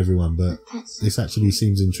murdering everyone, but this actually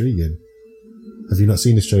seems intriguing. Have you not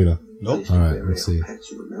seen this trailer? Nope. Alright, let's see.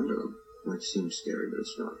 Pets, you remember them. Might seem scary, but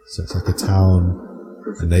it's not. So it's like a town,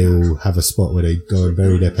 and they all have a spot where they go and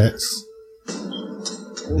bury their pets.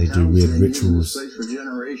 And they do weird rituals. For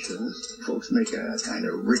generations, folks make a kind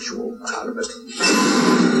of ritual out of it.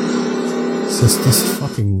 So it's just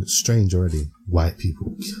fucking strange already. White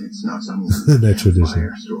people. It's not some Their tradition.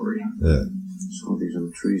 fire story. Yeah. Saw these on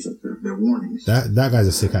the trees up there. They're warnings. That guy's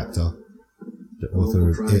a sick actor. The author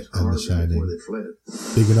of It and The Shining.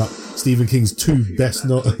 Bigging up Stephen King's two best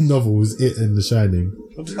novels, It and The Shining.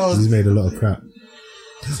 He's made a lot of crap.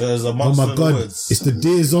 So there's a Oh monster my in the god, woods. it's the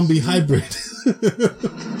deer zombie hybrid.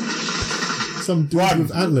 Some dude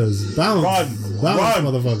with antlers. Bounce. Bounce,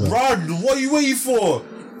 motherfucker. Run! What are you waiting for?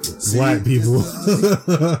 White people.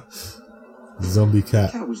 Zombie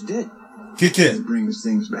cat. Cat was dead. Kick it. It brings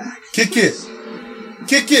things back. Kick it.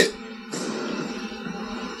 Kick it.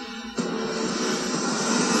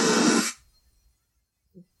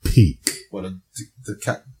 Peak. What the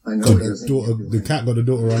cat? I know Got there's the cat got the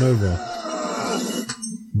daughter run over.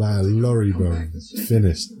 by a lorry, bro.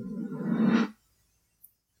 Finished.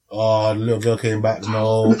 Oh, the little girl came back.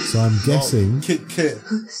 No. So I'm guessing. Kit.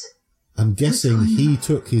 I'm guessing he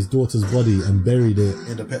took his daughter's body and buried it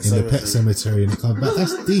In the pet cemetery and come back.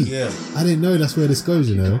 That's deep. Yeah. I didn't know that's where this goes,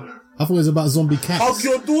 you know. I thought it was about zombie cats. How's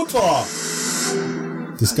your daughter?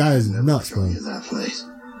 This guy is nuts, bro. That place.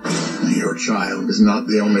 Your child is not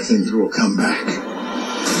the only thing that will come back.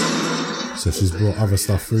 So she's brought other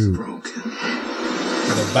stuff through. Broken.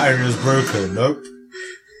 The battery is broken. Nope.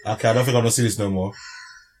 Okay, I don't think I'm gonna see this no more.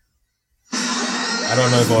 I don't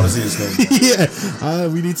know if I want to see this no more. Yeah,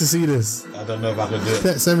 we need to see this. I don't know if I can do it.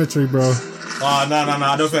 Pet Cemetery, bro. Oh, no.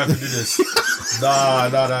 I don't think I can do this. No.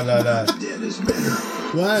 Dead is better.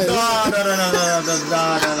 Why?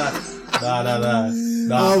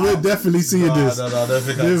 No. Oh, we're definitely seeing this. No, I don't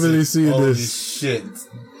think Definitely seeing Holy this. shit.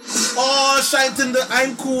 Oh, shite in the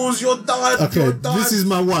ankles. You're done. Okay, You're done. this is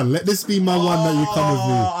my one. Let this be my one that you come with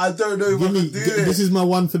me. I don't know if I can do it. This is my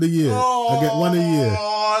one for the year. I get one a year.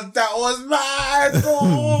 Oh, that was mad.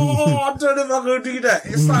 Oh, I don't know if I can do that.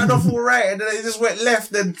 It started off alright and then it just went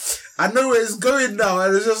left and I know where it's going now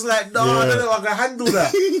and it's just like, no, I don't know if I can handle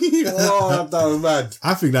that. Oh, that was mad.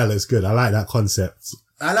 I think that looks good. I like that concept.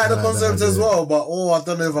 I like the concept as well, but I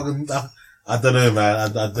don't know if I can. I don't know, man. I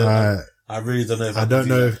don't know. I really don't know if I don't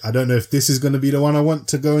know. I don't know if this is going to be the one I want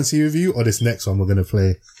to go and see with you, or this next one we're going to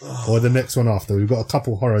play, or the next one after. We've got a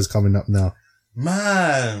couple horrors coming up now,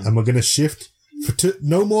 man, and we're going to shift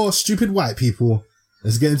no more stupid white people.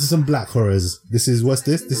 Let's get into some black horrors. This is what's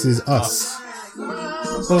this? This is Us.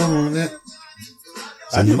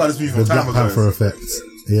 I knew about this movie from the time Black ago. Panther effect.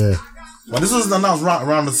 Yeah. Well, this was announced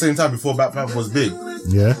around the same time before Black Panther was big.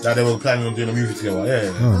 Yeah. That they were planning on doing a movie together.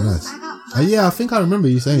 Yeah. Oh, nice. Yeah, I think I remember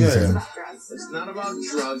you saying something. It's not about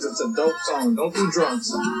drugs, it's a dope song. Don't do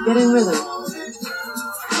drugs. Get in rhythm.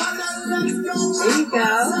 There you go.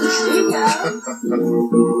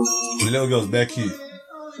 The little girl's bare cute.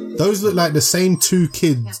 Those look like the same two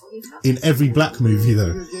kids in every black movie,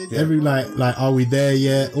 though. Yeah. Every like, are we there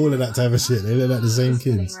yet? All of that type of shit. They look like the same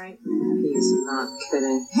kids. Right? He's not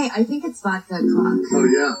kidding. Hey, I think it's vodka o'clock. Oh,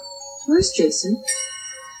 yeah. Where's Jason?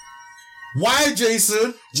 Why,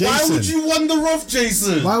 Jason? Why would you wander off,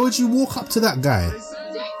 Jason? Why would you walk up to that guy?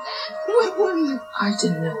 What were you? I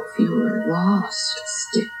didn't know if you were lost.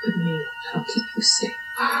 Stick with me. I'll keep you safe.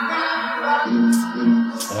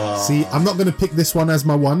 See, I'm not going to pick this one as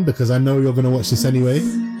my one because I know you're going to watch this anyway.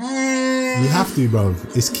 You have to, bro.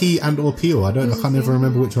 It's Key and or Peele. I can't ever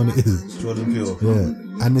remember which one it is. Jordan Peele. Yeah,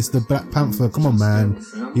 and it's the Black Panther. Come on, man.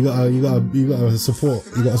 You gotta support.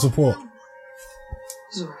 You gotta support.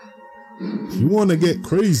 You want to get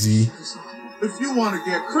crazy? If you want to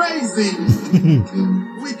get crazy,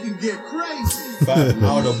 we can get crazy. But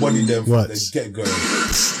I would have bodied them from the get-go.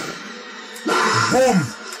 Boom!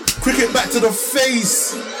 Cricket back to the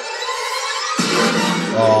face!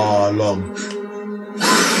 Oh, long.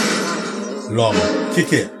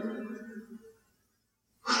 Kick it.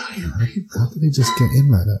 How did they just get in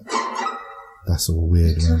like that? That's all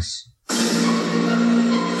weird, man.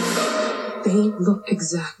 They look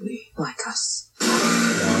exactly like us.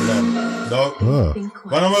 No. Oh.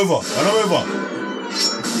 Run him over. I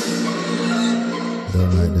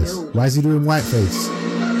don't like this. Why is he doing whiteface?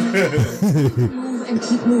 Move and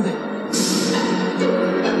keep moving.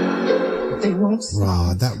 They won't stop.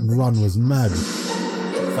 Wow, that run was mad.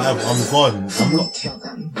 I'm gone. I'm not Kill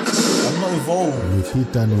them. I'm not involved.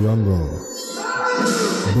 Repeat Nyong'o.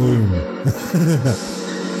 Boom.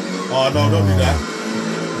 Oh no, don't do that.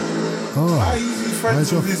 Oh, Why are you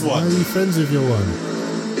friends with this why one? are you friends with your one?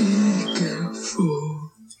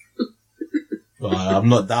 I'm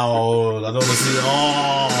not down. I don't want to see it.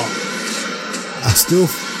 Oh,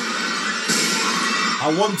 I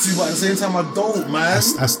want to, but at the same time I don't, man.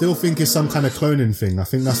 I still think it's some kind of cloning thing. I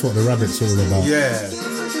think that's what the rabbit's all about. Yeah.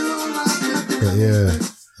 But yeah,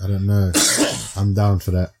 I don't know. I'm down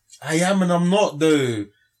for that. I am and I'm not though.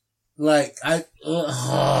 Like,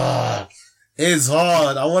 it's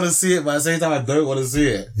hard. I want to see it, but at the same time I don't want to see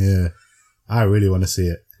it. Yeah, I really want to see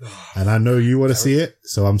it. And I know you want to see it,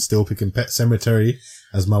 so I'm still picking Pet Sematary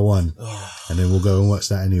as my one. And then we'll go and watch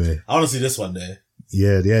that anyway. I want to see this one there.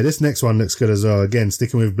 Yeah, this next one looks good as well. Again,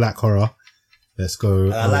 sticking with black horror. Let's go.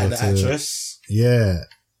 And I like the actress. Yeah.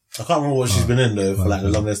 I can't remember what she's been in though for like the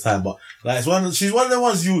longest time, but like she's one of the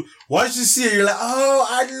ones once you see her, you're like, oh,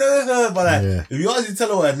 I know her. But like, if you actually tell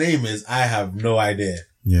her what her name is, I have no idea.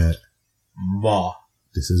 Yeah. Ma.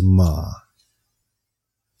 This is Ma.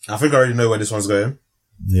 I think I already know where this one's going.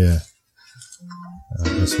 Yeah.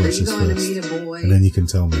 Let's watch this first. And then you can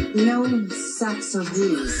tell me. No sex or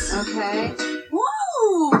booze, okay?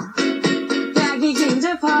 Woo! Baggy came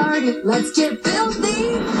to party. Let's get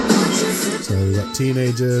filthy. So we got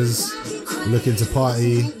teenagers looking to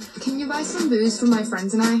party. Can you buy some booze for my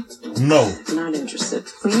friends and I? No. Not interested.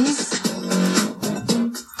 Please?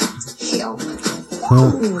 Hell.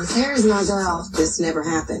 Huh? There's my girl. This never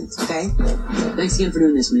happened, okay? Thanks again for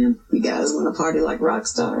doing this, man. You guys want to party like rock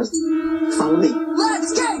stars? Follow me.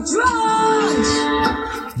 Let's get drunk!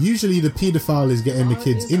 Usually the paedophile is getting the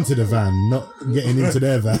kids into the van, not getting into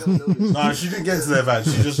their van. Nah, she didn't get into their van.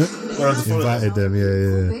 She just got to follow Invited them,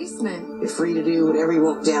 yeah. Basement. You're free to do whatever you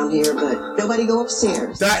want down here, but nobody go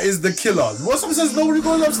upstairs. That is the killer. What someone says nobody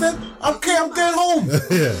goes upstairs? I'm going home.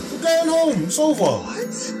 Yeah. I'm going home. It's over.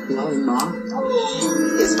 Love, Ma.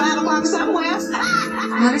 It's 5 o'clock somewhere.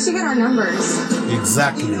 How did she get our numbers?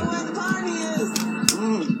 Exactly. You know where the party is.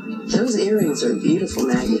 Those earrings are beautiful,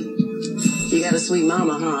 Maggie. You got a sweet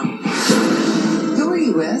mama, huh? Who are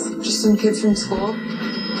you with? Just some kids from school.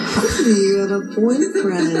 You have a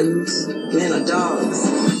boyfriend. Men are dogs.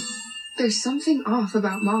 There's something off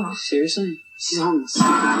about Mom. Seriously? She's homeless.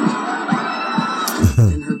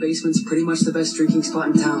 And her basement's pretty much the best drinking spot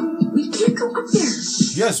in town. We can't go up there.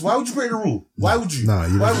 Yes, why would you break the rule? Why would you? No,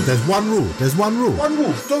 there's one rule. There's one rule. One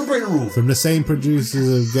rule. Don't break the rule. From the same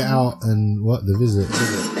producers of Get Out and The Visit.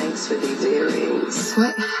 Thanks for these earrings.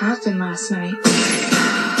 What happened last night?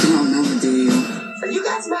 You don't remember, do you? Are you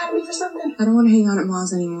guys mad at me for something? I don't want to hang out at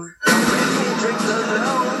Mom's anymore. Don't make me drink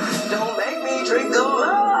alone. Don't make me drink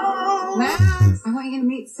alone. Max, I want you to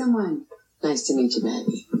meet someone. Nice to meet you,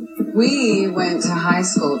 Maggie. We went to high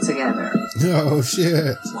school together. Oh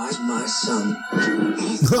shit. Why's my son?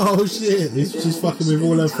 Oh shit. She's fucking with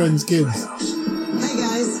all her friends' kids. Hey,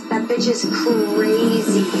 guys. That bitch is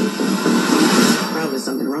crazy. Probably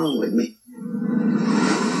something wrong with me.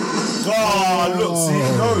 Oh, look, see,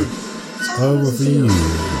 no. It's over for you.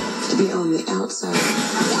 To be on the outside,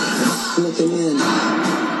 looking in.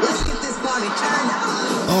 Let's get this party turned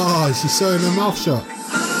up. Oh, she's sewing her mouth shut.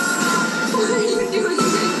 What are you doing?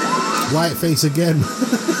 White face again.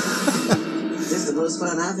 This is the most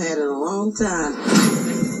fun I've had in a long time.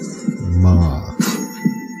 Ma.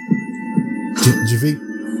 Do you think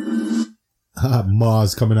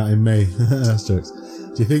Ma's coming out in May? That's jokes.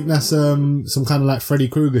 Do you think that's some kind of like Freddy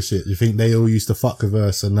Krueger shit? Do you think they all used to fuck with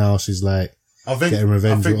her, so now she's like getting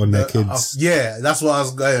revenge on their kids? Yeah, that's what I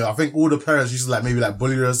was going. I think all the parents used to like maybe like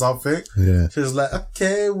bully her or something. Yeah. She was like,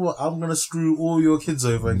 okay, well, I'm gonna screw all your kids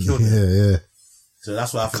over and kill them. Yeah. So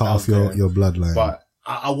that's what I think. Cut off your bloodline. But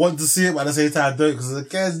I want to see it, but at the same time I don't, because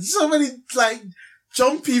again, so many like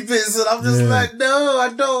jumpy bits, and I'm just like, no,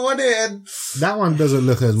 I don't want it. And that one doesn't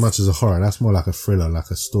look as much as a horror. That's more like a thriller,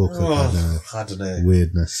 like a stalker kind of I don't know.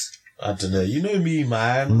 weirdness. I don't know. You know me,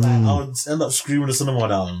 man. Like, I'll end up screaming the cinema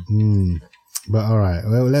down. But alright,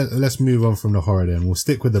 well, let's move on from the horror then. We'll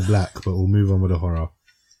stick with the black, but we'll move on with the horror.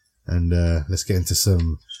 And let's get into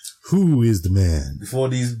some Who is the Man? Before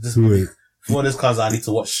this comes, I need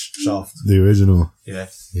to watch Shaft. The original. Yeah.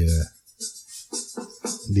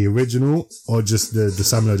 The original or just the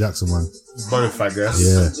Samuel L. Jackson one? Both, I guess.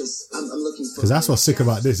 Yeah. I'm looking for. Because that's what's sick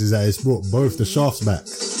about this, is that it's brought both the Shafts back.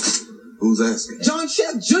 Who's asking? John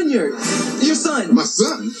Shep Jr., your son. My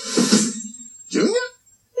son? Junior?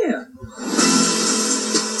 Yeah.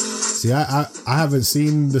 See, I haven't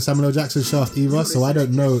seen the Samuel L. Jackson Shaft either, so I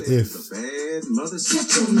don't know if Bad mother.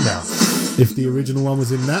 if the original one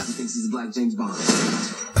was in that. He thinks he's a black James Bond.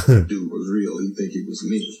 Dude was real. He think it was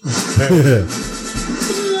me.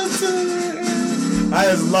 I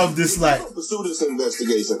just love this, like, Pursue this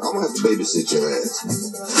investigation. I'm gonna have to babysit your ass.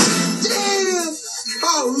 Damn!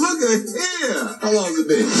 Oh, look at here! How long's it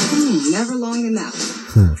been? Never long enough.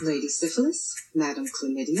 Lady Syphilis, Madam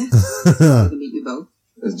Chlamydia. Good to meet you both.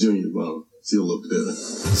 That's Junior Bone. See a little better.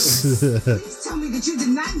 Please tell me that you did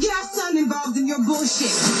not get our son involved in your bullshit.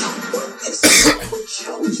 You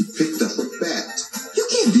picked up a bat. You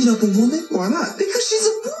can't beat up a woman. Why not? Because she's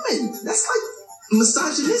a woman. That's like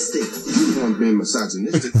misogynistic. You the one being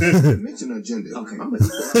misogynistic. Mention her gender. Okay. I'm an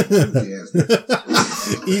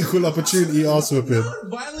Equal opportunity ass whipping.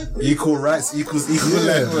 equal rights equals equal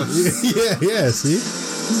level. Yeah, see?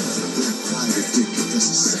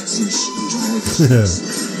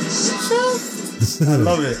 I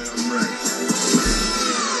love it.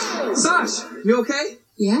 Sash, you okay?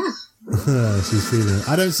 Yeah. She's feeling it.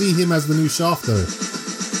 I don't see him as the new Shaft though.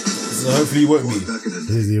 So hopefully he won't be.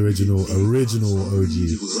 He's the original OG.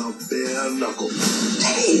 He was out bare knuckle.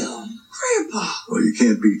 Damn, Grandpa. Well, you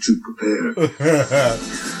can't be too prepared.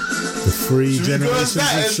 The three generations of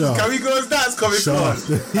Shaft. Can we go as that's coming Shaft.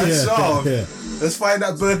 from? That's Shaft. Yeah. Let's find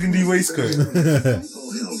that burgundy waistcoat. Oh,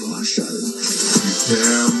 hell no, I shot him.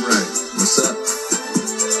 Damn right. What's up?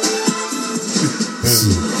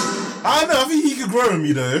 grow on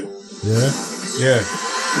me though. Yeah. Yeah.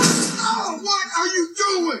 Oh, what are you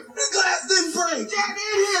doing? The glass didn't break. Get in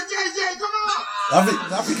here, JJ. Come on.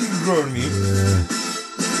 I think he can grow on me.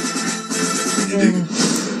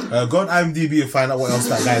 Yeah. Go on IMDb and find out what else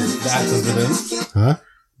the actor's been in. Huh?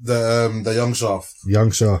 The Young Shaft.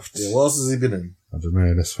 Young Shaft. Yeah, what else has he been in? I don't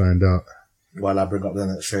know. Let's find out. While I bring up the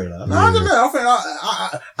next trailer. No, I don't know. I think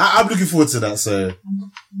I'm looking forward to that, so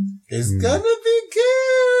it's gonna be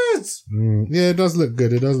good. Yeah, it does look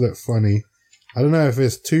good. It does look funny. I don't know if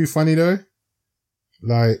it's too funny though.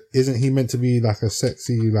 Like, isn't he meant to be like a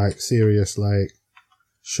sexy, like serious, like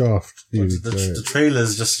Shaft dude? The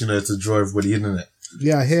trailer's just, to draw everybody in it.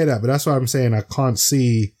 Yeah, I hear that, but that's why I'm saying I can't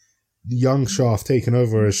see young Shaft taking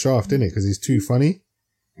over as Shaft, innit? Because he's too funny.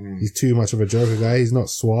 He's too much of a joker guy. He's not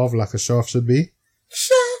suave like a Shaft should be.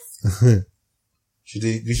 Shaft!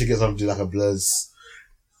 We should get something to do like a Bloods.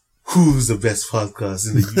 Who's the best podcast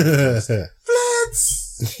in the universe?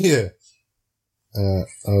 Bloods! Yeah.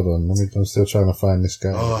 Hold on. I'm still trying to find this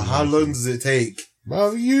guy. Oh, how long does it take?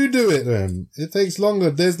 Well, you do it then. It takes longer.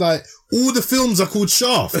 There's like, all the films are called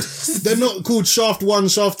Shaft. They're not called Shaft 1,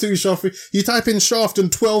 Shaft 2, Shaft 3. You type in Shaft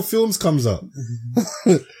and 12 films comes up.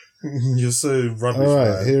 You're so rubbish.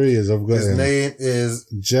 Alright, man. here he is. I've got his him. name is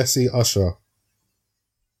Jesse Usher.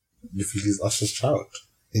 You think he's Usher's child?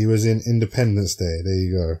 He was in Independence Day. There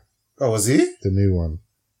you go. Oh, was he? The new one.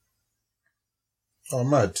 Oh,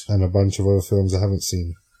 mad. And a bunch of other films I haven't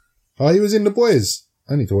seen. Oh, he was in The Boys.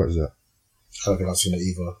 I need to watch that. I don't think I've seen it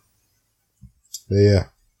either. But yeah.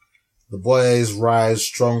 The Boys, Rise,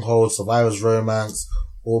 Stronghold, Survivor's Romance,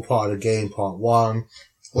 all part of the game, part 1.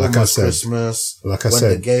 Like I said, Christmas. Like I when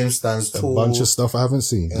said, the game stands tall. a bunch of stuff I haven't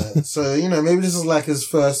seen. So, maybe this is like his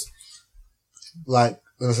first, like,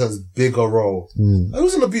 in a sense, bigger role. It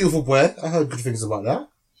wasn't A Beautiful Boy. I heard good things about that.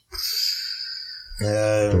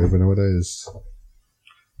 Don't even know what that is.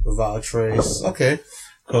 Without a Trace. Okay.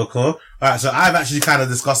 Cool. Alright, so I've actually kind of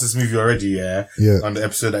discussed this movie already, yeah? On the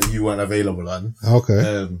episode that you weren't available on.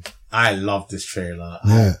 Okay. I love this trailer.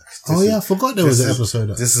 Yeah. I forgot there was an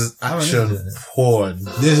episode. This is action porn.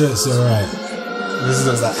 This looks alright. This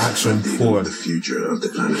looks like action porn. The future of the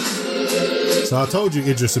planet. So I told you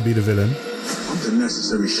Idris would be the villain. The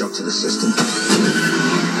necessary shock to the system.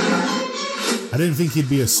 I didn't think he'd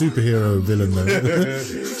be a superhero villain though.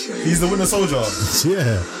 He's the Winter Soldier.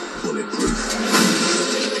 Yeah. Bulletproof.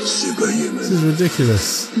 Superhuman. This is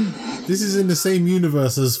ridiculous. This is in the same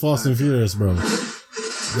universe as Fast and Furious, bro.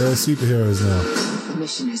 They're superheroes now. The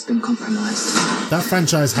mission has been compromised. That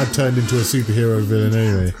franchise had turned into a superhero villain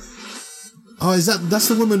anyway. Oh, that's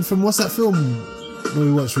the woman from, what's that film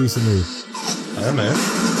we watched recently? I don't know.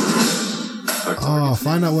 Oh,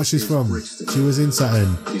 find out what she's from. She was in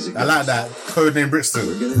Saturn. I like that. Codename Brixton.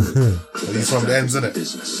 He's from the ends, isn't it?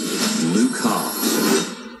 Luke Hobbs.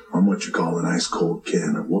 I'm what you call an ice cold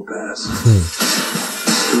can of whoop ass.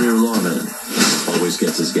 Career lawman always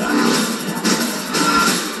gets his guy.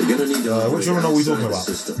 We're gonna need which woman are we talking about?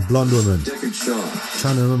 Blonde woman. Deckard Shaw.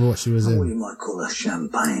 Trying to remember what she was What in. you might call a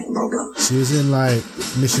champagne problem. She was in like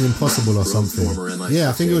Mission Impossible or something. Yeah,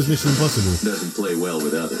 I think it was Mission Impossible. Doesn't play well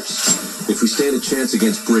with others. If we stand a chance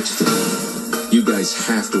against Brixton, you guys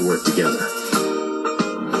have to work together.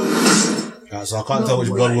 Right, so I can't tell which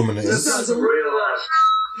blonde woman it is.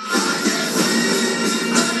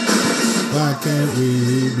 Why can't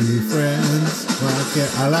we be friends?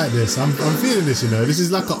 I like this. I'm feeling this, This is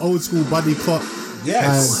like an old school buddy cop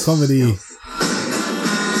comedy.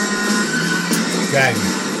 Gang.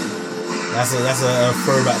 That's a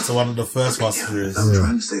throwback to one of the first Fast and Furious. I'm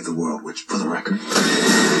trying to save the world, which, for the record,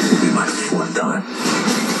 will be my fourth time.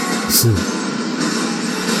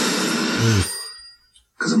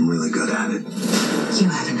 Because I'm really good at it. You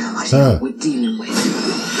have no idea what we're dealing with.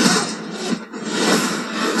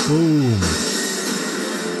 Boom.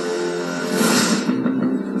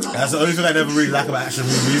 That's the only thing I never really like about action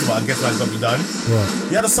movies, but I guess that's got to be done. What?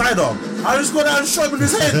 He had a sidearm. I just go down and shot him in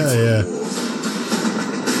his head. Yeah.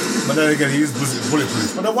 But then again, he's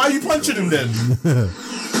bulletproof. But then why are you punching him then?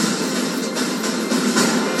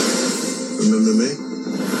 Remember me?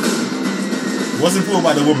 What's important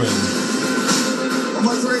about the woman? Am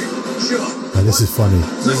I great? Sure. Oh, this is funny.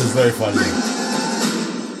 This is very funny.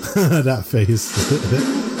 That face.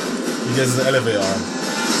 He gets in the elevator.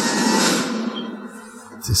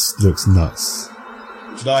 This looks nuts. Do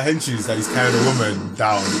you know how henches that he's carrying a woman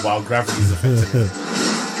down while gravity is affecting him?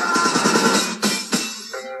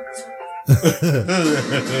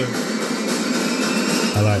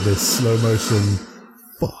 I like this slow motion.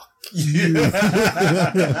 Fuck you.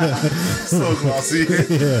 So classy.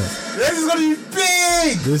 Yeah. This is gonna be big.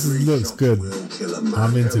 big. This looks good.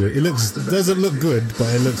 I'm into it. It doesn't look good,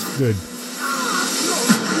 but it looks good.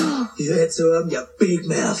 You had to have your big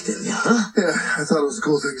mouth, didn't you, huh? Yeah, I thought it was a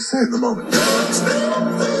cool thing to say in the moment.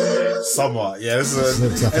 Summer, yeah, this is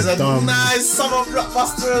Looks like a dumb, nice summer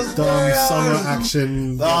blockbuster. summer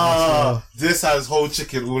action. This has whole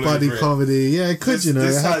chicken all buddy over it. comedy. Yeah, it could, it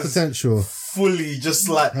has potential. Fully just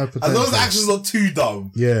like, as long as the action's not too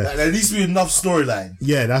dumb. Yeah. Like, there needs to be enough storyline.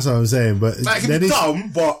 Yeah, that's what I'm saying. But like, it can be dumb,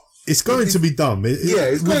 but it's going to be dumb.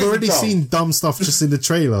 We've already seen dumb stuff just in the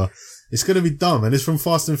trailer. It's going to be dumb, and it's from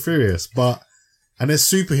Fast and Furious, and there's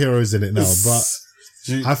superheroes in it now, but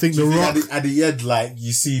I think The Rock... At the end, like,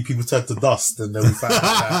 you see people turn to dust, and then we find out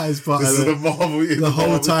that it's part this of is the Marvel... The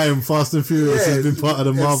whole time, Fast and Furious has been part of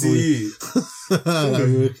the Marvel...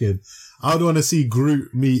 I would want to see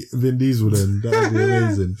Groot meet Vin Diesel then. That would be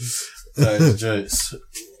amazing. That is jokes.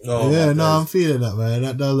 I'm feeling that, man.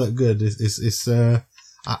 That does look good.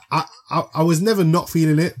 I was never not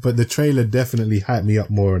feeling it, but the trailer definitely hyped me up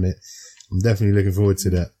more on it. I'm definitely looking forward to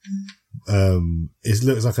that. It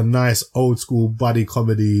looks like a nice old school buddy cop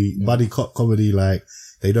comedy. Like,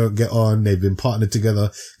 they don't get on. They've been partnered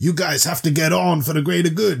together. You guys have to get on for the greater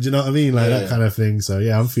good. You know what I mean? Like that kind of thing. So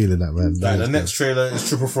yeah, I'm feeling that, man. Like, the next trailer is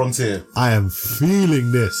Triple Frontier. I am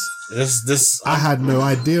feeling this. I had no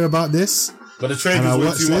idea about this. But the trailer's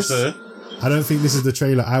way too much though. I don't think this is the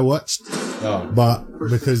trailer I watched. But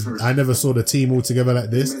because I never saw the team all together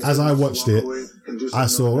like this, as I watched it, I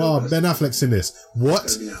saw, Ben Affleck's in this.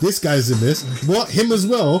 What? This guy's in this. What? Him as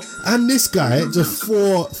well? And this guy? Just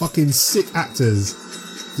 4 fucking sick actors.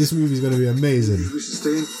 This movie's going to be amazing.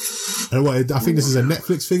 And I think this is a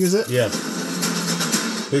Netflix thing, is it? Yeah. I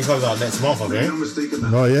think it comes out next month, I think.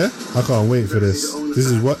 Oh, yeah? I can't wait for this. This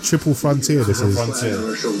is what? Triple Frontier, this is.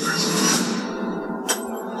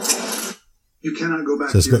 You cannot go back.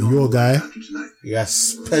 So it's got your guy.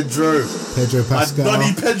 Yes, Pedro Pascal. My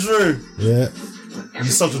buddy Pedro. Yeah.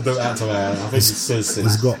 He's such a dope actor, man. I think he's so sick.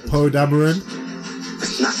 He's got Poe Dameron.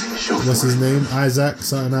 What's his name?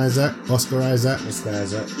 Oscar Isaac.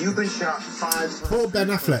 You've been shot 5 times. Poor Ben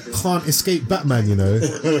Affleck can't escape Batman,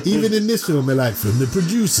 Even in this film, they're like, from the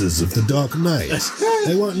producers of The Dark Knight.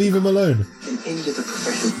 They won't leave him alone. An end to the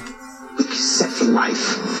profession. We'll be set for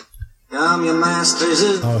life. I'm your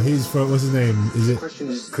master's. Oh, he's from, what's his name? Is it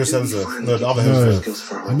Chris Hemsworth? No, the other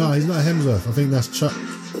Hemsworth. No, he's not Hemsworth. I think that's Chuck.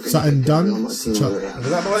 Something Dunn. Is that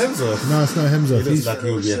not Hemsworth? No, it's not Hemsworth. He looks like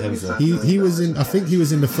he would be a Hemsworth. He was in. I think he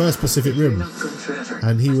was in the first Pacific Rim,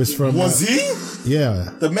 and he was from. Was he?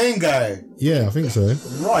 Yeah. The main guy. Yeah, I think so.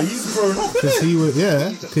 Right, he's grown up. Because he was.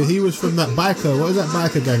 Yeah, because he was from that biker. What is that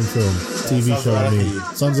biker gang film? TV show. I mean,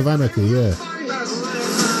 Sons of Anarchy. Yeah.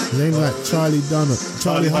 His name's like Charlie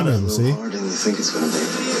Hunnam. See. Think it's gonna be.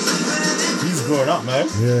 He's grown up, man.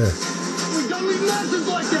 Yeah.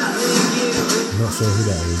 I'm not sure who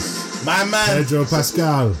that is. My man. Pedro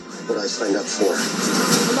Pascal. What I signed up for. A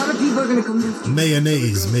lot of people are gonna come here.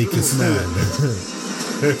 Mayonnaise make us mad.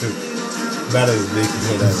 Mayonnaise make us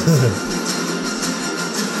mad.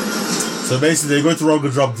 So basically, they go to rob a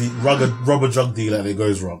drug dealer and it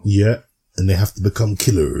goes wrong. Yeah, and they have to become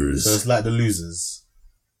killers. So it's like the Losers.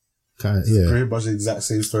 Yeah. Pretty much the exact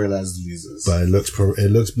same storyline as The Losers. But it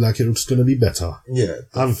looks like it's going to be better. Yeah.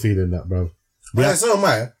 I'm feeling that, bro. So am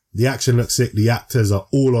I. The action looks sick. The actors are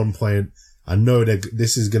all on point. I know that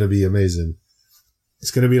this is going to be amazing. It's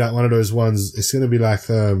going to be like one of those ones. It's going to be like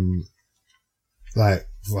fucking,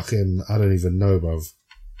 I don't even know, bro.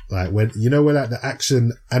 Like when, where like the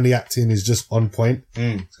action and the acting is just on point.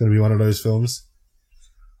 It's going to be one of those films.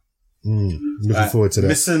 Looking forward to that.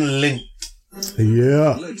 Missing Link.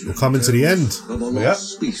 Yeah, we're coming to the end.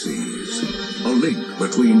 Species, a link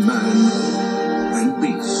between man and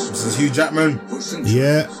beast. This is Hugh Jackman.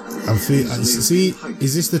 Yeah, I'm feeling. See,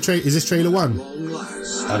 is this trailer 1?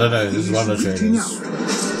 I don't know. This is one of the trailers.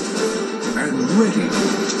 And ready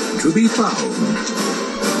to be found.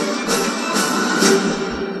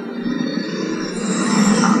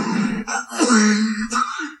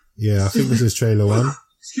 Yeah, I think this is trailer 1.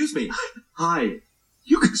 Excuse me. Hi.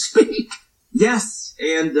 You can speak. Yes,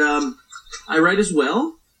 and I write as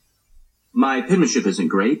well. My penmanship isn't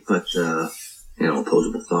great, but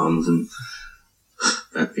opposable thumbs and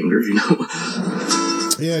fat fingers,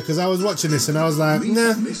 Yeah, because I was watching this and I was like,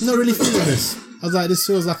 nah, not really feeling this. I was like, this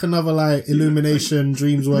feels like another like Illumination,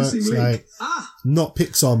 DreamWorks, like not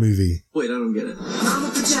Pixar movie. Wait, I don't get it.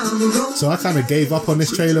 So I kind of gave up on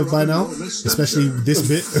this trailer by now, especially this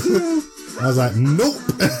bit. I was like, nope.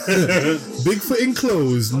 Bigfoot in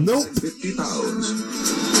clothes, nope.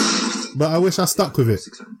 But I wish I stuck with it.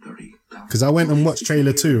 Because I went and watched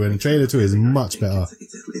trailer 2, and trailer 2 is much better.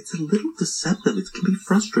 It's a little deceptive. It can be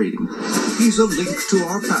frustrating. He's a link to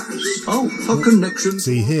our past. Oh, a connection.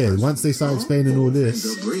 See here, once they start explaining all this,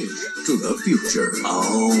 And a bridge to the future.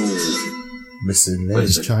 Oh. Missing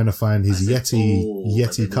he's link. trying to find his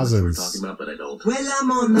Yeti cousins. About, but I don't. Well,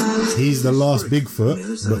 I'm on now. He's the last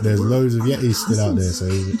Bigfoot, but there's loads of Yetis still out there, so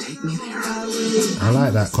Take me there. I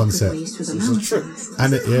like that concept.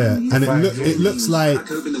 And it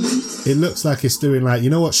looks like it's doing like,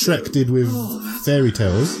 you know what Shrek did with fairy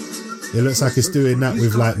tales? It looks like it's doing that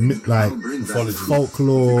with like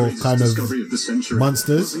folklore kind of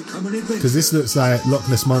monsters, because this looks like Loch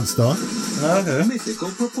Ness Monster. Okay.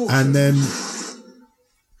 And then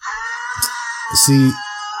see,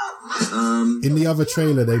 in the other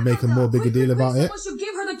trailer they make a more bigger deal about it. You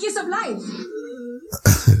give her the kiss of life.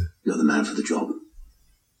 You're the man for the job.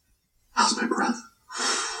 How's my breath?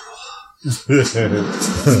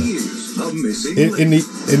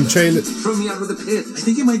 in trailer. Throw me out of the pit. I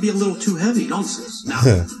think it might be a little too heavy. Nonsense. Now,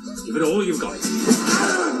 give it all you've got.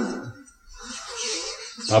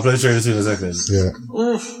 I'll play the trailer too in a second. Yeah.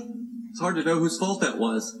 Oh, it's hard to know whose fault that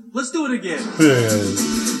was. Let's do it again.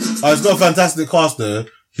 It's got a fantastic cast though.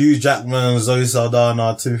 Hugh Jackman, Zoe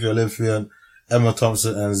Saldana, Timothy Olymphian, Emma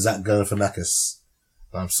Thompson, and Zach Galifianakis.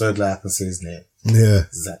 I'm so glad I can say his name. Yeah.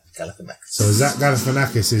 Zach Galifianakis. So Zach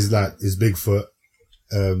Galifianakis is like is Bigfoot.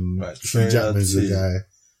 Hugh Jackman's the guy.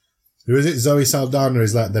 Who is it? Zoe Saldana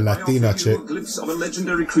is like the Latina chick. A glimpse of a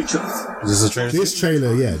legendary creature. Is this a trailer? This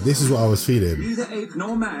trailer, yeah, this is what I was feeling. Neither ape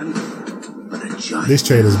nor man, but a giant. This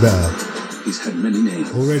trailer's better. He's had many names.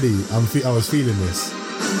 Already, I was feeling this.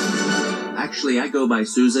 Actually, I go by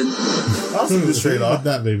Susan. I've seen this trailer.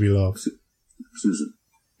 That made me laugh. Susan.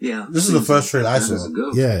 Yeah. This is the first trailer I saw.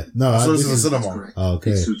 Yeah, no, I saw this this in the is cinema. oh,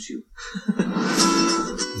 okay. It suits you.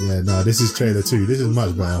 Yeah, no, this is trailer 2. This is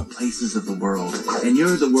much better. Places of the world, and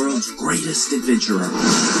you're the world's greatest adventurer.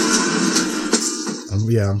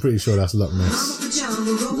 I'm pretty sure that's Loch Ness.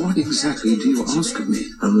 What exactly do you ask of me?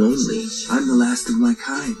 I'm lonely. I'm the last of my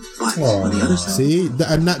kind. But on the other side, see,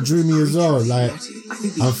 and that drew me as well. Like,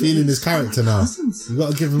 I'm feeling his character now. You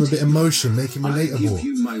got to give him a bit of emotion, make him I give relatable.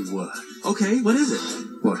 you my word. Okay, what is it?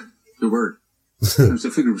 What? The word. It's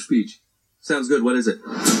a figure of speech. Sounds good. What is it?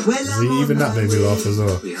 See, even that made me laugh as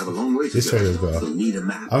well. We have a long way to This go. trailer's better. We'll need a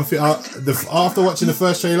map. After watching the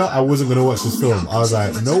first trailer, I wasn't going to watch this film. I was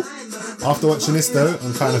like, nope. After watching this though,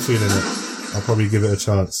 I'm kind of feeling it. I'll probably give it a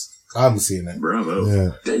chance. I haven't seen it. Bravo.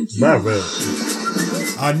 Yeah. Thank you. Bravo.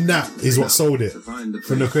 And that is what sold it.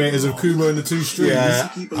 From the creators of Kubo and the Two Strings. Yeah.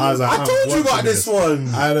 I was like, I told you about this one.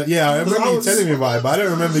 I remember you telling me about it, but I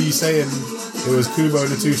don't remember you saying it was Kubo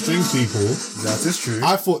and the Two Strings people. That is true.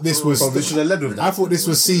 I thought this was. Probably should have led with that. I thought this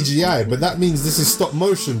was CGI, but that means this is stop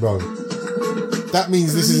motion, bro. That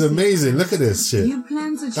means this is amazing. Look at this shit. You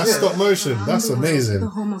plan to That's stop motion. That's amazing. the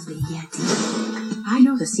home of the Yeti. I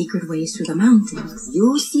know the secret ways through the mountains.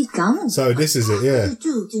 You see come. So this is it, yeah.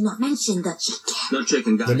 Do not mention the chicken. No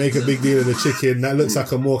chicken, guys. They make a big deal of the chicken. That looks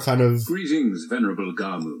like a more kind of Greetings, venerable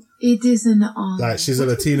Gamu. It is an honor. like she's a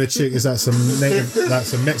Latina chick. Is that some native, like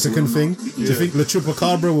some Mexican thing? Do you think La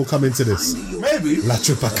Chupacabra will come into this? Maybe. La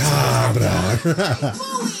Chupacabra.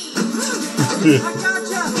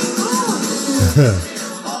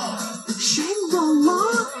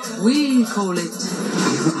 We call it.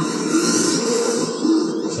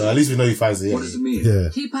 So at least we know he finds the What does it Yeti. mean? Yeah.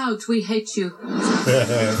 Keep out, we hate you.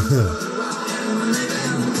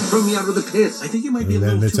 Throw me out of the pit. I think it might be And a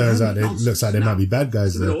then little it too turns heavy. out it looks like they might be bad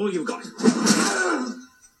guys Give it there. all you've got.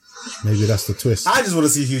 Maybe that's the twist. I just want to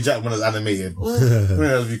see Hugh Jackman as animated. I think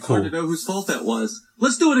that would be Hard to cool. know whose fault that was.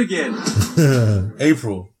 Let's do it again.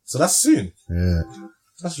 April. So that's soon. Yeah.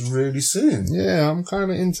 That's really soon. Yeah, I'm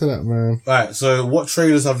kind of into that, man. Alright, so what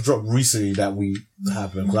trailers have dropped recently that we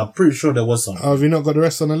haven't? Because I'm pretty sure there was some. Oh, have you not got the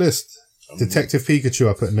rest on the list? Detective Pikachu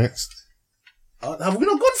I put next. Have we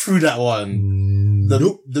not gone through that one?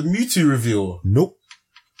 Nope. The Mewtwo reveal. Nope.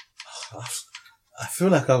 I feel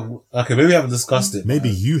like okay, maybe I haven't discussed it. Maybe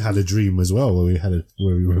you had a dream as well where we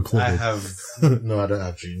recorded. I have, no, I don't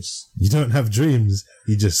have dreams. You don't have dreams.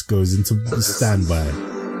 He just goes into standby.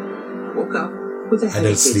 Woke up with a I don't headache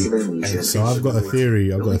case sleep. of amnesia. So I've got a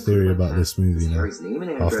theory. I've got a theory about this movie now. Harry's name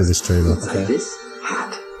and After address this trailer. inside this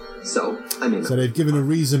hat. So, I'm in. So they've given a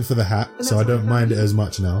reason for the hat, so I don't mind it as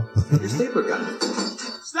much now. Your stapler gun.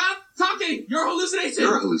 Stop talking! You're hallucinating!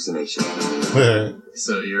 You're a hallucination.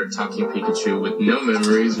 So you're talking Pikachu with no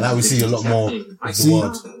memories. Now we see a lot more of the See,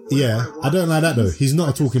 world. yeah, I don't like that though. He's not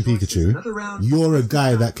a talking Pikachu. You're a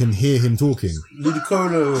guy that can hear him talking.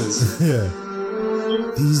 Ludicolo. Yeah.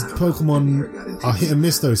 These Pokemon are hit and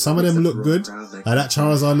miss though. Some of them look good. Like that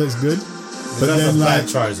Charizard looks good. But then, bad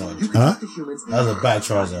Charizard. Huh? That's a bad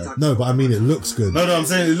Charizard. No, but I mean, it looks good. No, I'm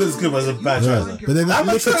saying it looks good, but it's a bad Charizard. But then that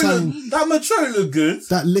Lickitung... That Mature looked good.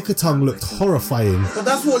 That Lickitung looked horrifying. But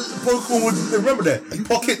that's what Pokemon would... Remember that?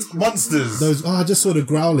 Pocket monsters. I just saw the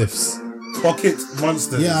Growliths. Pocket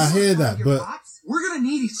monsters. Yeah, I hear that, but... We're gonna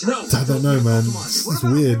need each other. I don't know, man. It's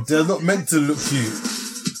weird. They're not meant to look cute.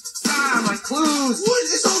 My clues. What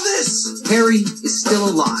is all this? Harry is still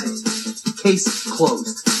alive. Case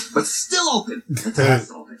closed. But still open.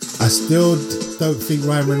 I still don't think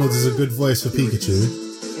Ryan Reynolds is a good voice for Pikachu.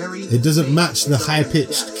 It doesn't match the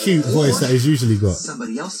high-pitched, cute voice that he's usually got.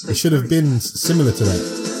 It should have been similar to that.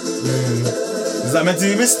 Is that meant to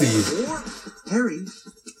be Misty? Harry.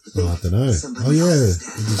 Oh, I don't know. Oh, yeah.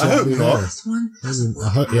 I hope not. I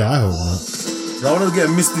hope not. I want to get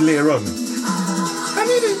a Misty later on.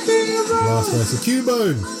 Last one, it's a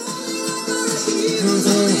Cubone.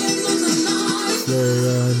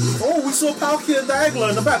 Oh, we saw Palkia and Diagla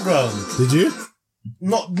in the background. Did you?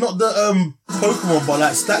 Not the Pokemon, but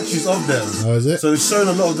like statues of them. Oh, is it? So it's showing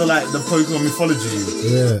a lot of the Pokemon mythology.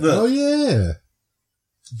 Yeah. Look. Oh, yeah.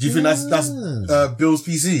 Do you think that's Bill's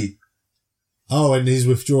PC? Oh, and he's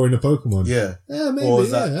withdrawing the Pokemon. Yeah. Yeah, maybe. Or is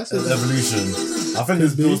that that's an evolution? I think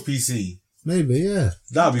it's Bill's PC. Maybe, yeah.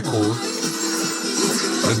 That'd be cool.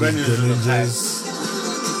 The ninjas.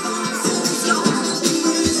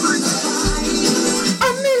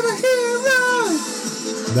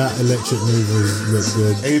 That electric move looks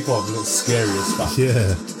good. A-Pop looks scary as fuck.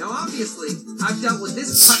 Yeah. Now, obviously, I've dealt with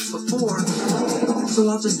this touch before, so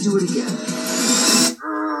I'll just do it again.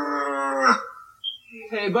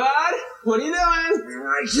 Hey, bud, what are you doing? I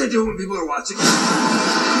can't do it when people are watching.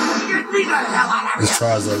 Get me the hell out of This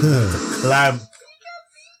Charizard. Clamp.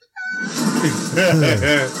 The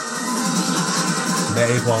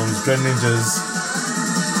A-Bombs, Dread Ninjas.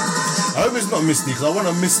 I hope it's not Misty, because I want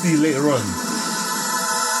a Misty later on.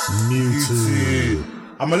 Mewtwo.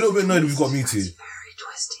 I'm a little bit annoyed we've got Mewtwo.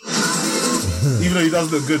 Even though he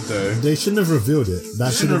does look good, though. They shouldn't have revealed it.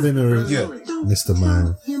 That should have been a... Yeah. Mr.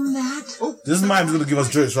 Mime. This mime's going to give us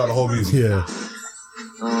jokes throughout the whole movie. Yeah.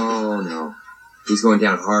 Oh, no. He's going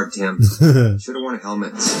down hard, Tim. Should have worn a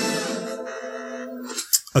helmet.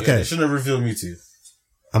 Okay. Yeah, they shouldn't have revealed Mewtwo.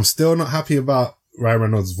 I'm still not happy about Ryan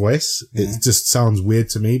Reynolds' voice. It just sounds weird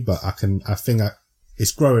to me, but I think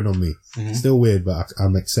it's growing on me. Still weird, but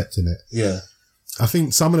I'm accepting it. Yeah. I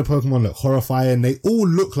think some of the Pokemon look horrifying. They all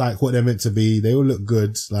look like what they're meant to be. They all look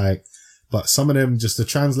good, but some of them, just the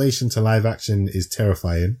translation to live action is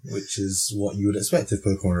terrifying. Which is what you would expect if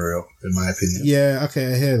Pokemon were real, in my opinion. Yeah,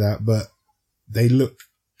 okay, I hear that, but they look...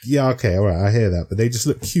 Yeah, okay, alright, I hear that, but they just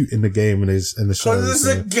look cute in the game and the show. Because it's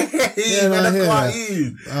a game and a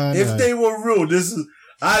cartoon. If they were real,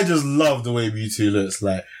 I just love the way Mewtwo looks.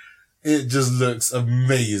 It just looks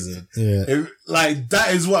amazing. Yeah. That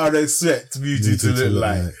is what I'd expect Mewtwo to look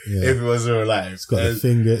like. Yeah. If it was real life. It's got a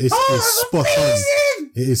finger. It's spot on.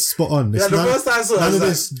 It is spot on. It's the first time I saw it, none of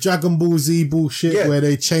this Dragon Ball Z bullshit where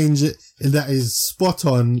they change it. And that is spot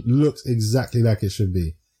on. Looks exactly like it should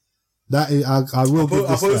be. That is, I will give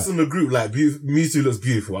this I posted in the group, Mewtwo looks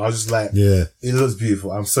beautiful. I was just like, yeah, it looks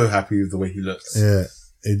beautiful. I'm so happy with the way he looks. Yeah,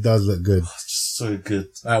 it does look good. So good.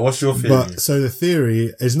 Alright, what's your theory? But, so the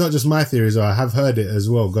theory, it's not just my theory, I have heard it as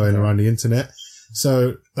well going around the internet.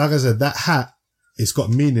 So, like I said, that hat, it's got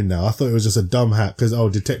meaning now. I thought it was just a dumb hat because,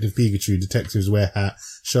 Detective Pikachu, detectives wear hat,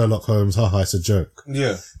 Sherlock Holmes, haha, it's a joke.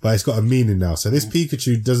 Yeah. But it's got a meaning now. So this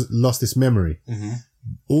Pikachu lost its memory.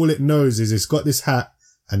 All it knows is it's got this hat,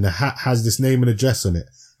 and the hat has this name and address on it.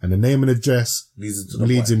 And the name and address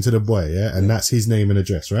leads him to the boy, yeah? And that's his name and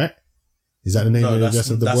address, right? Is that the name and address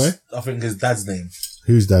of the boy? I think his dad's name.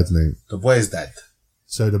 Whose dad's name? The boy's dad.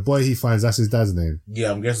 So the boy he finds, that's his dad's name?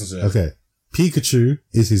 Yeah, I'm guessing so. Okay. Pikachu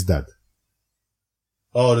is his dad.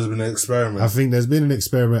 Oh, there's been an experiment. I think there's been an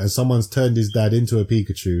experiment and someone's turned his dad into a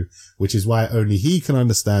Pikachu, which is why only he can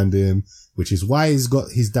understand him, which is why he's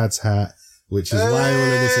got his dad's hat, which is why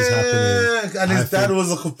all of this is happening. And his dad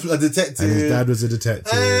was a detective. And his dad was a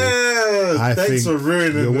detective. Thanks for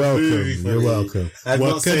ruining the movie for You're me. welcome. And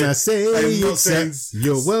what can I say?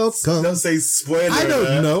 You're welcome. Don't say spoiler I don't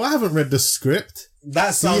alert. know. I haven't read the script.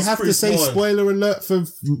 That sounds Do you have to say spoiler alert for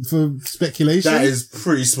speculation? That is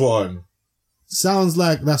pretty spot on. Sounds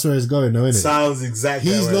like that's where it's going, though, isn't it? Sounds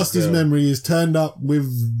exactly. He's lost his memory. He's turned up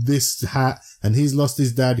with this hat, and he's lost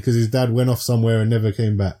his dad because his dad went off somewhere and never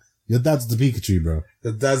came back. Your dad's the Pikachu, bro.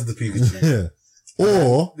 The dad's the Pikachu. Yeah.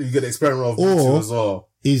 Or you get the experiment of Pikachu as well.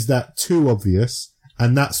 Is that too obvious?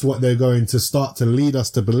 And that's what they're going to start to lead us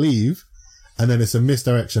to believe. And then it's a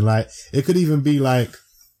misdirection. Like, it could even be like,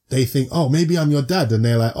 they think, oh, maybe I'm your dad. And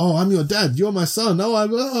they're like, oh, I'm your dad. You're my son. Oh,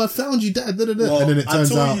 I found you, dad. Da, da, da. Well, and then it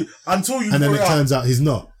turns out he's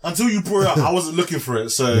not. Until you brought it up, I wasn't looking for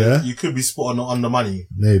it. So you could be spot on the money.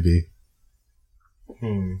 Maybe.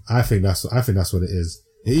 I think that's what it is.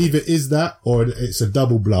 It either is that or it's a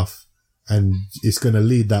double bluff and it's going to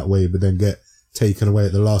lead that way, but then get taken away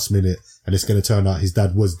at the last minute and it's going to turn out his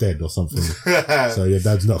dad was dead or something. So your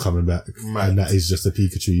dad's not coming back. And that is just a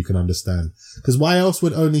Pikachu you can understand. Because why else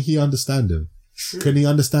would only he understand him? True. Can he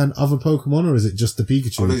understand other Pokemon or is it just the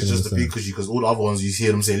Pikachu? I think it's just the Pikachu because all the other ones you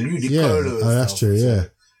hear them say Ludicolo. Yeah, that's true, yeah.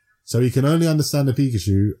 So he can only understand the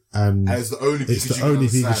Pikachu and it's the only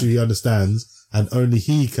Pikachu he understands and only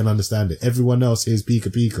he can understand it. Everyone else is Pika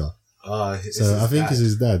Pika. So I think it's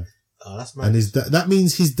his dad. Oh, that's mad. And that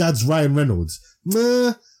means his dad's Ryan Reynolds.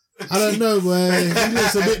 Nah, I don't know, boy. He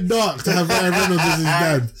looks a bit dark to have Ryan Reynolds as his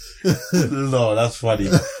dad. No, that's funny.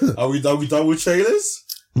 Are we done with trailers?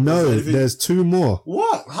 No, there's 2 more.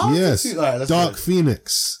 What? How yes. is it? Right, Dark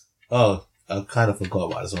Phoenix. Oh, I kind of forgot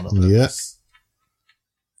about this one. Yes.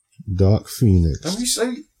 Dark Phoenix. Have we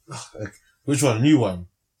say which one? A new one?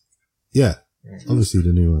 Yeah. Obviously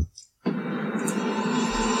the new one.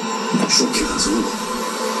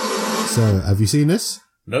 So, have you seen this?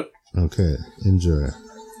 Nope. Okay, enjoy.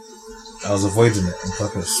 I was avoiding it on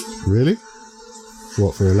purpose. Really?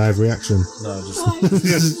 What, for a live reaction? No, just... Why did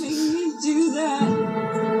you make me do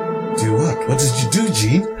that? Do what? What did you do,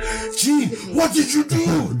 Gene? Gene, what did you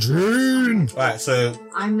do? Gene! Alright, so...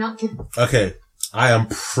 I'm not giving Okay, I am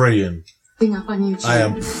praying. up on you, Gene. I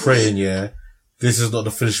am praying, yeah. This is not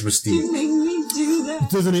the finished Mystique. You make me do that.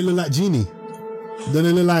 Doesn't it look like Genie? Doesn't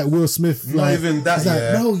it look like Will Smith? Not like, even that,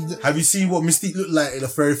 yeah. No. Have you seen what Mystique looked like the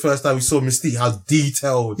very first time we saw Mystique? How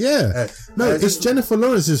detailed. Yeah. It's Jennifer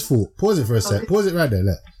Lawrence's fault. Pause it for a sec. Pause it right there.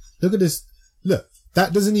 Look at this. Look,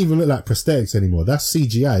 that doesn't even look like prosthetics anymore. That's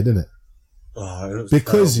CGI, doesn't it? Oh, it looks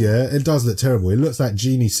because, terrible. it does look terrible. It looks like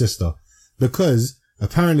Genie's sister. Because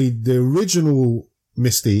apparently the original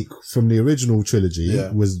Mystique from the original trilogy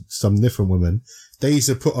was some different woman. They used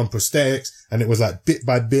to put on prosthetics and it was like bit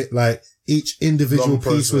by bit, like each individual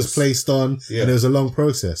piece was placed on and it was a long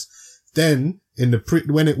process. Then in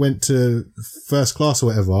when it went to First Class or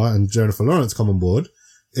whatever and Jennifer Lawrence come on board,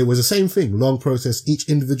 it was the same thing. Long process. Each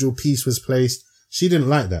individual piece was placed. She didn't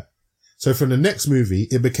like that. So from the next movie,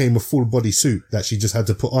 it became a full body suit that she just had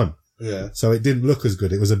to put on. Yeah. So it didn't look as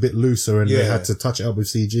good. It was a bit looser and they had to touch it up with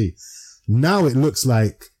CG. Now it looks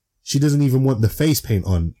like she doesn't even want the face paint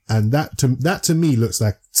on. And that to me looks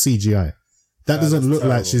like CGI. That doesn't look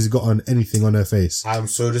like she's got on anything on her face. I'm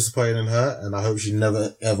so disappointed in her and I hope she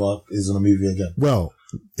never ever is in a movie again. Well,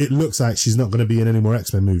 it looks like she's not going to be in any more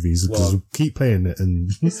X-Men movies because we'll keep playing it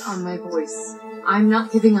and... It's on my voice. I'm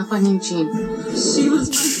not giving up on you, Gene. She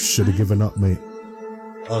was Should have given up, mate.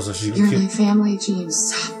 Oh, so she You're my family, Gene.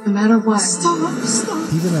 Stop. No matter what. Stop.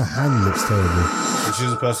 Even her hand looks terrible. So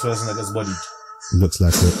she's the first person that gets bodied. Looks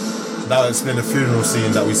like it. That will explain the funeral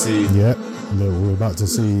scene that we see. Yeah, we're about to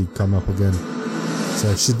see come up again.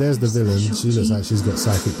 So there's the villain. She looks like she's got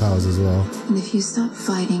psychic powers as well. And if you stop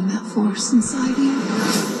fighting that force inside you,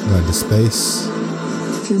 Right, the space.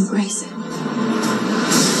 if you embrace it,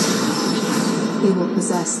 you will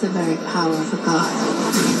possess the very power of a god.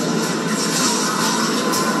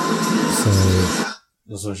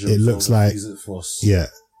 So it looks like, yeah.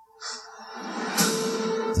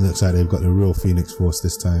 It looks like they've got the real Phoenix Force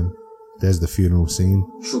this time. There's the funeral scene.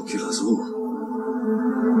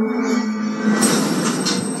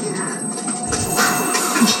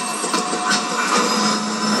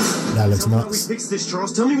 That looks nuts. Fix this,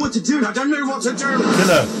 Charles. Tell me what to do. I don't know what to do.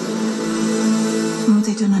 Killer. Oh,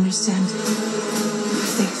 they don't understand.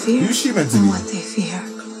 They fear Who's she meant to be? and what they fear.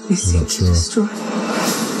 They seek to destroy.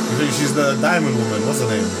 You think she's the diamond woman? What's her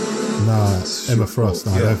name? Nah, Emma Frost.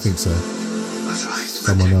 No, I don't think so.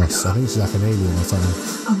 Someone else. I think she's like an alien or something.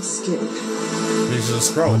 I'm scared. She's a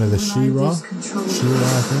scroll. One of the She-Ra. She-Ra,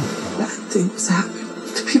 I think. Bad things happen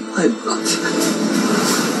to people I love.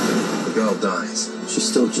 The girl dies. She's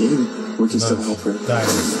still Jean. We can still help her.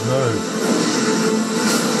 Diamonds. No.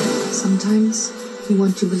 Sometimes you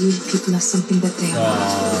want to believe people as something that they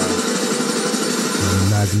are.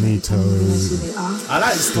 Magneto. I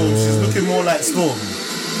like Storm. She's looking more like Storm.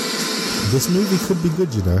 This movie could be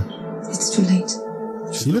good, you know. It's too late.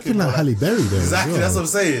 She's looking like Halle Berry there. Exactly, that's what I'm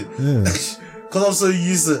saying. Yeah. Because I'm so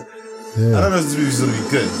used to... Yeah. I don't know if this movie's going to be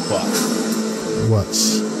good, but...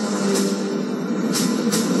 Watch.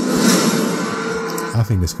 I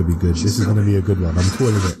think this could be good. This is going to be a good one. I'm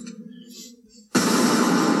calling it.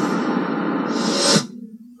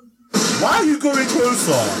 Why are you going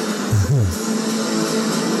closer?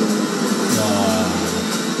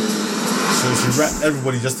 she rapped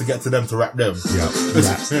everybody just to get to them to rap them. Yeah,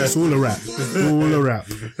 rap. It's all a rap. All a rap.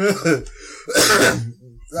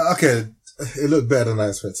 Okay, it looked better than I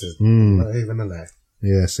expected. Not even a lie.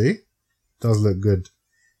 Yeah, see? Does look good.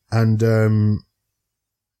 And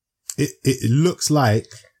it looks like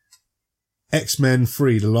X-Men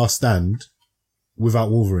 3, The Last Stand, without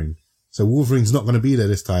Wolverine. So Wolverine's not going to be there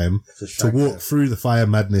this time to walk through the fire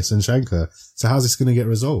madness and shank her. So how's this going to get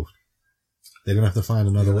resolved? They're going to have to find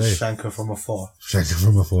another way. Shank her from afar. Shank her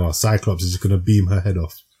from afar. Cyclops is just going to beam her head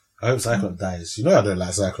off. I hope Cyclops dies. You know I don't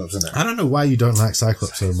like Cyclops, innit? I don't know why you don't like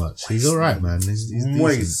Cyclops so much. He's alright, man. He's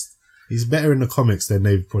decent. He's better in the comics than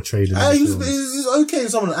they've portrayed in the films. He's okay in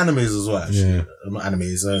some of the animes as well, actually. Yeah. Not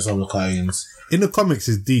animes, some of the cartoons. In the comics,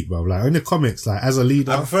 it's deep, bro. Like, in the comics, like, as a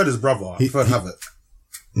leader... I preferred his brother. I preferred Havoc.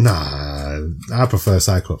 Nah, I prefer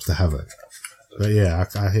Cyclops to Havoc. But yeah,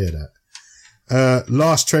 I hear that.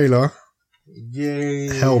 Last trailer. Yay.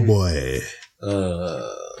 Hellboy. I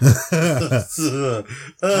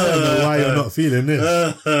don't know why you're not feeling this.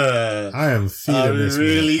 I am feeling this. I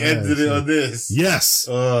really ended it on this. Yes.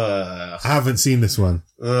 I haven't seen this one.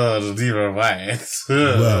 Neither have I.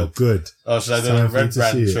 Well, good. Oh, should I do a Red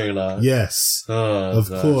Band trailer? Yes. Of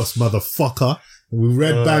course, motherfucker. We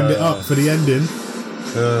Red Band it up for the ending.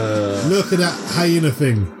 Look at that hyena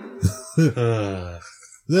thing.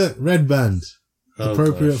 Look, Red Band.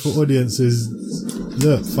 Appropriate for audiences.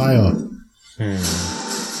 Look, Fyre.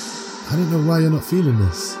 I don't know why you're not feeling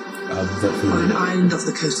this. On an island off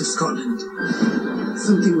the coast of Scotland,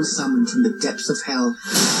 something was summoned from the depths of hell.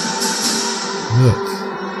 Look.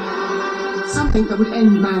 Something that would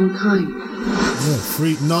end mankind.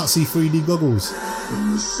 Look, Nazi 3D goggles.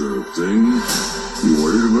 And this thing you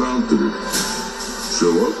worried about, did it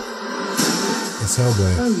show up? It's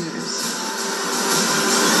Hellboy. Oh, yes.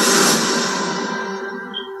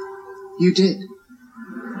 You did.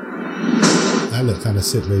 That looked kind of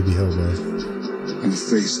sick, baby Hellboy. I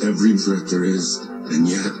face every threat there is, and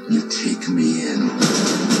yet you take me in.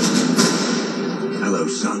 Hello,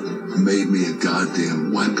 son. Made me a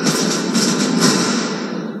goddamn weapon.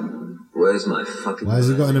 Where's my fucking... Why has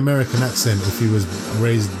he got an American accent if he was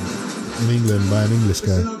raised in England by an English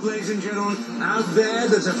guy? Listen up, ladies and gentlemen. Out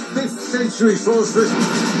there's a 5th century sorceress.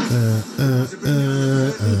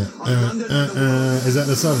 Is that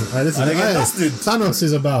the song? Right, listen, Thanos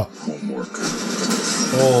is about homework.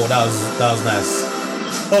 Oh, that was nice.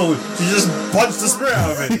 Oh, she just punched the spirit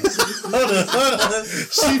out of it. Hold on.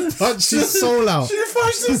 She punched his soul out. She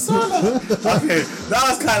punched his soul out. Okay, that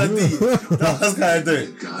was kind of deep. That was kind of deep.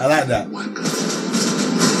 I like that.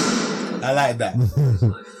 I like that.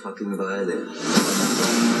 My fucking violin.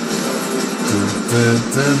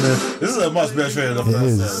 This is a much better trailer than the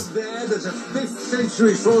first one. There's a 5th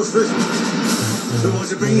century sorceress who wants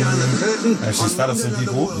to bring down the curtain. And she's fed up some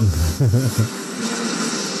people.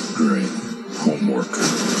 Great. Homework.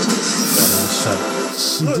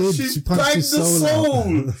 She punched his soul out.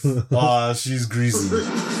 Oh, she's greasy.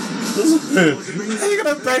 How you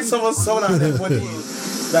gonna bang someone's soul out of their body?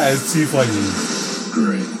 That is too funny.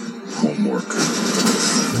 Great. Homework.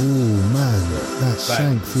 Ooh, man. That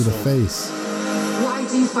shank through the face. Why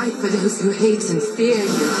do you fight for those who hate and fear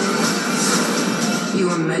you? You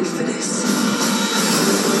were meant for this.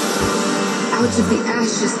 Out of the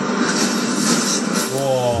ashes.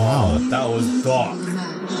 Oh, wow. That was dark.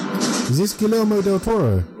 Is this Guillermo del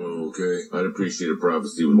Toro? Okay, I'd appreciate a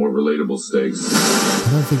prophecy with more relatable stakes. I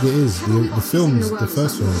don't think it is. The films, the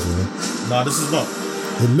first films were. Nah, this is not.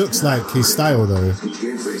 It looks like his style though.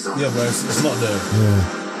 Yeah, but it's not there. Yeah.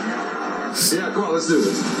 Yeah, come on, let's do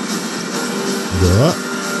this. What?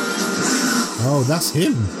 Oh, that's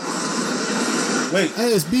him. Wait.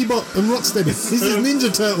 Hey, it's Bebop and Rocksteady. This is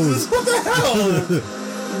Ninja Turtles. What the hell?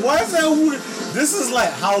 Why is that weird? This is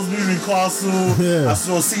like Howl's Moving Castle. Yeah. I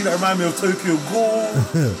saw a scene that reminded me of Tokyo Ghoul.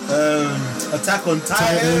 Attack on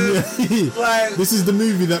Titan. Like, this is the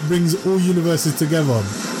movie that brings all universes together.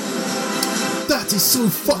 That is so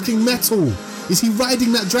fucking metal. Is he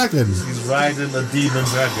riding that dragon? He's riding a demon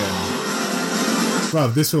dragon.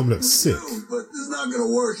 Bruv, this film looks sick. But it's not gonna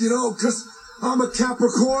work, you know, because I'm a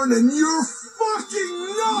Capricorn and you're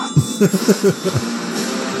fucking nuts!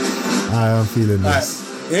 I am feeling this.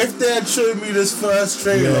 If they had shown me this first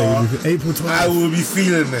trailer, April 12th. I would be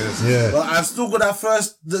feeling this. Yeah. But I've still got that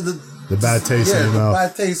first... The bad taste in your mouth.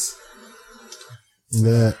 bad taste.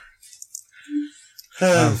 Yeah.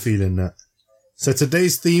 I'm feeling that. So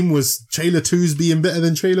today's theme was trailer 2s being better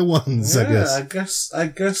than trailer 1s, Yeah, I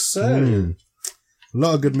guess so. A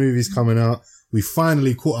lot of good movies coming out. We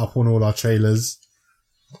finally caught up on all our trailers.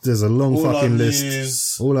 There's a long fucking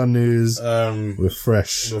list. All our news. We're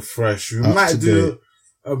fresh. We might do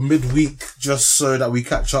a midweek just so that we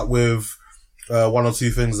catch up with one or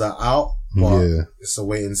two things that are out. But it's a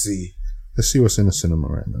wait and see. Let's see what's in the cinema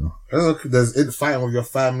right now. There's Fighting With Your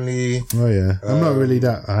Family. Oh yeah, I'm not really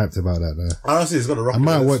that hyped about that though. Honestly, it's got a rock. I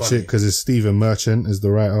might watch it because it's Stephen Merchant is the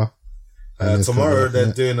writer. Tomorrow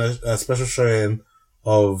they're doing a special showing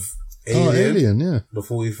of Alien. Oh, Alien, yeah. The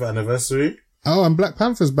 40th anniversary. Oh, and Black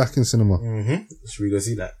Panther's back in cinema. Should we go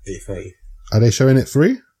see that? 8:30. Are they showing it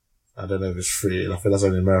free? I don't know if it's free. I think that's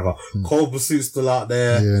only in America. Cold Pursuit's still out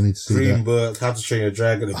there. Yeah, I need to see Green that. Book, How to Train Your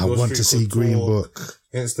Dragon. I want to see Green Book.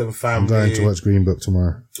 Instant Family. I'm going to watch Green Book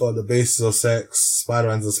tomorrow. On the Basis of Sex,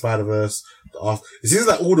 Spider-Man and the Spider-Verse. It seems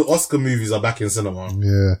like all the Oscar movies are back in cinema.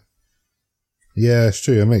 Yeah. Yeah, it's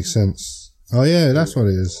true. It makes sense. Oh yeah, that's what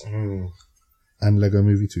it is. And Lego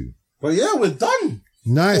Movie 2. But yeah, we're done.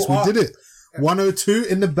 Nice, we did it. 102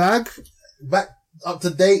 in the bag. Back up to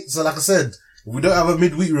date. So like I said, if we don't have a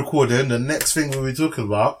midweek recording, the next thing we'll be talking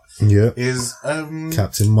about is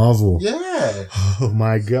Captain Marvel. Yeah. Oh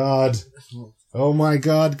my god. Oh my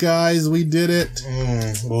god, guys, we did it.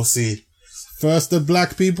 We'll see. First the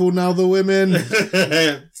black people, now the women.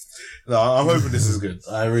 No, I'm hoping this is good.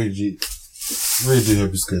 I really do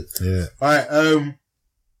hope it's good. Yeah. Alright,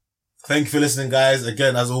 thank you for listening, guys.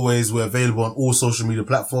 Again, as always, we're available on all social media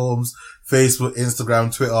platforms. Facebook,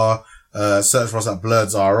 Instagram, Twitter. Search for us at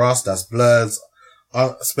Blurds R Us. That's Blurds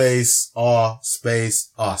space R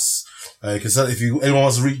space us. You can send, if anyone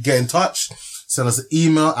wants to get in touch, send us an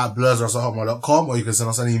email at blurdsrus@hotmail.com, or you can send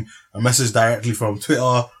us a message directly from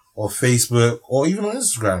Twitter or Facebook or even on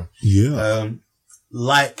Instagram. Yeah.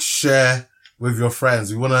 Like, share with your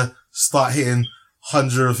friends. We want to start hitting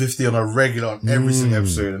 150 on a regular on every single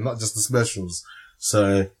episode and not just the specials.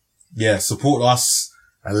 So yeah, support us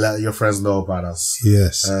and let your friends know about us.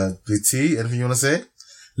 Yes. bigT, anything you want to say?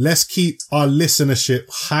 Let's keep our listenership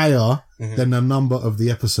higher than the number of the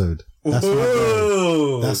episode. That's my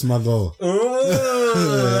goal. That's my goal.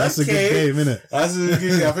 That's a good game, isn't it? That's a good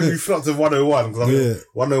game. I think we flopped to 101 because I think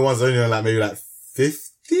 101's only on like maybe like 50,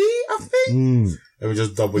 I think. And we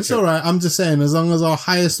just double check. It's alright. I'm just saying, as long as our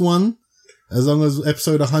highest one, as long as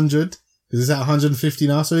episode 100, because it's at 150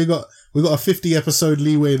 now, so we got a 50 episode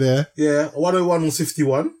leeway there. Yeah, 101 was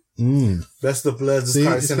 51. Best of Blurs is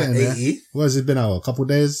currently sitting at 80. What has it been out? A couple of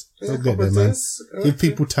days? Yeah, Get there, man. Give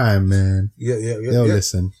people time, man. Yeah. They'll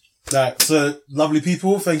listen. Right, so lovely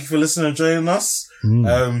people, thank you for listening and joining us.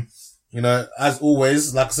 As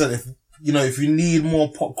always, like I said, if you need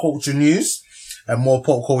more pop culture news and more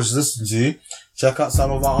pop culture to listen to, check out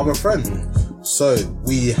some of our other friends. So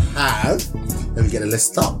we have, let me get a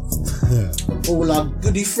list up. All our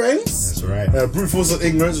goody friends. That's right. Brute Force of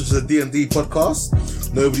Ignorance, which is a D&D podcast.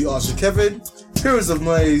 Nobody Archer Kevin. Heroes of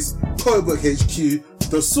Noise. Comic Book HQ.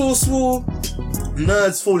 The Source War.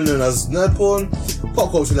 Nerds, formerly known as Nerd Porn.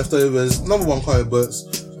 Pop Culture Leftovers. Number One Comic Books.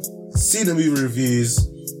 See the Movie Reviews.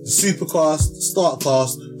 Supercast.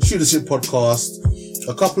 Startcast. Shoot the Shit Podcast.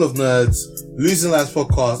 A Couple of Nerds. Losing Lives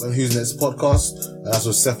Podcast and Who's Next Podcast. That's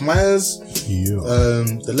with Seth Meyers. Yeah.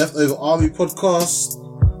 The Leftover Army Podcast.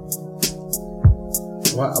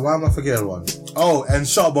 Why am I forgetting one? Oh, and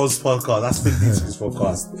Sharpbones Podcast. That's Finn Beats's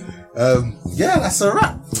podcast. Yeah, that's a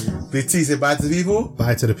wrap. bigT, say bye to the people.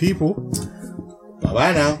 Bye to the people.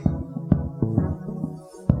 Bye-bye now.